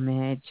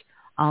pilgrimage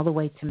all the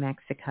way to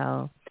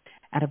Mexico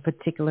at a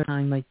particular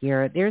time of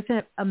year. There's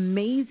an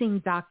amazing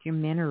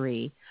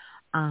documentary.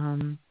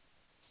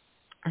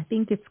 I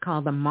think it's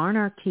called The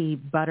Monarchy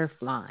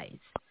Butterflies.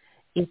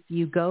 If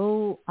you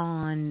go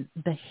on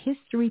the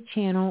History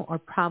Channel or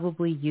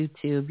probably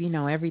YouTube, you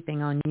know,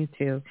 everything on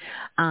YouTube,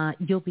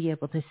 you'll be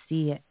able to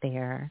see it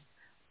there.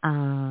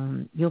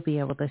 You'll be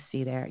able to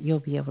see there. You'll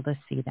be able to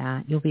see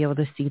that. You'll be able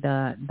to see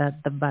the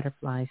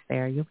butterflies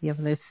there. You'll be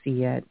able to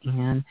see it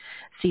and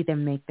see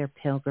them make their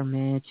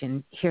pilgrimage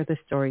and hear the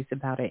stories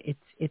about it.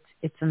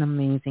 It's an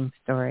amazing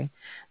story.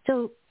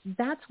 So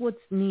that's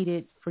what's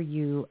needed for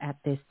you at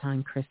this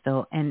time,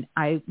 Crystal. And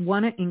I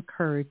want to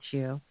encourage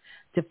you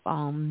to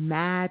fall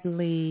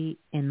madly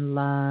in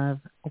love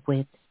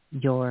with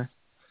yourself.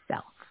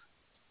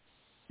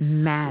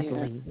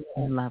 Madly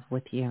in love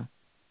with you.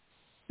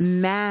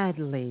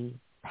 Madly,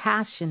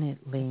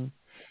 passionately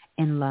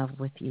in love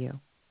with you.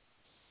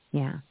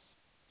 Yeah.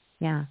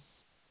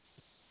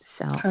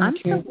 So I'm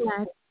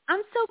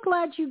so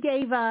glad you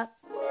gave up.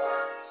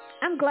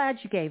 I'm glad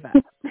you gave up.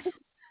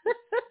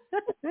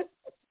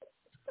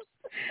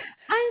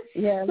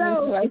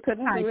 I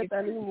couldn't do it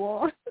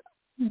anymore.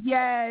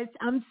 Yes,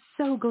 I'm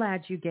so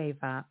glad you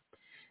gave up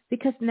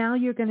because now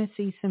you're going to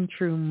see some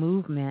true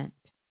movement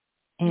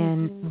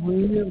and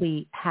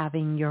really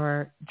having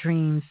your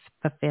dreams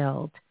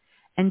fulfilled.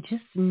 And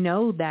just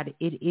know that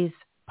it is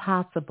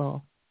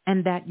possible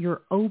and that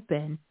you're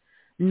open,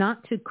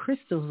 not to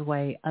Crystal's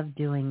way of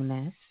doing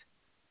this,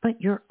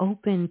 but you're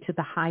open to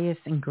the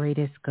highest and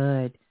greatest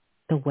good,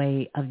 the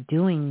way of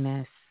doing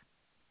this.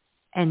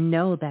 And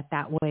know that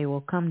that way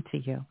will come to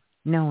you,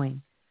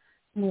 knowing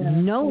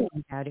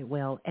that it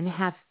will, and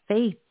have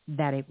faith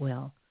that it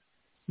will,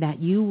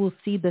 that you will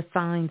see the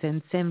signs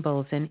and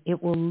symbols and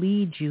it will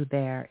lead you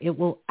there. It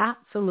will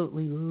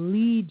absolutely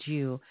lead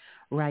you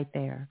right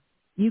there.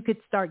 You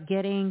could start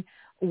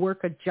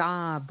work a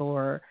job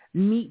or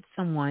meet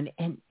someone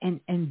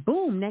and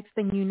boom, next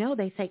thing you know,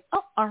 they say,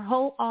 oh, our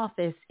whole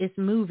office is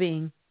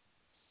moving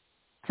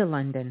to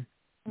London.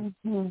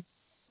 Mm-hmm.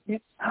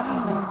 Yep.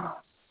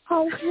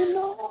 How do you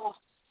know?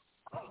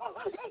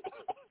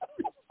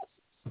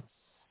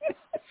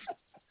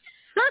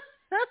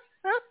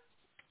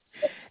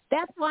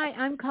 That's why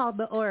I'm called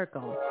the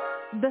Oracle,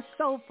 the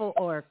Soulful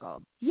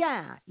Oracle.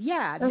 Yeah.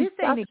 This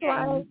ain't a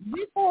game.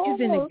 This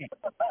isn't a game.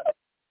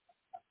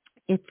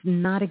 It's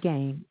not a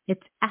game.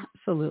 It's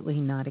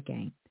absolutely not a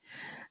game.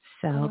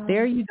 So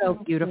there you go,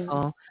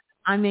 beautiful.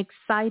 I'm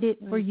excited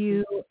for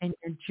you and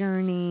your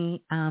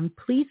journey.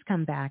 Please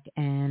come back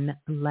and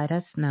let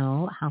us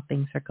know how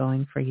things are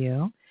going for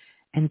you.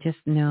 And just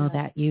know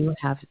that you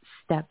have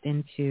stepped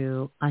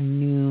into a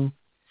new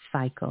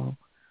cycle,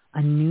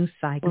 and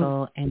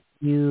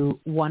you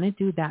want to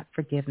do that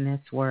forgiveness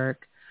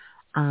work.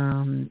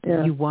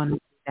 You want to do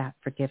that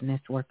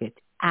forgiveness work. It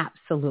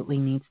absolutely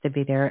needs to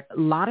be there. A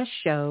lot of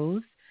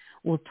shows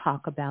will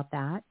talk about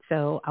that.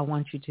 So I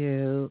want you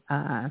to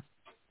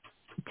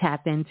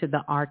tap into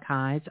the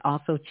archives.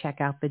 Also check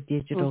out the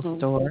digital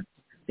store,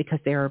 because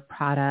there are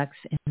products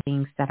and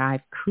things that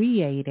I've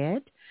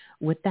created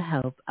with the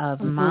help of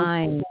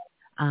my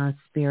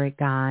spirit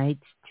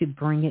guides to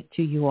bring it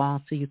to you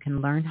all so you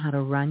can learn how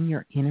to run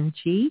your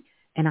energy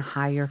in a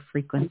higher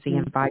frequency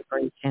and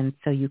vibration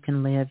so you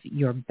can live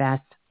your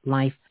best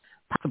life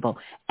possible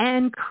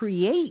and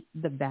create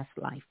the best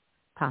life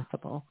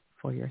possible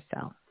for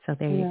yourself. So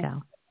there you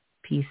go.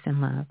 Peace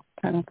and love.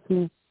 Thank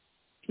you.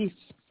 Peace,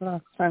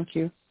 love. Thank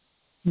you.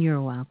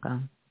 You're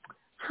welcome.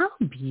 How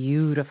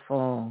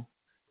beautiful.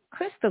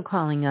 Crystal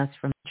calling us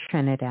from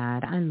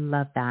Trinidad. I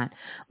love that.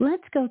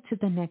 Let's go to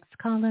the next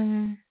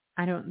caller.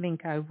 I don't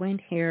think I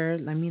went here.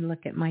 Let me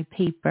look at my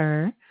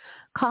paper.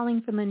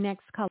 Calling from the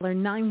next caller,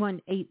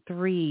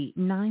 9183.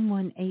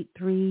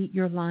 9183,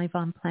 you're live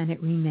on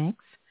Planet Remix.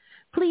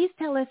 Please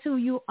tell us who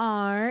you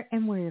are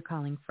and where you're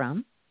calling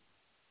from.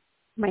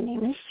 My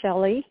name is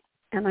Shelley,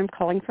 and I'm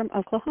calling from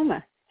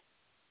Oklahoma.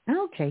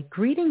 Okay.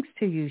 Greetings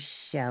to you,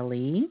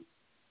 Shelley.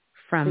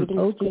 From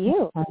Greetings to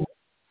you.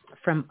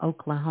 From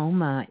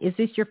Oklahoma. Is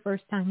this your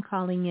first time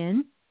calling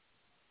in?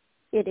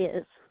 It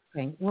is.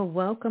 Okay. Well,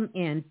 welcome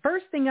in.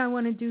 First thing I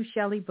want to do,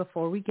 Shelley,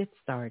 before we get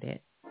started,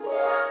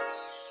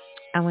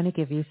 I want to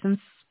give you some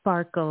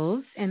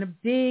sparkles and a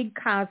big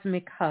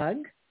cosmic hug.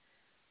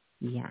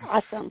 Yes.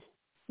 Awesome.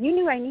 You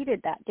knew I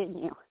needed that,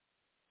 didn't you?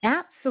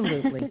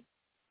 Absolutely.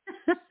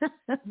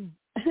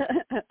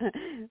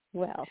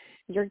 Well,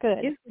 you're good.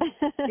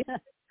 It's a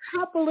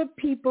couple of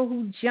people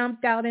who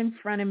jumped out in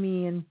front of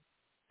me, and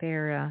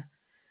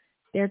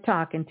they're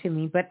talking to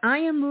me. But I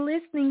am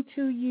listening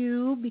to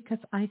you because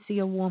I see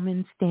a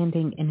woman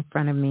standing in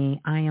front of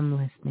me. I am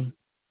listening.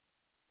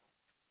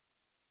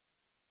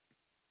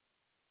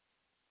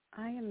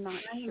 I am not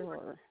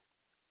sure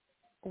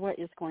what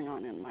is going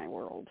on in my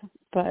world,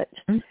 but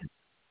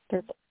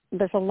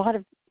there's a lot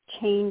of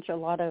change, a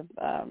lot of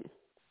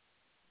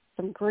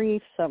some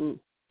grief, some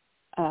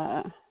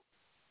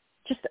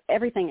just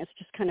everything is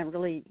just kind of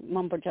really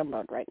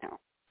mumbo-jumboed right now.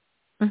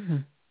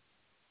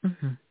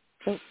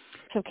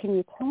 So can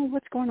you tell me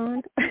what's going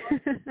on?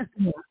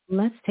 Yeah,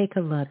 let's take a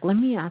look. Let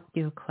me ask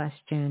you a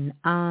question.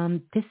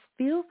 This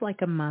feels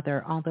like a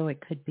mother, although it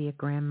could be a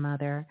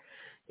grandmother.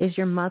 Is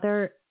your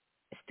mother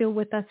still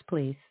with us,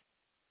 please?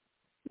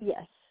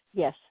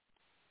 Yes.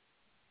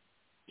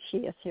 She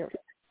is here.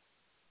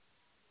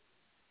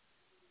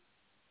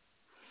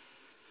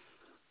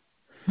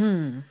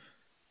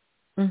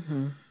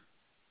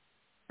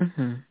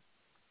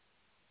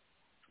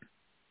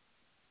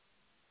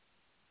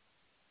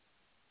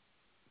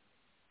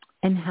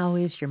 And how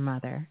is your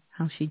mother?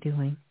 How's she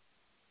doing?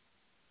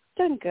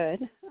 Doing good.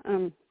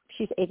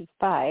 She's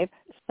 85,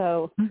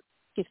 so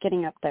she's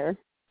getting up there.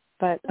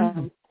 But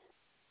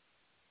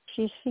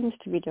she seems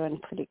to be doing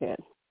pretty good.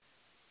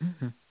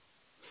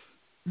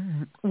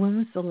 When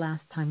was the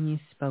last time you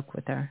spoke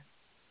with her?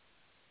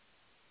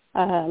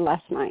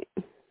 Last night.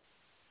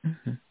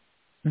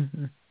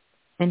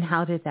 And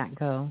how did that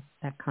go,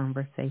 that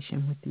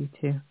conversation with you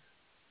two?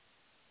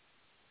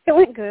 It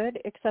went good,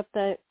 except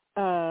that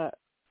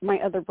my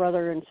other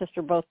brother and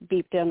sister both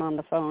beeped in on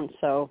the phone,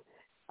 so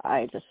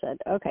I just said,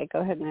 okay, go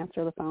ahead and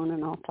answer the phone,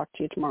 and I'll talk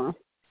to you tomorrow.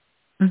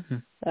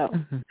 So.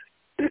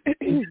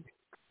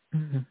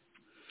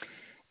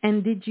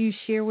 And did you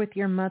share with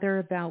your mother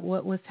about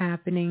what was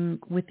happening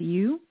with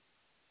you?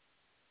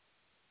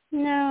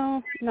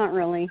 No, not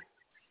really.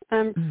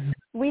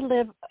 We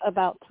live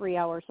about 3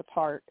 hours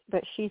apart,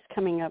 but she's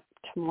coming up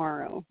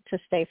tomorrow to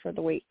stay for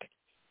the week.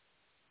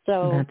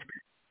 So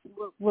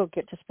we'll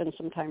get to spend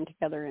some time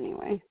together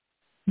anyway.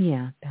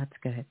 Yeah, that's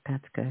good.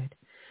 That's good.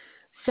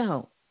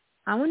 So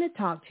I want to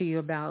talk to you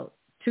about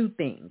two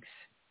things.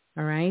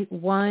 All right.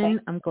 One,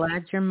 okay. I'm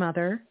glad your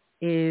mother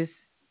is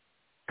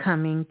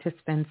coming to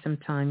spend some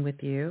time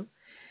with you.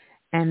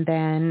 And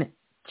then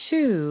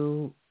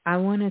two, I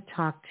want to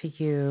talk to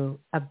you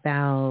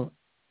about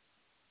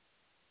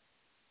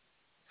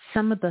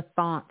some of the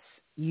thoughts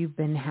you've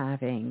been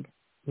having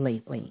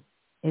lately.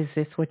 Is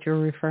this what you're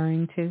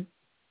referring to?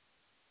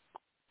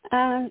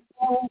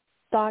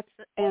 Thoughts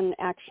and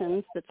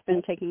actions that's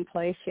been taking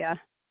place, yeah.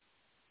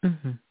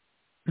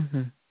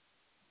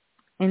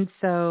 And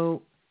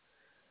so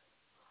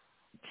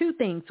two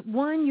things.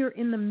 One, you're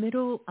in the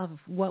middle of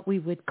what we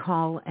would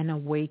call an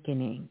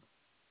awakening.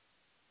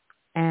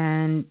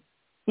 And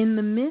in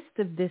the midst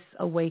of this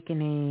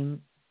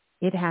awakening,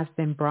 it has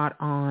been brought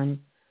on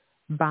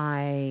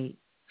by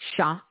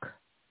shock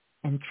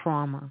and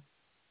trauma.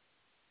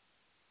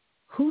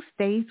 Who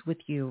stays with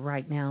you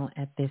right now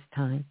at this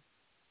time?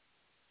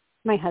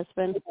 My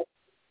husband.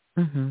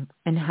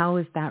 And how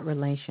is that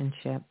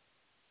relationship?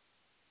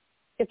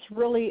 It's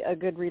really a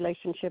good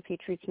relationship. He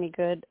treats me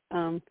good.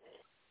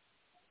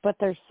 But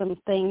there's some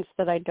things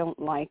that I don't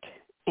like,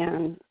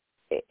 and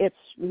it's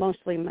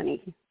mostly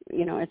money.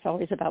 You know, it's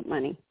always about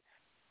money.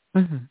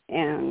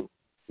 And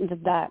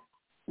that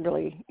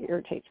really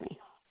irritates me.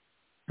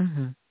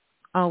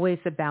 Always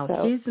about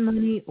his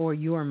money or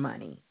your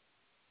money?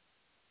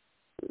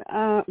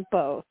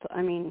 Both.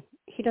 I mean,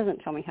 he doesn't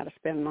tell me how to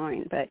spend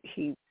mine, but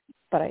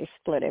I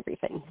split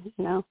everything,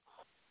 you know?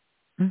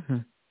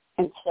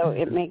 And so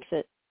it makes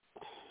it,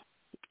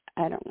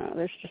 I don't know,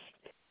 there's just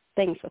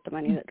things with the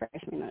money that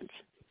drives me nuts.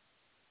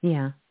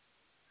 Yeah.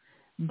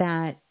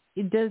 That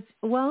it does,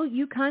 well,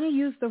 you kind of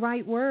use the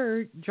right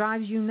word,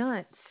 drives you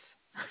nuts.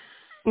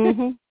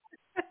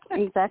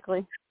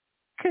 Exactly.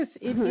 Because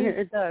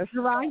it does.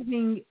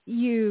 Driving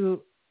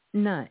you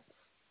nuts.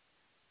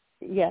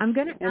 Yes. I'm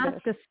going to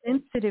ask a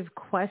sensitive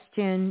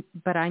question,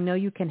 but I know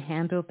you can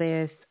handle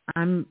this.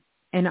 And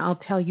I'll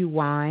tell you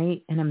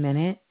why in a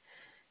minute.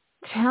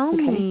 Tell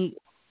me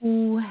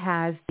who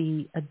has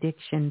the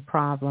addiction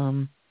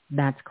problem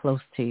that's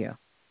close to you.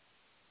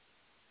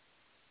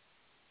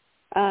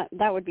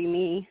 That would be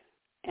me,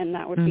 and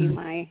that would be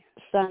my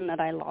son that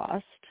I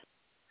lost.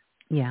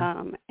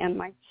 Yeah. And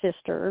my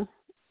sister,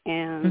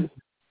 and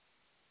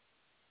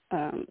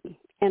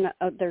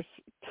there's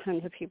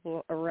tons of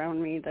people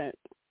around me that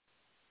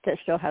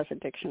still has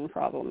addiction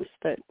problems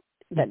that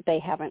they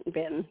haven't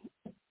been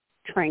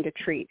trying to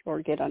treat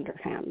or get under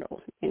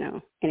handle, you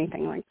know,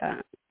 anything like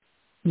that.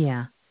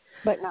 Yeah.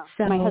 But no,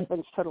 my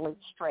husband's totally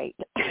straight.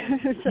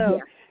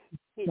 So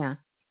yeah.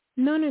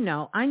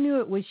 No. I knew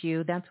it was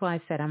you. That's why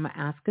I said I'm going to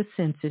ask a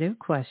sensitive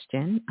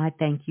question. I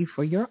thank you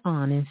for your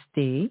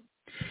honesty.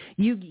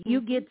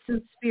 You get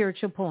some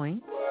spiritual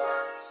points.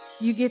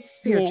 You get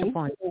spiritual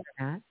points for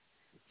that.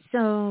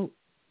 So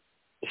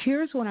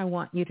here's what I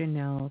want you to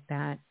know,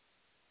 that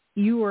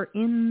you are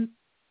in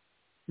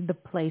the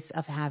place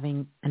of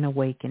having an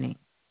awakening.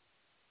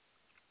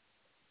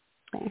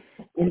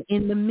 And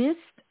in the midst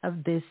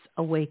of this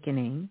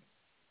awakening,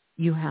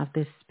 you have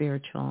this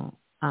spiritual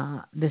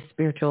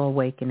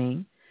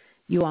awakening.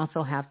 You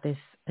also have this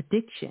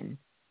addiction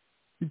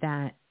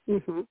that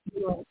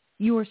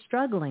you are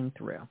struggling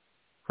through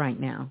right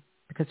now.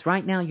 Because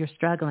right now you're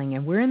struggling,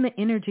 and we're in the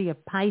energy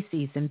of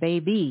Pisces, and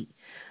baby,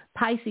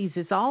 Pisces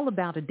is all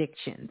about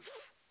addictions,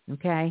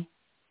 okay?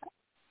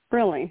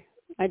 Really?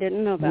 I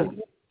didn't know that.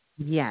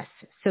 Yes.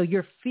 So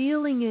you're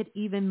feeling it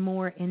even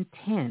more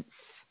intense.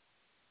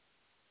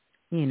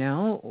 You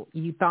know,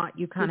 you thought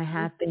you kind of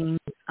had things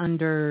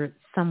under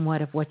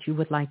somewhat of what you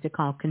would like to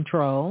call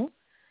control,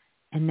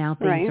 and now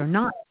things are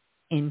not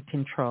in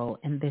control.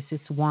 And this is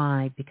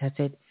why, because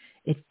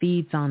it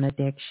feeds on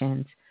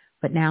addictions.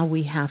 But now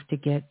we have to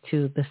get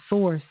to the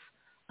source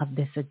of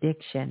this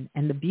addiction.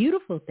 And the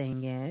beautiful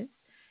thing is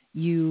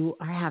you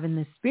are having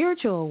this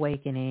spiritual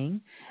awakening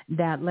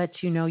that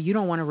lets you know you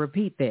don't want to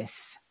repeat this.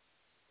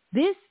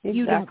 This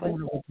you don't want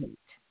to repeat.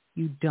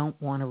 You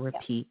don't want to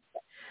repeat.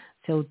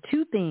 So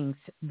two things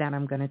that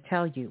I'm going to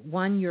tell you.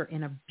 One, you're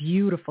in a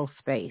beautiful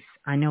space.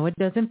 I know it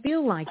doesn't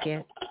feel like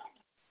it,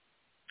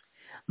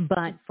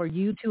 but for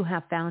you to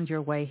have found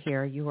your way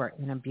here, you are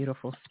in a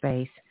beautiful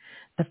space.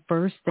 The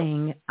first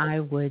thing I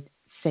would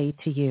say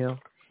to you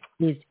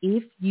is,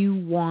 if you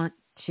want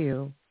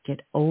to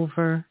get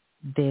over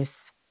this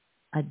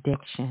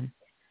addiction,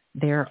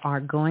 there are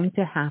going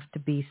to have to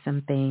be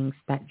some things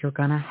that you're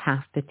going to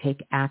have to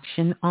take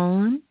action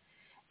on,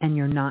 and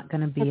you're not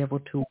going to be able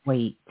to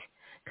wait.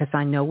 Because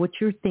I know what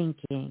you're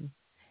thinking.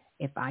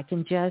 If I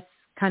can just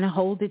kind of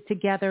hold it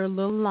together a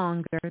little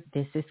longer,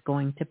 this is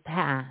going to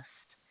pass.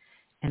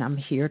 And I'm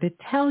here to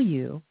tell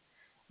you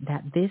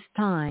that this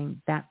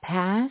time, that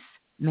pass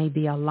may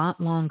be a lot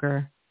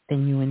longer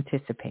than you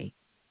anticipate.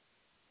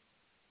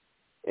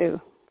 Ooh,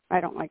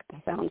 I don't like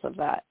the sounds of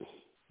that.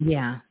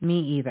 Yeah, me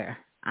either.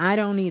 I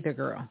don't either,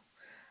 girl.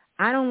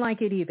 I don't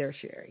like it either,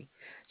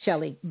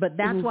 Shelly. But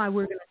that's why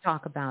we're going to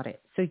talk about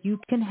it. So you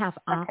can have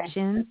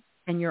options,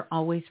 and you're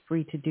always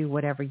free to do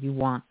whatever you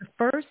want. The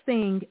first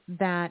thing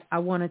that I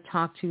want to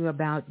talk to you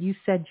about, you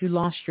said you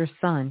lost your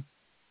son.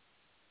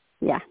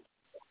 Yeah.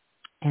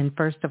 And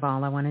first of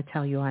all, I want to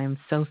tell you I am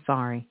so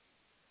sorry.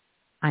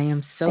 I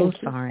am so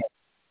sorry.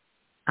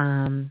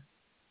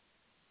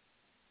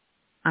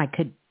 I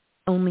could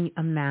only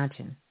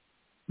imagine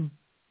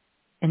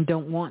and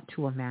don't want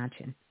to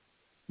imagine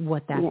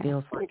what that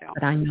feels like.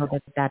 But I know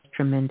that that's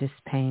tremendous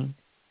pain.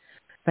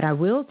 But I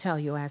will tell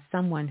you, as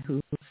someone who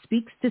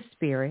speaks to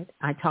spirit,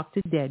 I talk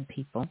to dead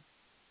people.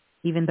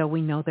 Even though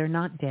we know they're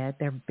not dead,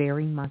 they're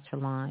very much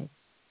alive.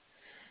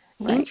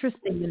 Right.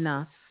 Interesting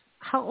enough,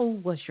 how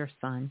old was your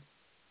son?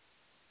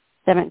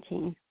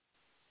 17.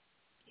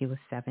 He was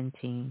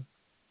 17.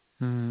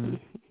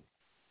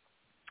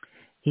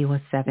 He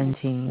was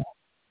 17.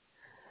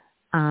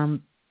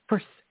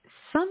 For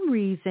some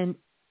reason,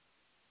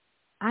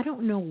 I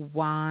don't know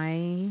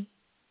why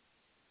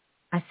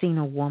I seen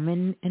a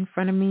woman in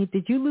front of me.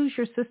 Did you lose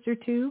your sister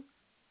too?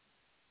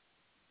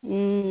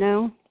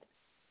 No.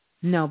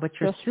 No, but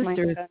your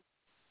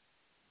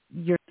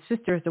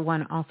sister is the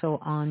one also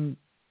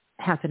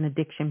has an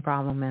addiction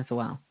problem as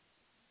well.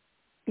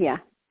 Yeah,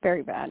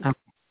 very bad.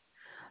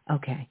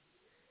 Okay.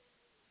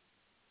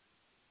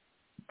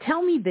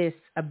 Tell me this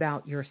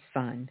about your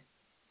son.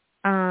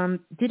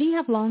 Did he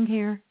have long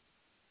hair?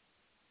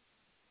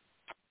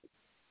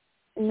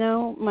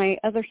 No, my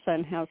other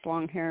son has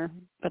long hair,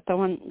 but the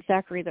one,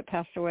 Zachary, that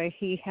passed away,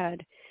 he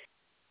had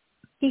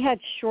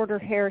shorter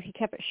hair. He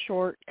kept it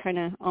short, kind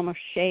of almost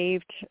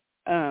shaved,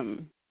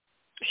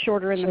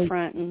 shorter in the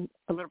front and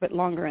a little bit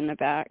longer in the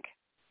back.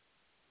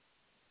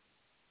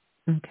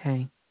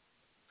 Okay.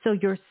 So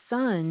your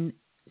son,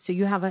 so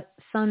you have a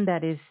son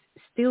that is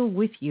still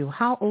with you.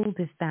 How old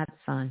is that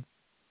son?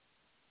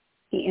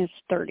 He is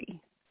 30.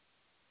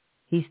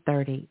 He's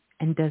 30.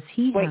 And does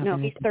he Wait, no,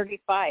 he's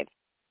 35.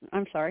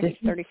 I'm sorry,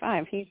 he's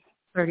 35. He's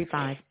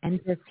 35.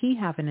 And does he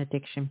have an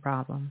addiction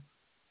problem?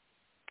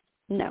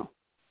 No.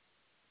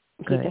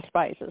 Good. He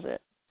despises it.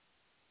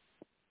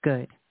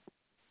 Good.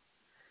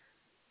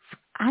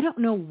 I don't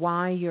know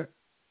why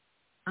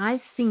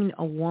I've seen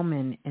a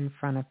woman in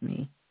front of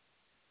me,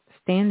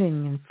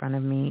 standing in front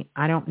of me.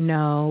 I don't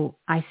know.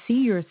 I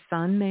see your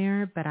son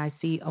there, but I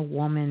see a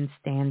woman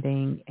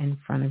standing in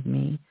front of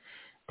me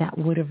that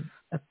would have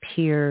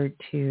appeared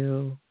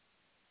to...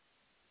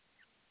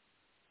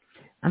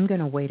 I'm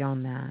going to wait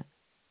on that.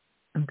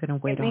 I'm going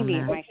to wait on that.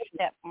 Maybe my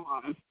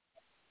stepmom,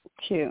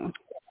 too.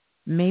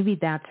 Maybe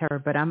that's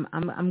her, but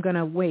I'm going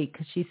to wait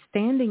because she's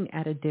standing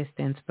at a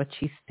distance, but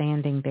she's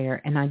standing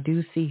there. And I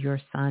do see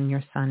your son.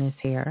 Your son is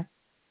here.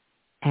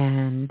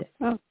 And,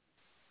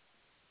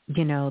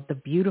 you know, the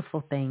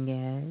beautiful thing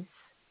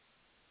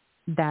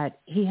is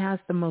that he has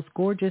the most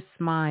gorgeous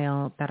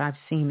smile that I've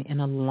seen in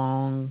a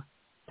long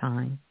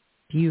time.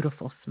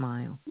 Beautiful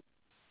smile.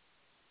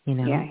 You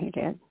know? Yeah, he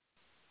did.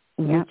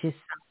 Which is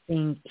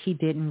something he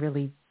didn't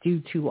really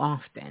do too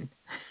often.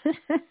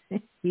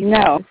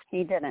 No,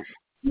 he didn't.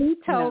 He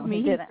told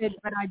me, he said,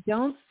 but I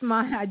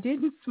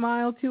didn't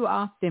smile too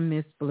often,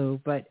 Miss Blue,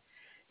 but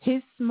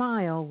his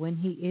smile when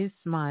he is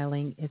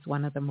smiling is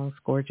one of the most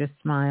gorgeous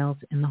smiles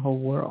in the whole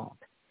world.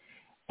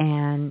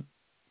 And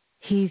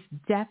he's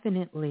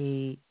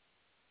definitely,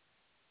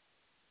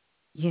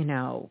 you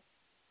know,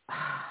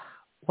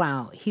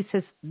 wow. He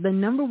says the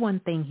number one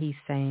thing he's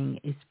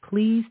saying is,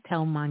 please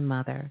tell my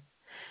mother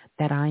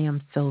that I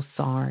am so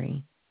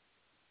sorry.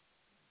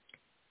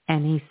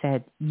 And he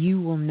said, you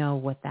will know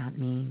what that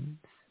means.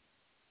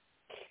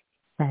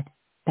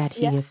 That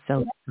he is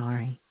so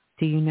sorry.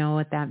 Do you know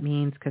what that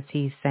means? Because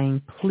he's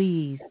saying,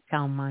 please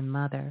tell my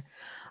mother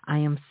I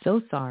am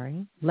so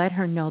sorry. Let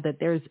her know that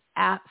there's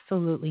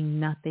absolutely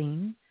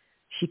nothing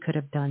she could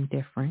have done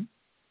different.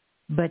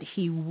 But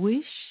he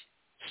wish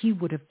he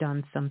would have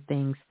done some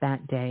things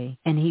that day.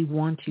 And he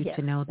wants you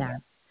to know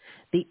that.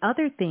 The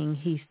other thing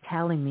he's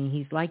telling me,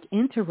 he's like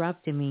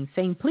interrupting me,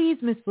 saying, please,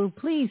 Miss Blue,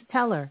 please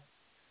tell her.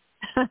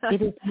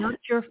 It is not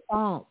your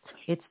fault.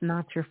 It's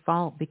not your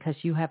fault because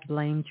you have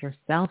blamed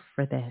yourself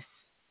for this.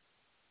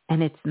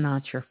 And it's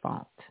not your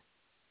fault.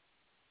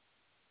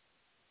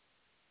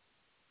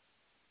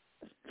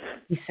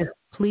 He says,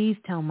 please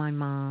tell my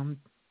mom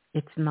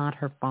it's not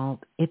her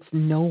fault. It's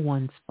no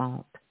one's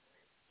fault.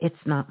 It's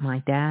not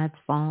my dad's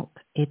fault.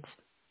 It's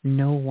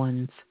no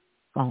one's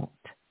fault.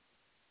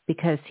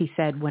 Because he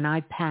said, when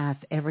I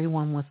passed,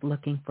 everyone was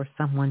looking for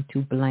someone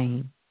to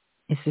blame.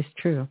 Is this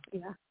true?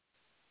 Yeah.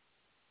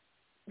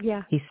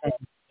 Yeah.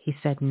 He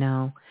said,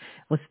 no,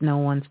 it was no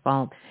one's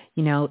fault.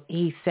 You know,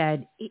 he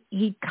said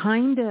he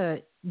kind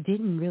of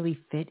didn't really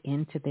fit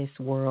into this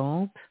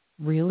world,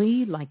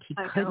 really. Like he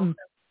couldn't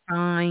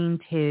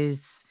find his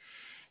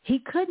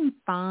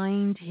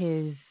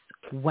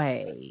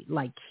way.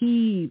 Like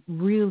he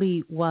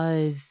really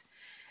was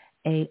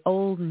a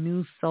old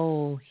new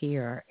soul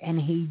here, and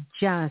he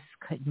just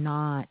could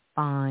not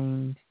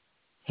find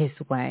his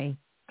way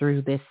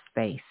through this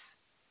space.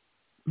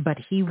 But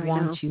he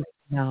wants you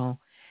to know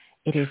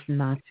it is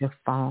not your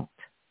fault.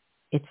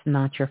 It's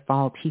not your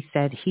fault. He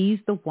said he's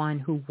the one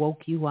who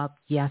woke you up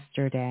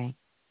yesterday.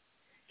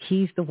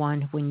 He's the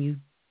one, when you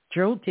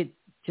jolted,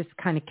 just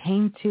kind of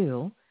came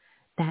to,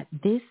 that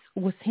this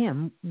was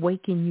him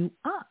waking you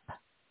up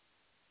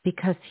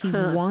because he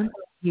wants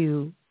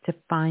you to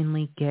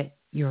finally get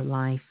your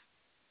life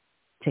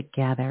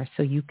together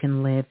so you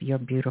can live your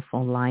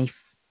beautiful life.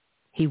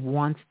 He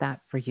wants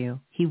that for you.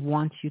 He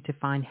wants you to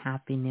find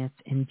happiness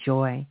and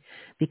joy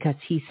because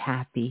he's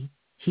happy.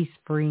 He's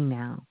free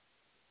now,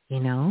 you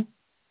know?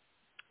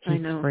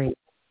 He's free.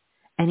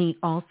 And he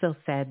also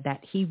said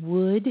that he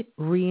would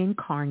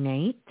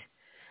reincarnate.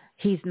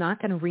 He's not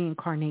going to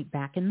reincarnate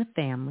back in the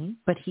family,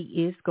 but he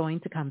is going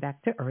to come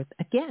back to Earth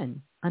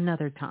again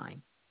another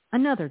time.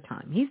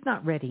 He's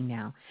not ready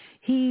now.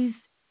 He's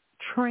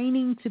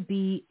training to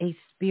be a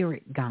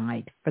spirit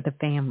guide for the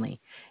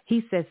family.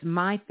 He says,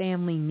 my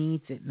family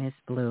needs it, Miss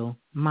Blue.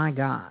 My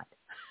God.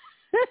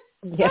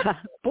 Yeah,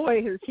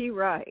 boy, is he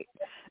right.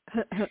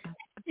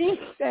 He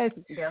says,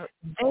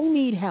 they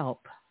need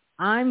help.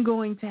 I'm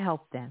going to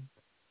help them.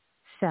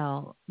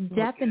 So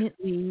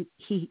definitely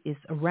he is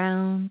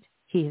around.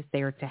 He is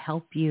there to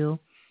help you.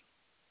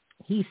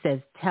 He says,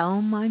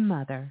 tell my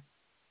mother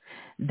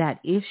that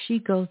if she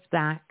goes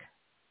back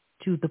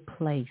to the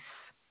place,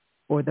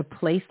 or the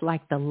place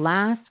like the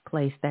last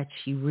place that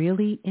she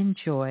really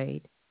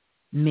enjoyed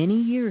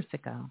many years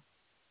ago,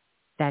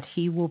 that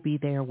he will be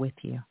there with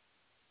you.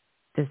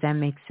 Does that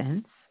make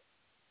sense?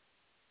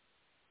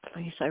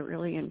 Place I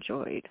really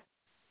enjoyed.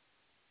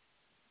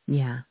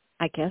 Yeah.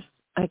 I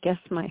guess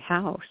my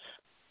house.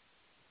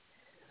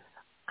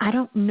 I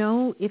don't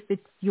know if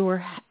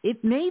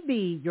it may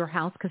be your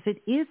house because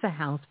it is a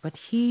house, but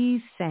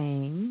he's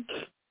saying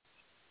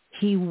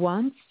he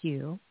wants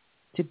you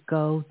to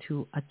go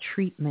to a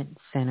treatment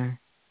center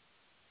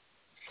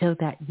so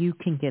that you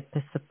can get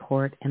the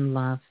support and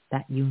love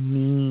that you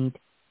need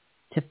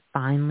to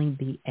finally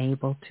be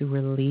able to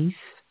release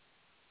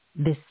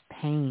this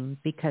pain,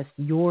 because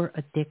your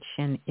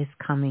addiction is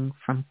coming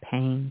from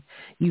pain.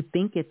 You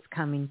think it's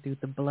coming through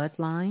the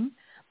bloodline,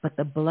 but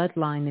the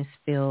bloodline is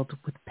filled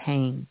with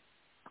pain,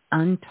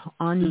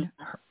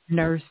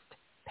 unnursed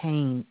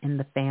pain in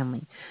the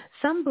family.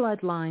 Some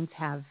bloodlines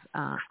have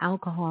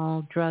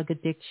alcohol, drug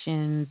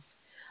addictions,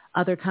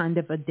 other kind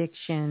of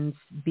addictions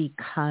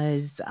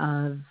because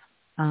of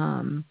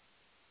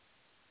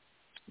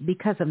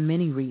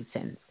many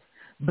reasons.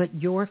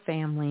 But your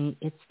family,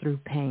 it's through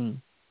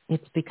pain.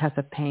 It's because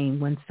of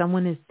pain. When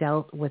someone is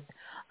dealt with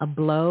a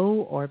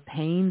blow or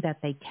pain that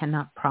they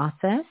cannot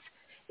process,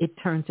 it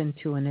turns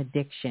into an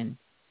addiction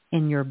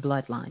in your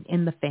bloodline,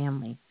 in the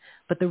family.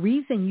 But the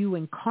reason you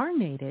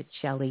incarnated,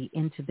 Shelley,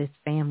 into this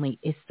family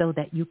is so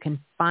that you can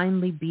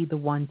finally be the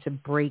one to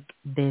break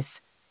this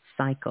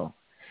cycle.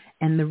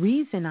 And the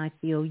reason I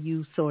feel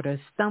you sort of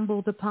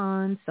stumbled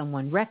upon,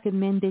 someone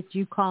recommended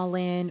you call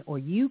in, or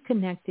you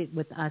connected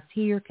with us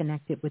here,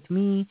 connected with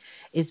me,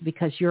 is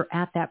because you're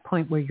at that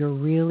point where you're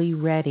really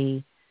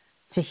ready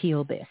to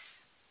heal this.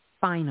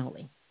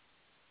 Finally,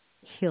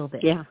 heal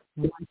this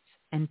once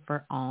and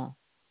for all.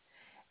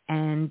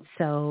 And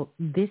so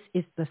this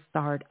is the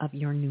start of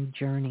your new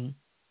journey.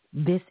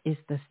 This is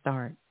the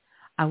start.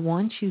 I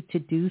want you to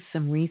do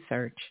some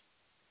research.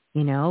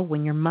 You know,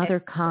 when your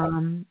mother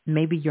comes,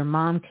 maybe your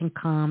mom can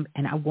come,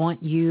 and I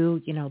want you,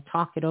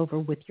 talk it over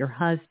with your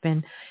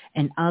husband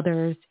and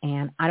others.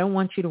 And I don't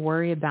want you to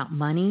worry about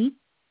money,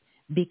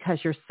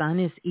 because your son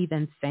is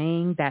even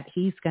saying that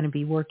he's going to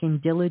be working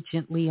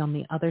diligently on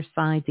the other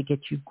side to get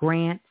you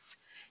grants,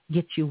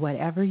 get you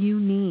whatever you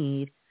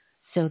need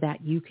so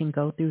that you can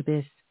go through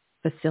this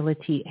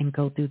facility and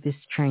go through this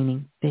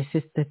training. This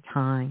is the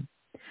time.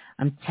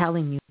 I'm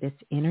telling you, this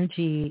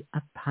energy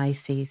of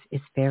Pisces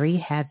is very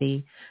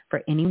heavy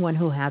for anyone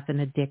who has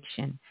an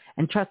addiction.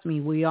 And trust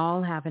me, we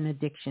all have an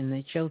addiction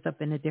that shows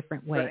up in a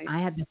different way. Right. I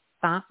had to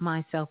stop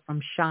myself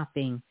from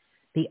shopping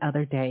the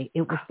other day.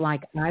 It was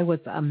like I was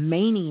a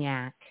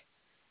maniac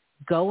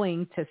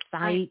going to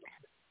sites,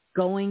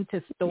 going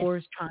to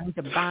stores, trying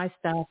to buy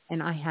stuff.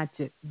 And I had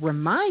to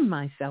remind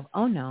myself,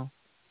 oh, no,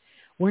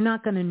 we're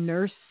not going to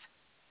nurse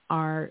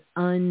our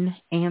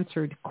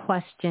unanswered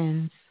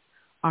questions,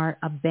 our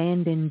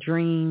abandoned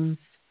dreams,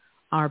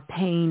 our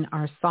pain,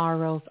 our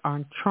sorrows,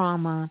 our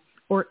trauma,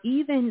 or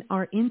even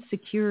our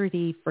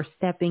insecurity for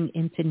stepping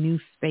into new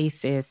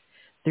spaces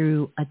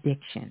through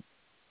addiction.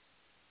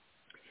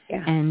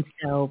 Yeah. And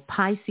so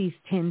Pisces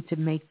tend to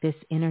make this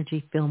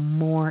energy feel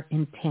more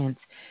intense.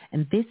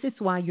 And this is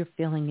why you're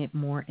feeling it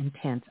more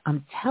intense.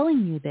 I'm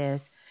telling you this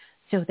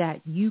so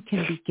that you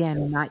can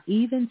begin not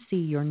even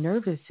see your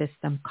nervous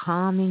system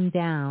calming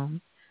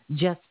down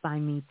just by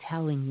me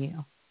telling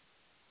you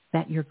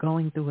that you're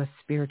going through a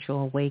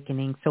spiritual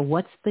awakening. So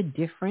what's the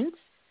difference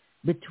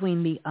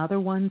between the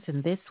other ones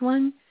and this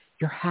one?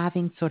 You're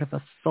having sort of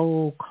a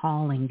soul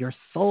calling. Your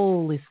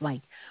soul is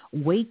like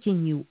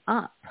waking you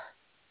up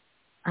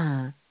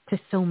to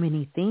so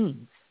many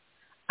things.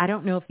 I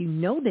don't know if you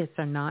know this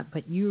or not,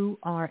 but you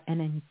are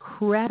an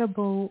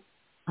incredible,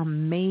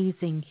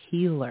 amazing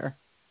healer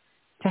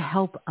to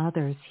help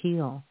others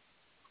heal,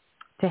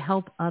 to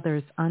help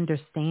others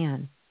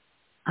understand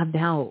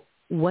about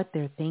what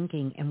they're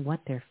thinking and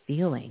what they're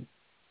feeling.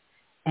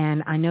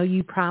 And I know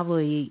you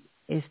probably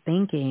is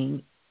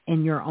thinking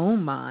in your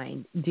own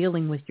mind,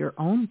 dealing with your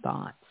own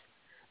thoughts,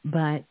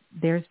 but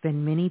there's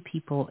been many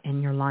people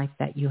in your life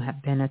that you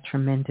have been a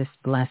tremendous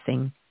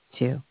blessing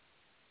to.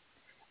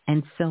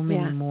 And so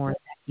many more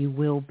that you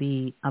will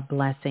be a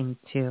blessing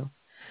to.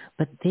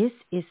 But this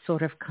is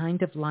sort of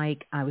kind of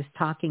like I was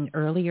talking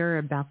earlier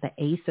about the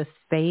Ace of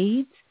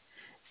Spades.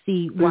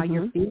 See, why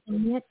you're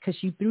feeling it,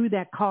 because you threw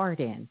that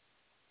card in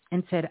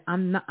and said,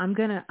 I'm not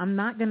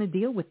gonna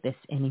deal with this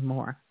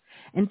anymore.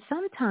 And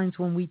sometimes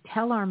when we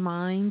tell our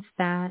minds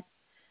that,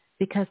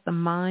 because the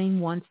mind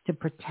wants to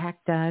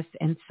protect us,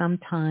 and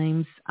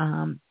sometimes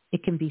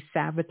it can be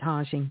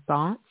sabotaging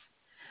thoughts,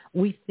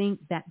 we think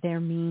that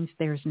there means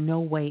there's no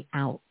way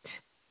out.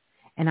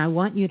 And I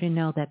want you to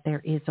know that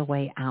there is a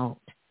way out.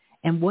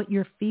 And what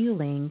you're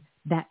feeling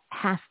that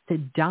has to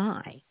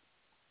die,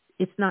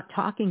 it's not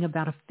talking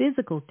about a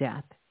physical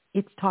death.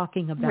 It's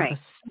talking about a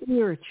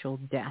spiritual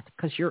death,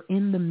 because you're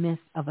in the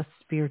midst of a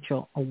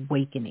spiritual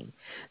awakening.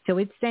 So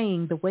it's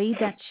saying the way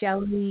that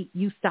Shelley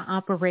used to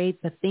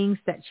operate, the things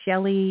that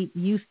Shelley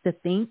used to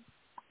think,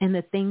 and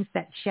the things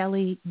that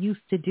Shelley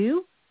used to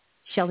do,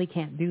 Shelley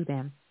can't do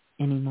them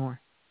anymore.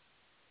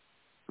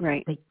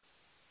 Right.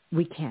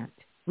 We can't.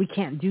 We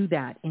can't do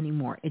that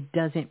anymore. It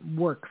doesn't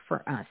work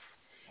for us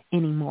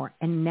anymore.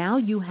 And now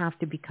you have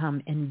to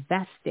become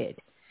invested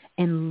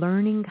in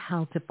learning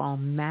how to fall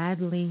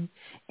madly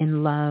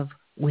in love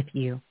with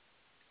you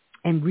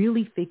and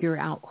really figure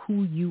out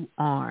who you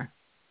are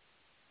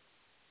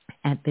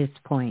at this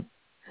point.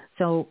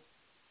 So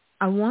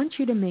I want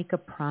you to make a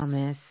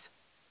promise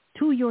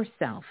to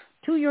yourself,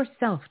 to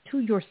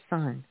your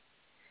son,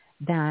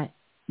 that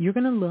you're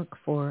going to look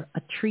for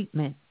a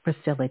treatment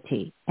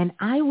facility. And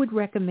I would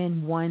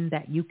recommend one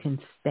that you can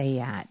stay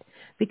at,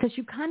 because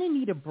you kind of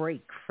need a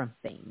break from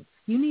things.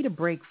 You need a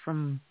break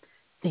from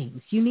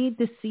things. You need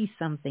to see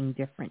something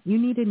different. You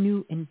need a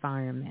new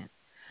environment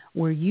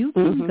where you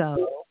can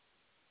go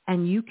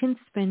and you can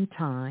spend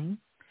time,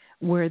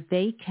 where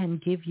they can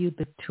give you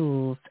the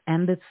tools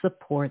and the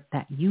support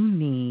that you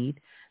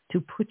need to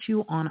put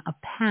you on a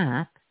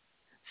path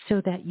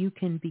so that you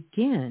can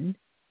begin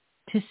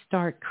to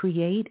start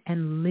create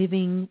and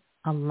living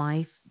a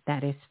life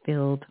that is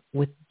filled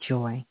with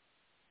joy,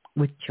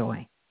 and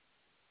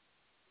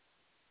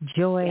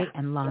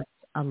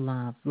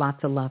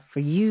lots of love for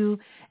you,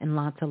 and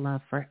lots of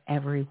love for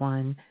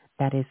everyone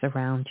that is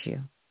around you.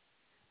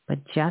 But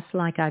just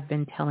like I've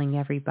been telling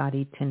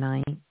everybody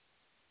tonight,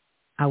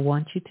 I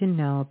want you to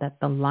know that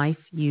the life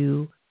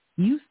you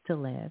used to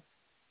live,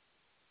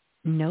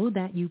 know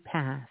that you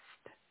passed.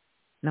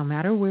 No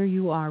matter where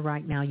you are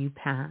right now, you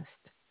passed.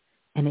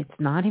 And it's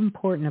not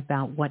important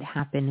about what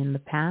happened in the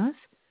past,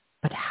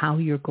 but how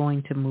you're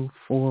going to move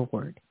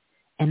forward.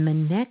 And the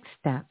next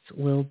steps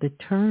will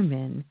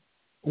determine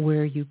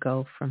where you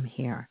go from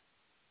here.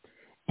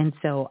 And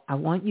so I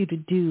want you to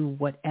do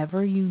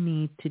whatever you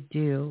need to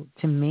do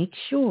to make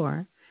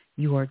sure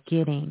you are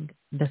getting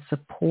the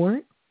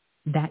support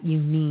that you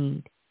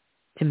need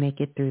to make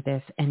it through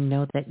this, and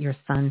know that your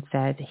son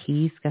said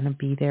he's going to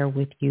be there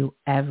with you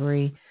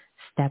every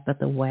step of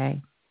the way.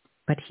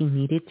 But he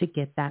needed to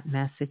get that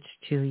message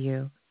to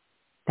you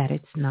that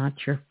it's not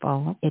your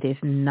fault. It is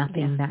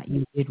nothing that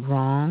you did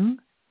wrong.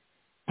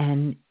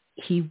 And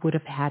he would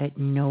have had it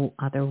no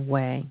other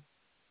way.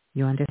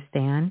 You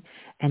understand?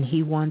 And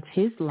he wants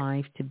his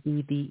life to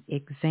be the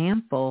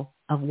example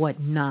of what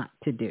not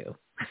to do.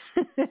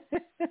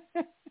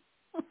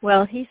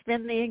 Well, he's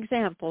been the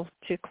example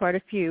to quite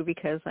a few,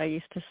 because I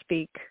used to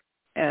speak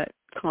at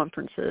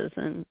conferences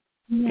and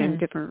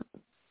different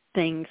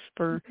things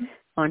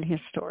on his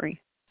story.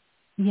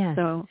 Yes.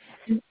 So,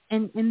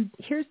 and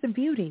here's the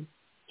beauty.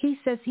 He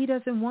says he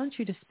doesn't want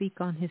you to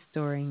speak on his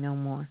story no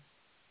more.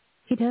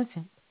 He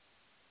doesn't.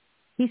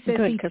 He says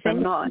because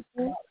I'm not.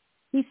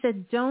 He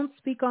said, don't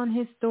speak on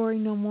his story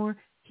no more.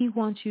 He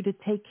wants you to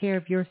take care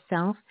of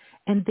yourself,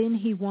 and then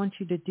he wants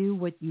you to do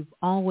what you've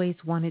always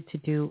wanted to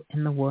do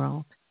in the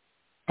world.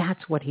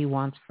 That's what he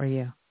wants for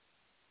you.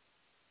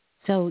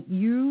 So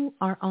you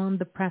are on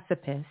the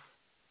precipice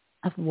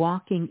of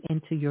walking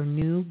into your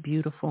new,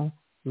 beautiful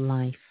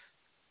life.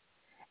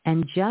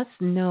 And just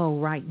know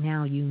right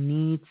now you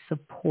need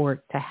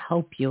support to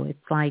help you. It's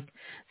like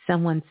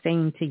someone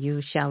saying to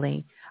you,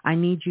 Shelley, I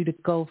need you to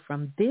go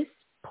from this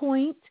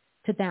point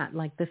to that,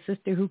 like the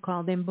sister who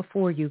called in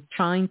before you,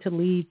 trying to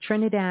leave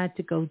Trinidad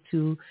to go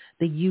to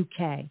the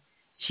UK.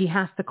 She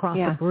has to cross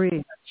a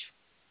bridge.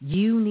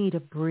 You need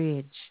a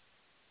bridge.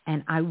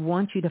 And I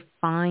want you to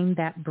find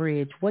that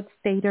bridge. What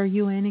state are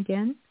you in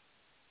again?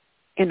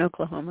 In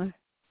Oklahoma.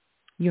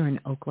 You're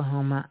in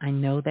Oklahoma. I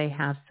know they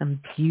have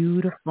some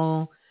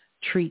beautiful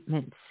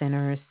treatment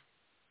centers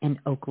in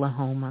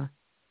Oklahoma.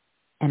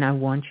 And I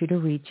want you to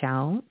reach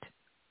out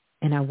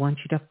And I want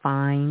you to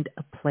find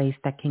a place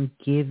that can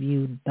give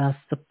you the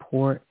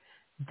support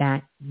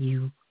that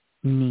you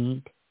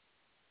need.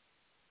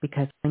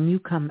 Because when you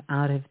come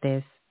out of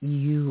this,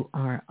 you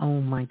are,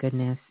 oh my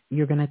goodness,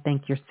 you're going to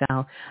thank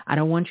yourself. I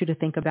don't want you to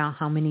think about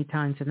how many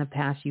times in the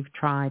past you've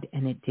tried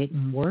and it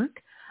didn't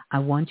work. I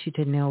want you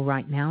to know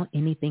right now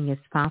anything is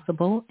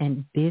possible,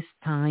 and this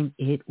time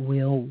it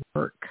will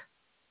work.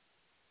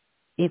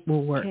 It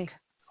will work. Okay.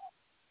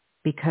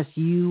 Because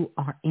you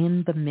are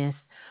in the midst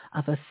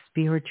of a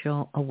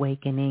spiritual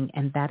awakening,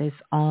 and that is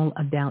all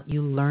about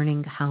you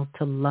learning how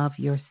to love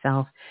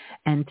yourself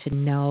and to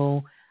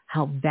know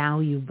how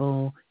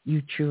valuable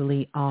you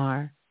truly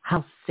are,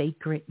 how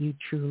sacred you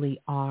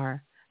truly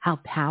are, how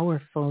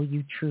powerful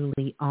you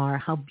truly are,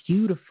 how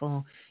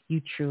beautiful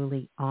you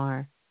truly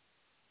are.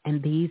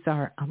 And these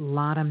are a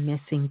lot of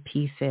missing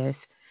pieces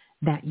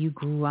that you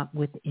grew up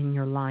with in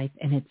your life,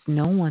 and it's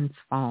no one's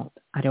fault.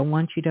 I don't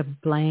want you to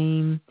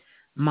blame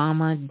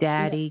mama,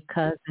 daddy,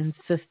 cousin,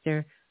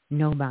 sister,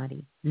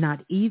 nobody,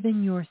 not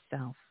even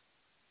yourself.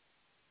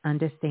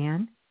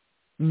 Understand?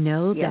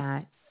 Know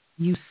that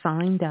you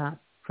signed up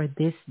for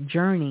this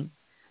journey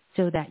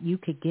so that you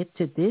could get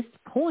to this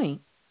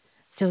point,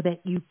 so that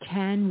you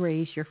can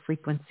raise your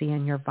frequency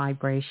and your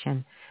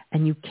vibration,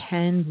 and you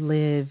can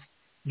live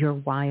your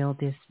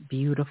wildest,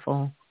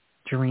 beautiful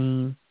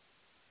dream,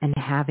 and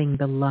having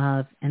the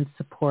love and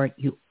support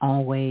you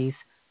always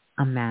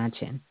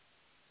imagine.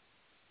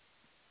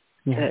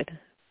 Yeah. Good.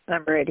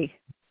 I'm ready.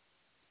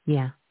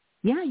 Yeah.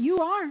 Yeah, you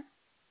are.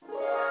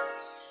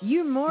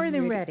 You're more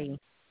than ready.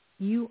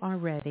 You are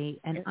ready,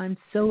 and I'm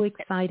so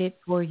excited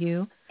for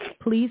you.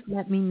 Please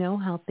let me know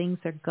how things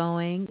are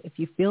going. If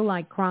you feel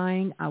like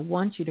crying, I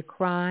want you to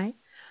cry.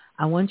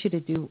 I want you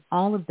to do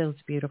all of those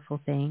beautiful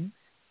things,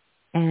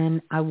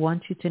 and I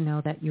want you to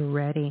know that you're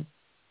ready,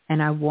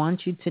 and I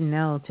want you to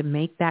know to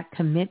make that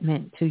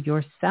commitment to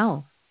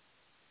yourself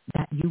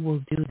that you will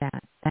do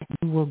that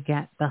you will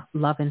get the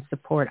love and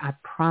support. I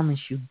promise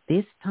you,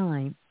 this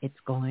time it's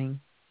going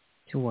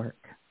to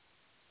work.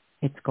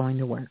 It's going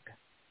to work.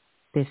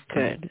 This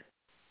time. Good.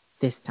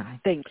 This time.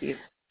 Thank you.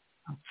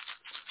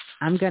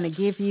 I'm going to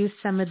give you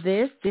some of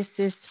this. This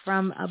is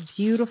from a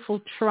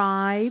beautiful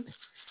tribe,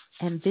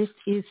 and this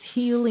is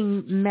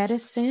healing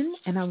medicine,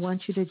 and I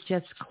want you to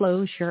just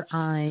close your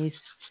eyes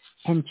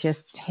and just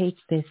take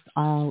this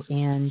all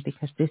in,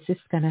 because this is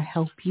going to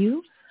help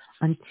you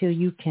until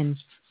you can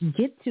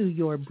get to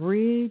your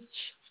bridge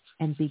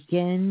and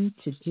begin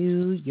to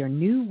do your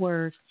new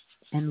work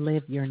and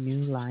live your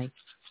new life.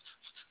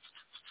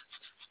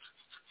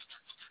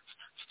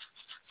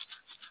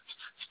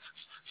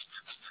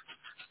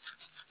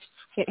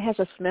 It has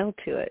a smell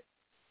to it.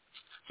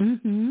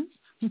 Mm-hmm.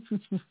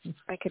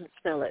 I can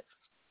smell it.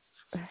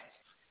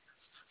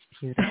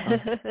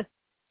 Beautiful.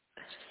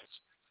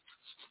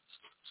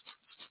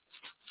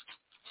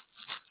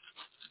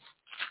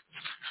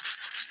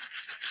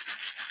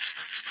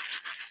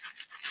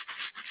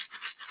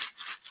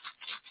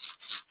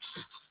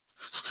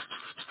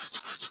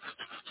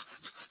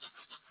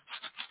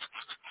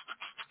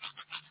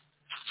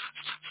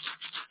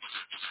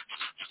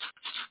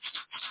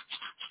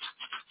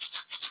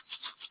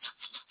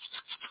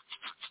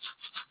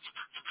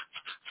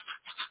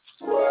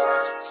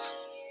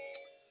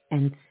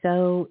 And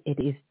so it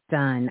is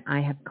done. I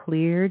have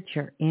cleared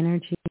your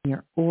energy and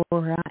your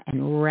aura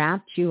and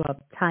wrapped you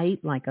up tight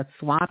like a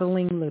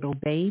swaddling little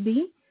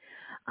baby.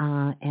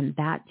 And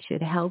that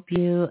should help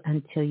you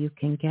until you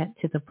can get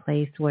to the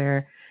place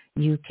where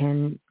you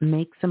can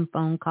make some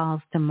phone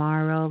calls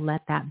tomorrow.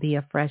 Let that be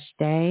a fresh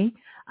day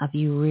of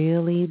you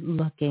really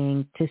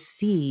looking to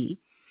see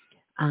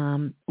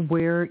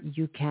where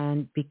you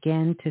can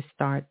begin to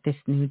start this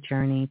new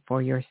journey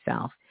for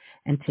yourself.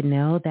 And to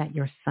know that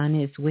your son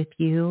is with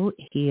you.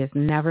 He is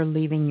never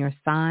leaving your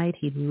side.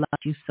 He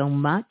loves you so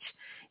much.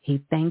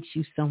 He thanks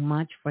you so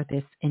much for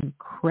this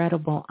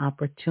incredible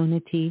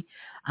opportunity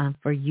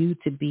for you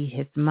to be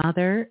his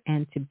mother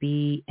and to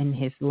be in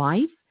his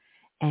life.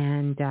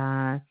 And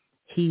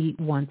he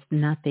wants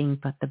nothing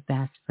but the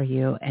best for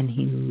you, and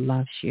he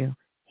loves you.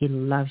 He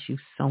loves you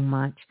so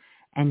much.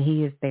 And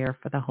he is there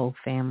for the whole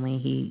family.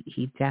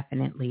 He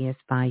definitely is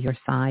by your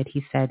side.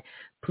 He said,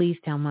 please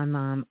tell my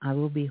mom I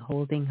will be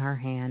holding her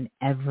hand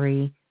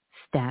every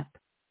step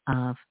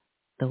of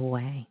the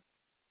way.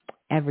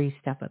 Every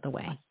step of the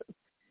way.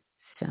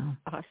 So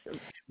awesome.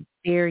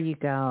 There you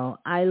go.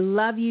 I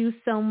love you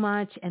so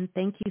much, and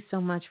thank you so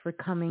much for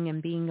coming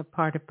and being a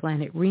part of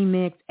Planet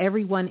Remix.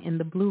 Everyone in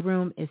the Blue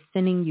Room is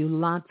sending you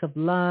lots of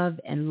love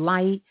and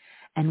light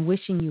and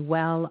wishing you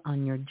well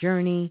on your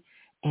journey.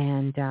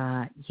 And,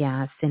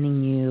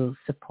 sending you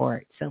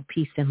support. So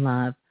peace and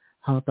love.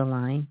 Hold the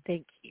line.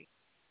 Thank you.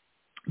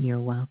 You're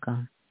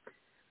welcome.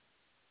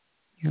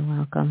 You're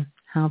welcome.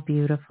 How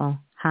beautiful.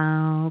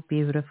 How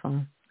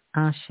beautiful.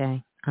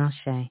 Ashe.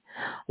 Ashe.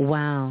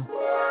 Wow.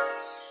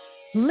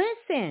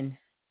 Listen,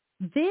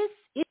 this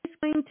is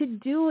going to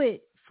do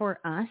it for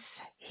us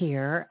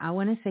here. I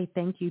want to say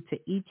thank you to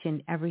each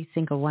and every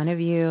single one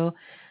of you.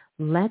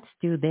 let's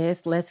do this.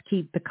 Let's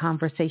keep the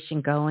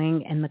conversation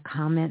going in the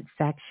comment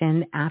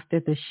section after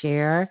the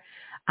share.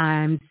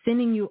 I'm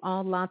sending you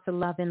all lots of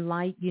love and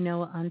light. You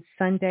know, on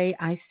Sunday,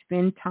 I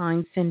spend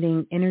time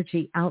sending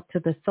energy out to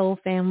the soul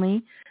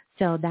family.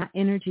 So that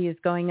energy is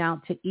going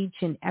out to each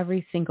and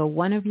every single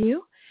one of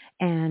you.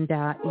 And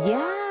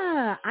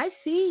yeah, I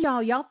see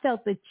y'all. Y'all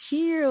felt the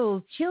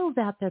chills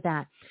after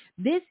that.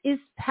 This is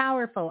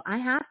powerful. I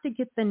have to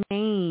get the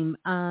name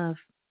of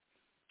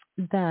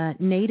the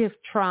native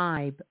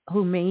tribe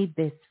who made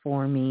this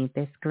for me,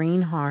 this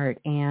green heart,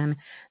 and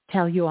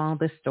tell you all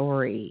the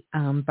story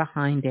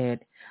behind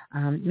it.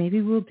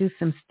 Maybe we'll do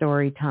some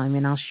story time,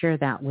 and I'll share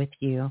that with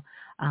you.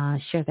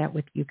 Share that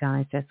with you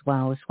guys as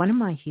well. It's one of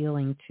my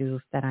healing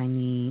tools that I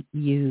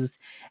use,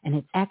 and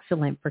it's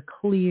excellent for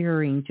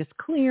just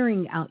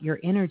clearing out your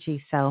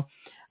energy. So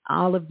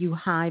all of you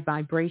high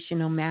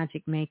vibrational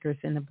magic makers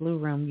in the Blue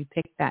Room, you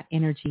pick that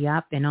energy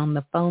up and on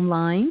the phone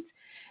lines.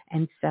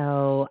 And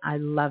so I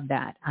love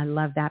that. I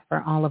love that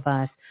for all of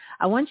us.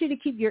 I want you to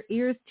keep your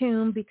ears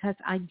tuned because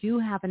I do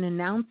have an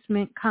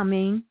announcement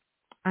coming.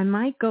 I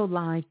might go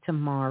live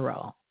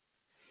tomorrow.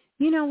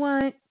 You know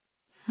what?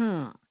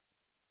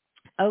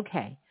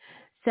 Okay.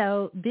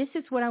 So this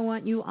is what I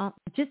want you all.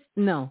 Just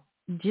know.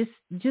 Do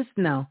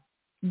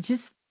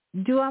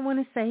I want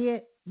to say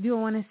it? Do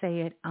I want to say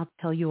it? I'll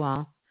tell you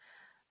all.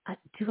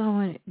 Do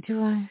I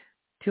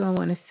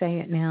want to say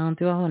it now?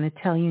 Do I want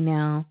to tell you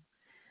now?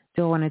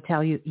 Do I want to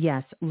tell you?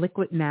 Yes,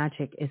 Liquid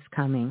Magic is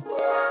coming.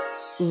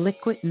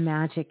 Liquid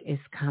Magic is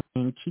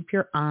coming. Keep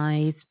your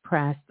eyes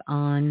pressed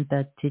on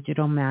the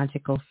Digital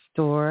Magical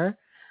Store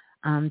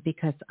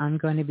because I'm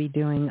going to be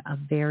doing a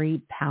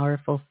very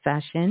powerful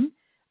session.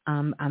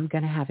 I'm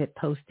going to have it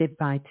posted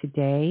by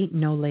today,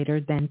 no later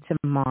than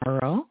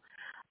tomorrow,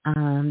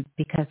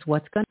 because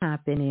what's going to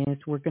happen is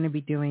we're going to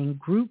be doing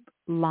group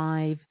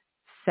live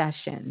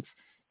sessions.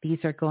 These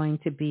are going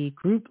to be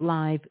group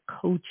live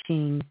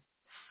coaching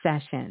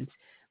sessions.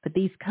 But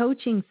these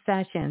coaching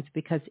sessions,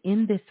 because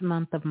in this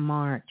month of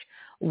March,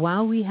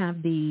 while we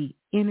have the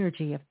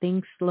energy of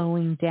things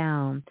slowing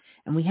down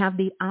and we have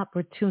the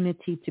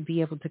opportunity to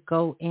be able to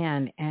go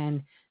in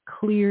and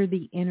clear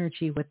the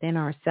energy within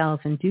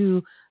ourselves and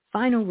do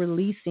final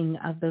releasing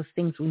of those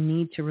things we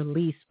need to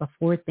release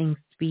before things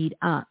speed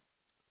up,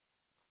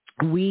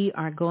 we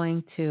are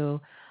going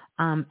to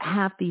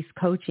have these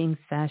coaching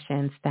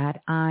sessions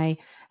that I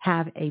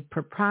have a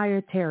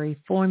proprietary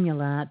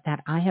formula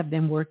that I have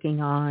been working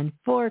on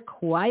for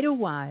quite a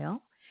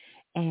while,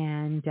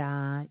 and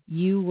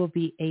you will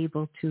be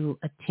able to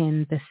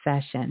attend the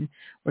session.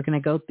 We're going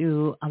to go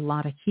through a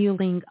lot of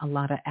healing, a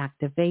lot of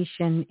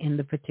activation in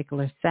the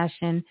particular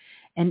session,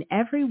 and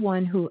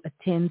everyone who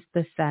attends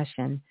the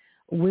session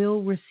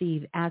will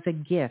receive as a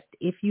gift.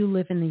 If you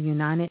live in the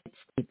United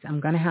States,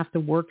 I'm going to have to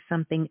work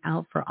something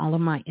out for all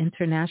of my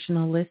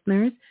international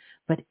listeners.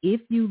 But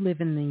if you live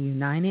in the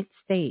United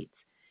States,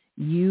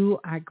 you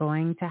are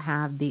going to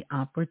have the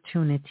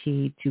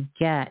opportunity to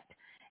get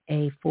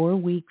a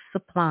 4-week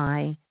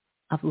supply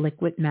of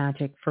Liquid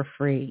Magic for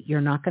free. You're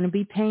not going to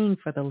be paying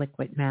for the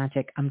Liquid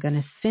Magic. I'm going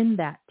to send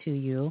that to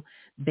you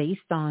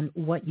based on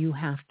what you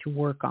have to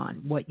work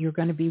on, what you're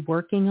going to be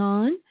working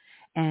on,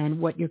 and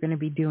what you're going to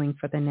be doing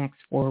for the next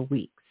 4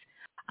 weeks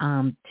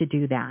to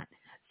do that.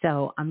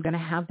 So I'm going to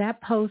have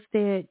that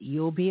posted.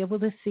 You'll be able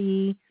to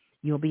see.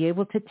 You'll be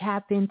able to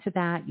tap into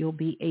that. You'll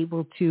be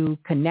able to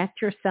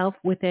connect yourself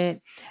with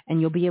it, and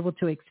you'll be able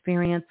to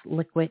experience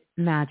Liquid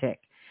Magic.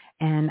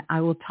 And I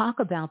will talk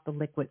about the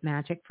Liquid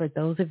Magic for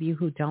those of you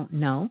who don't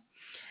know.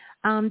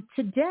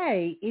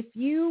 Today, if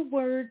you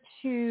were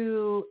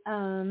to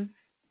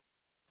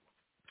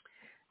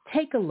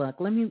take a look,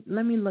 let me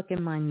look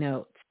in my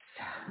notes.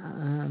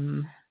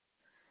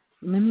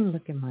 Let me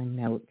look in my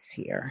notes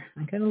here.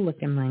 I'm going to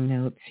look in my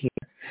notes here.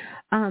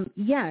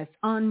 Yes,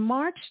 on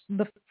March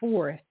the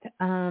 4th,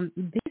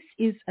 this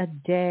is a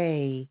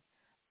day.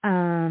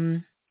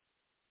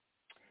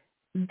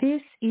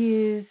 This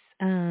is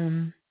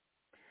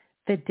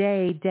the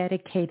day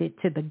dedicated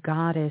to the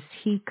goddess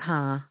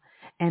Heka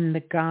and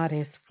the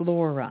goddess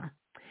Flora.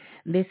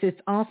 This is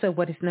also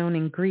what is known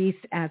in Greece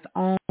as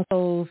All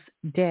Souls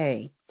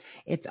Day.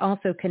 It's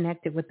also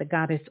connected with the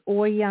goddess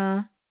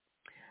Oya.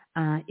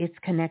 It's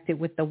connected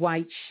with the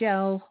white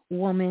shell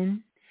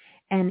woman.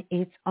 And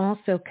it's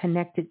also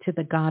connected to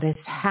the goddess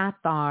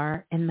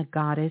Hathor and the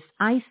goddess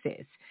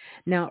Isis.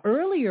 Now,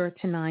 earlier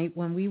tonight,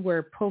 when we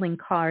were pulling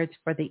cards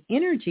for the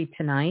energy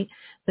tonight,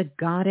 the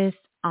goddess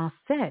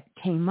Aset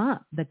came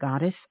up, the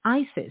goddess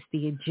Isis,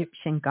 the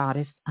Egyptian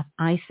goddess of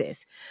Isis.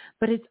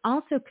 But it's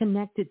also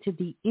connected to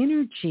the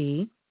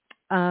energy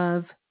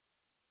of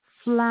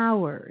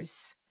flowers.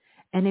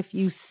 And if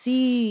you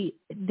see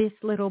this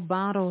little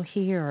bottle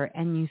here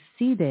and you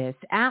see this,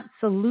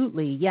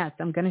 absolutely, yes,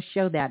 I'm going to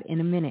show that in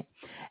a minute.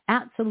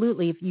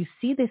 Absolutely, if you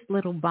see this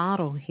little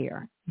bottle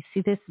here, you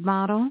see this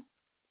bottle?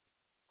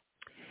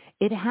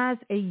 It has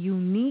a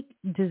unique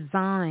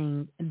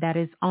design that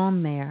is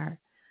on there,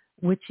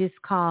 which is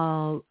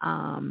called,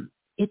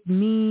 it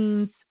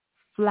means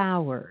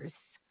flowers.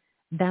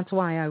 That's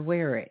why I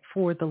wear it,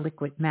 for the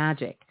liquid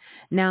magic.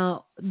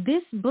 Now,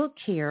 this book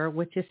here,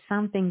 which is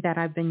something that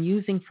I've been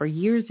using for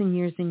years and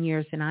years and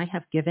years, and I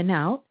have given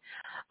out,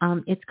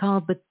 it's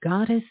called The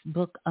Goddess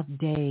Book of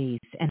Days.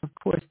 And of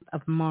course,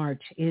 of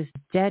March is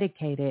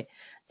dedicated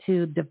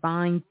to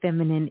divine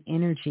feminine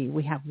energy.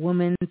 We have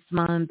Women's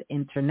Month,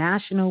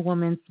 International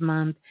Women's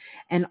Month,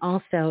 and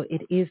also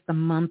it is the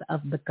month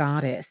of the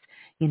goddess,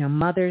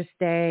 Mother's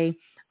Day,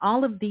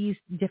 all of these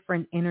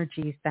different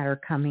energies that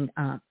are coming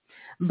up.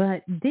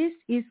 But this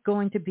is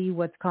going to be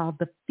what's called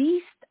the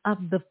Feast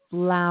of the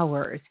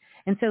Flowers.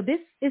 And so this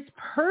is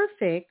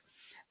perfect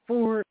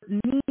for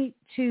me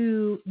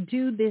to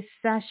do this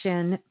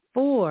session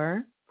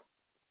for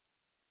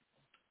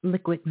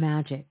liquid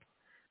magic,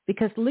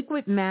 because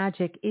liquid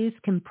magic is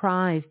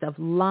comprised of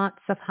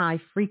lots of high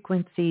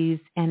frequencies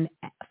and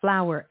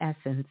flower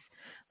essence.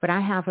 But I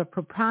have a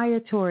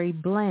proprietary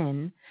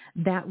blend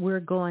that we're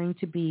going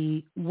to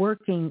be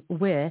working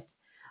with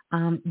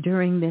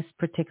during this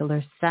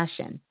particular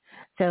session.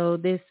 So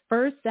this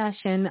first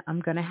session, I'm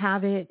going to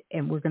have it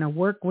and we're going to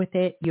work with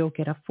it. You'll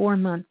get a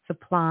 4-month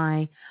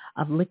supply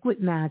of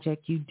liquid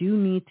magic. You do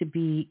need to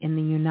be in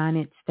the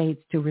United States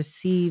to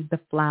receive the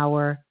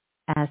flower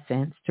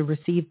essence, to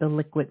receive the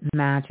liquid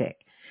magic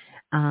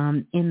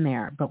in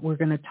there. But we're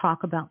going to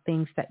talk about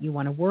things that you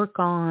want to work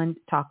on,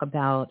 talk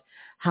about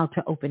how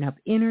to open up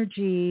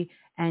energy,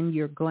 and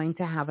you're going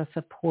to have a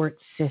support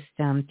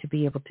system to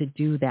be able to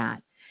do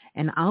that.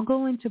 And I'll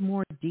go into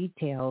more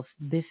details.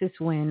 This is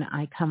when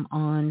I come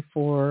on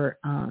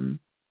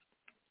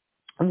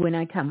when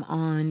I come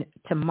on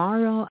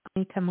tomorrow, I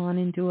may come on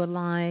and do a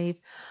live.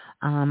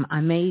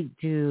 I may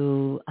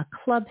do a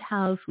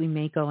clubhouse. We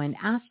may go in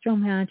Astro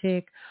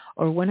Magic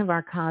or one of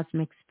our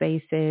cosmic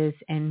spaces,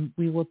 and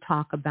we will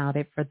talk about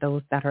it for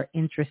those that are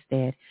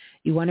interested.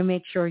 You want to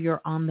make sure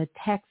you're on the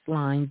text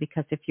line,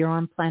 because if you're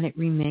on Planet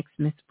Remix,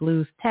 Miss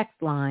Blue's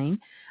text line,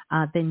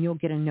 then you'll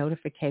get a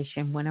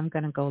notification when I'm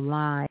going to go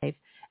live,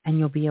 and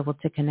you'll be able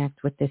to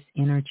connect with this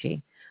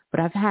energy. But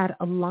I've had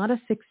a lot of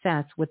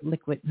success with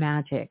liquid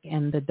magic,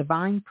 and the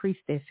Divine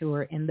Priestess who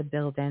are in the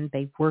building,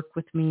 they worked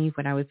with me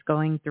when I was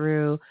going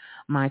through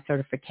my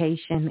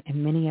certification,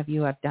 and many of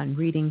you I've done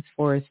readings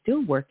for,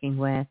 still working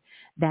with,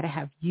 that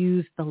have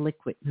used the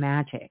liquid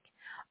magic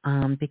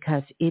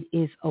because it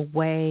is a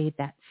way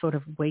that sort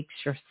of wakes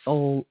your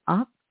soul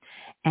up,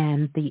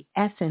 and the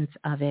essence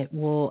of it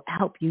will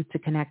help you to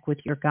connect with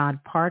your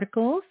God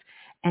particles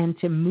and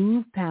to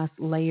move past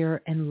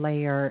layer and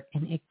layer,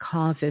 and it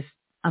causes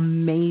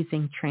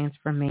amazing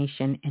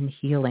transformation and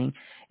healing.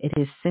 It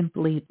is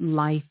simply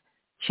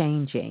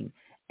life-changing.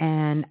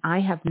 And I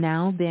have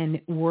now been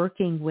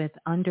working with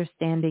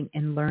understanding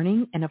and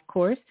learning. And of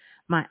course,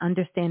 my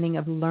understanding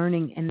of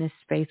learning in this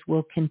space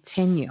will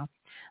continue.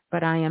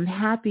 But I am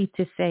happy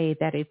to say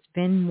that it's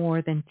been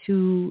more than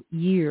 2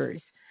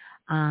 years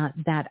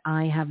that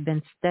I have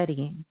been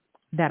studying,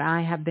 that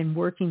I have been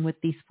working with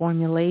these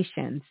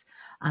formulations,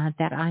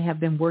 that I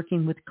have been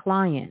working with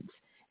clients,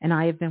 and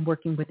I have been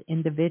working with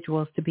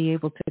individuals to be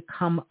able to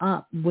come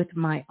up with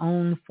my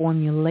own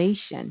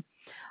formulation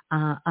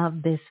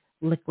of this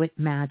liquid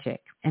magic.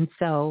 And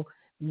so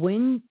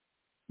when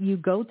you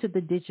go to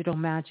the Digital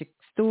Magic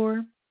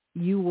Store,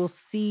 you will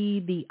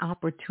see the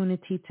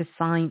opportunity to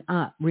sign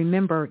up.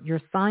 Remember,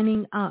 you're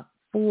signing up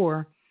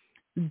for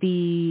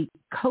the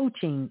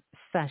coaching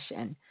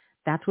session.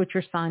 That's what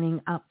you're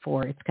signing up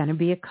for. It's going to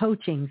be a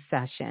coaching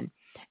session.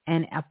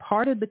 And a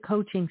part of the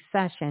coaching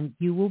session,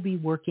 you will be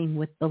working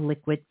with the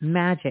liquid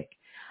magic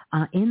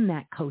in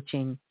that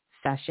coaching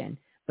session.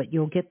 But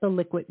you'll get the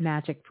liquid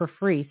magic for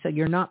free. So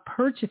you're not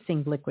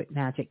purchasing liquid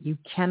magic. You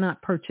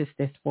cannot purchase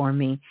this for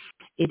me.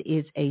 It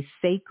is a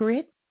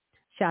sacred,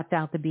 shout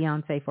out to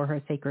Beyonce for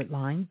her sacred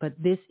line, but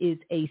this is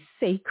a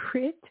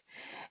sacred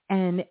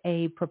and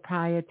a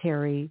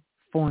proprietary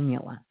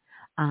formula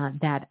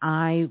that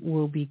I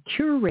will be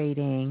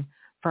curating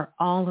for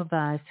all of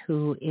us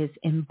who is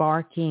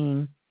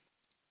embarking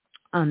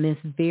on this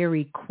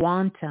very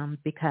quantum,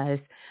 because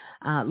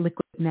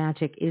liquid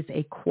magic is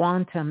a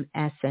quantum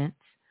essence,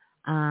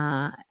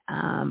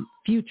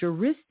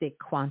 futuristic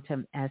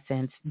quantum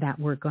essence that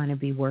we're going to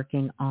be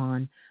working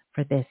on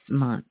for this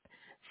month.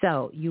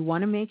 So you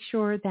want to make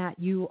sure that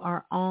you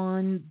are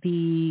on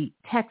the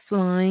text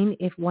line.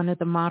 If one of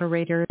the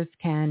moderators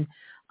can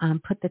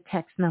put the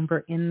text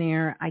number in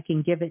there, I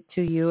can give it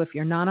to you. If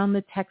you're not on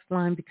the text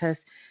line, because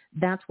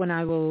that's when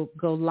I will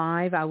go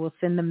live, I will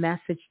send the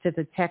message to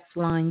the text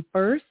line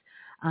first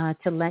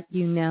to let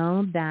you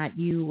know that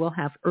you will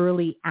have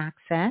early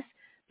access,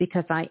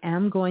 because I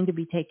am going to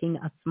be taking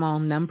a small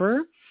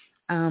number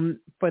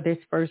for this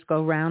first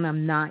go round.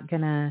 I'm not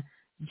going to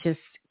just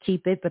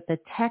keep it, but the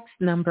text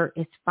number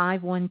is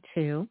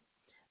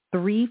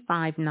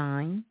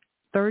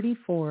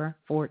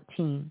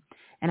 512-359-3414.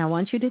 And I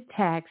want you to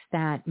text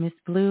that, Miss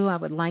Blue, I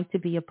would like to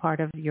be a part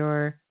of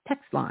your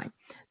text line.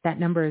 That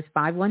number is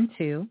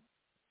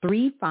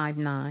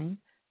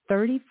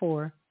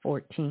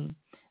 512-359-3414.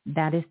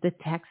 That is the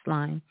text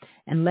line.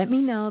 And let me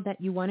know that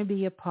you want to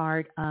be a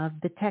part of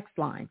the text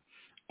line.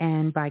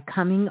 And by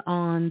coming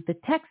on the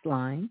text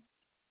line,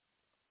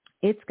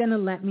 it's going to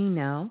let me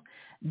know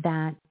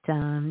that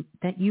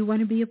that you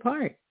want to be a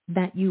part,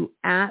 that you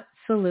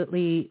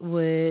absolutely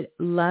would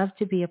love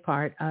to be a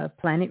part of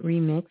Planet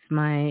Remix,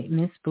 my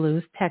Miss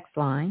Blue's text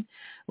line,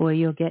 where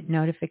you'll get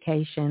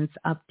notifications,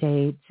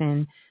 updates,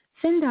 and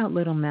send out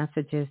little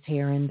messages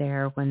here and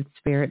there when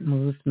Spirit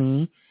moves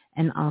me,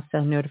 and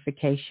also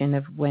notification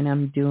of when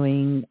I'm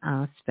doing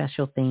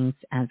special things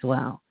as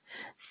well.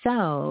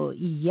 So,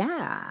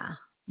 yeah.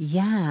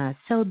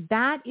 So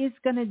that is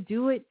going to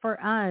do it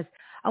for us.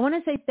 I want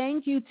to say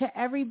thank you to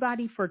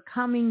everybody for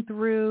coming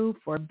through,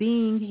 for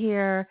being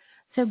here.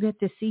 So good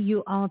to see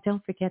you all.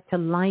 Don't forget to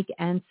like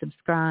and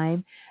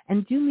subscribe.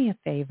 And do me a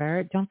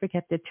favor, don't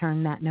forget to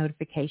turn that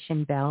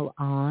notification bell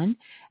on.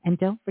 And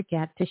don't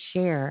forget to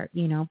share,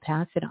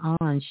 pass it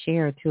on,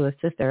 share to a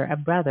sister, a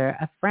brother,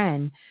 a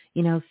friend,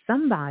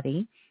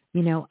 somebody,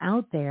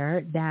 out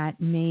there that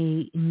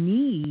may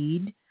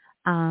need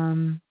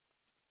some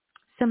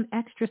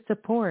extra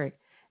support.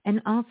 And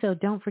also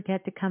don't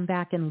forget to come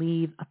back and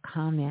leave a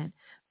comment.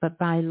 But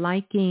by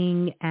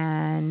liking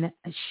and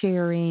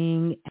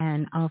sharing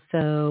and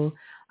also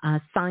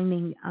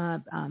signing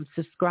up,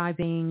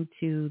 subscribing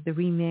to the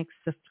remix,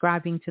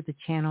 subscribing to the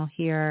channel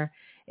here,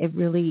 it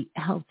really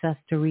helps us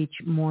to reach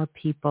more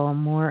people,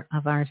 more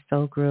of our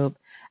soul group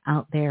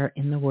out there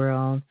in the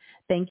world.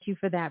 Thank you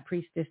for that,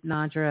 Priestess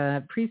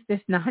Nadra.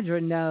 Priestess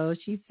Nadra knows.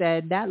 She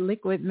said, that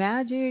liquid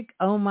magic,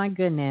 oh my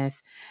goodness.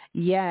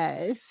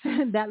 Yes,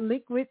 that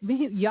liquid,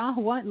 y'all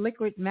want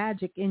liquid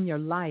magic in your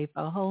life,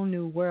 a whole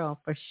new world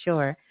for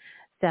sure.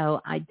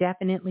 So I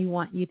definitely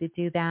want you to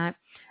do that.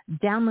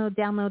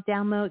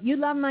 Download. You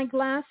love my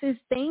glasses?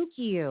 Thank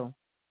you.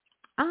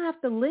 I'll have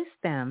to list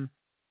them.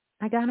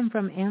 I got them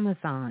from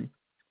Amazon.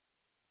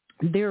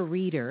 They're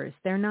readers.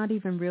 They're not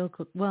even real.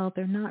 Well,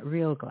 they're not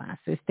real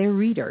glasses. They're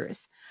readers.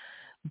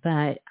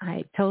 But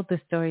I told the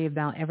story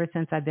about ever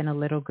since I've been a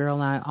little girl,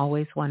 I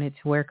always wanted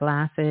to wear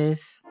glasses.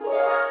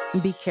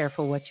 Be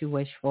careful what you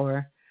wish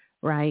for,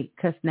 right?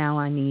 Because now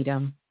I need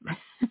them.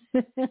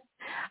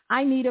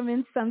 I need them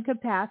in some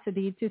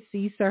capacity to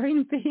see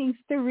certain things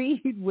to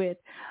read with.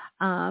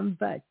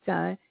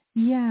 So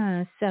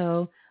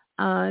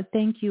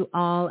thank you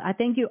all. I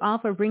thank you all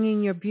for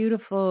bringing your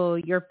beautiful,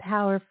 your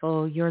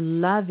powerful, your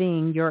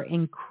loving, your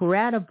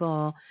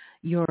incredible,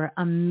 your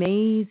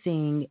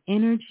amazing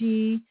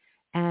energy,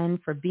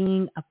 and for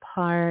being a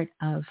part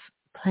of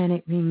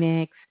Planet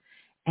Remix,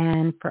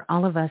 and for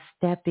all of us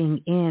stepping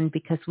in,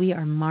 because we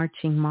are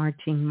marching. We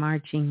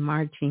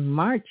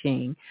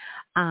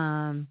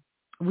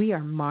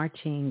are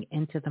marching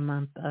into the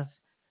month of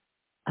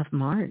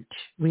March.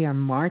 We are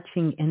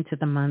marching into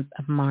the month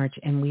of March,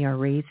 and we are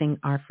raising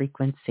our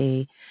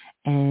frequency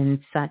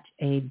in such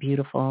a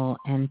beautiful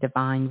and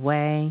divine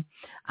way.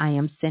 I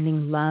am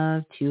sending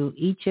love to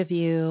each of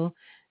you.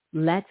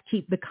 Let's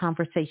keep the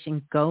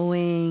conversation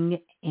going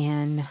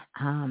in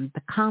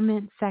the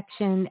comment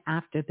section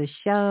after the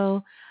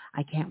show.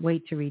 I can't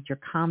wait to read your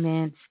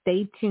comments.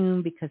 Stay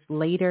tuned, because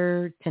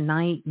later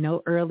tonight,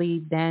 no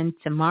early than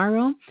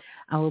tomorrow,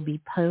 I will be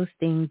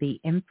posting the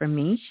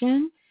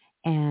information.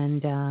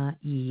 And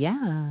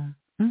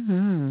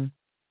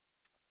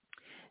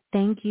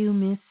Thank you,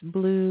 Miss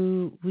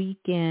Blue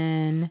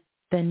Weekend.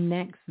 The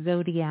next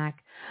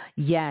Zodiac.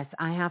 Yes,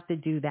 I have to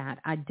do that.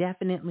 I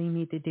definitely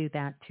need to do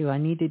that too. I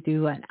need to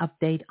do an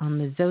update on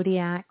the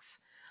Zodiacs.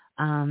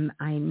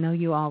 I know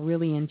you all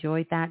really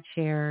enjoyed that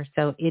share,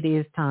 so it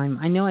is time.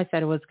 I know I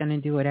said I was going to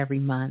do it every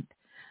month,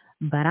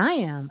 but I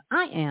am.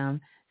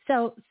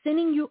 So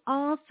sending you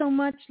all so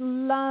much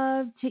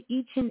love to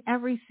each and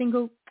every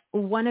single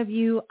one of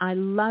you. I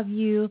love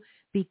you.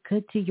 Be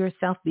good to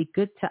yourself. Be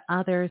good to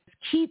others.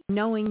 Keep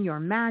knowing your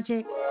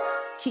magic.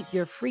 Keep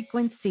your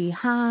frequency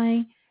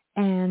high.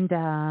 And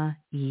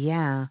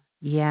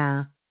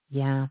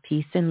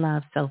peace and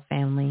love, soul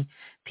family.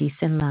 Peace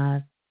and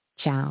love.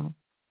 Ciao.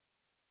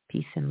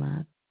 Peace and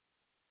love.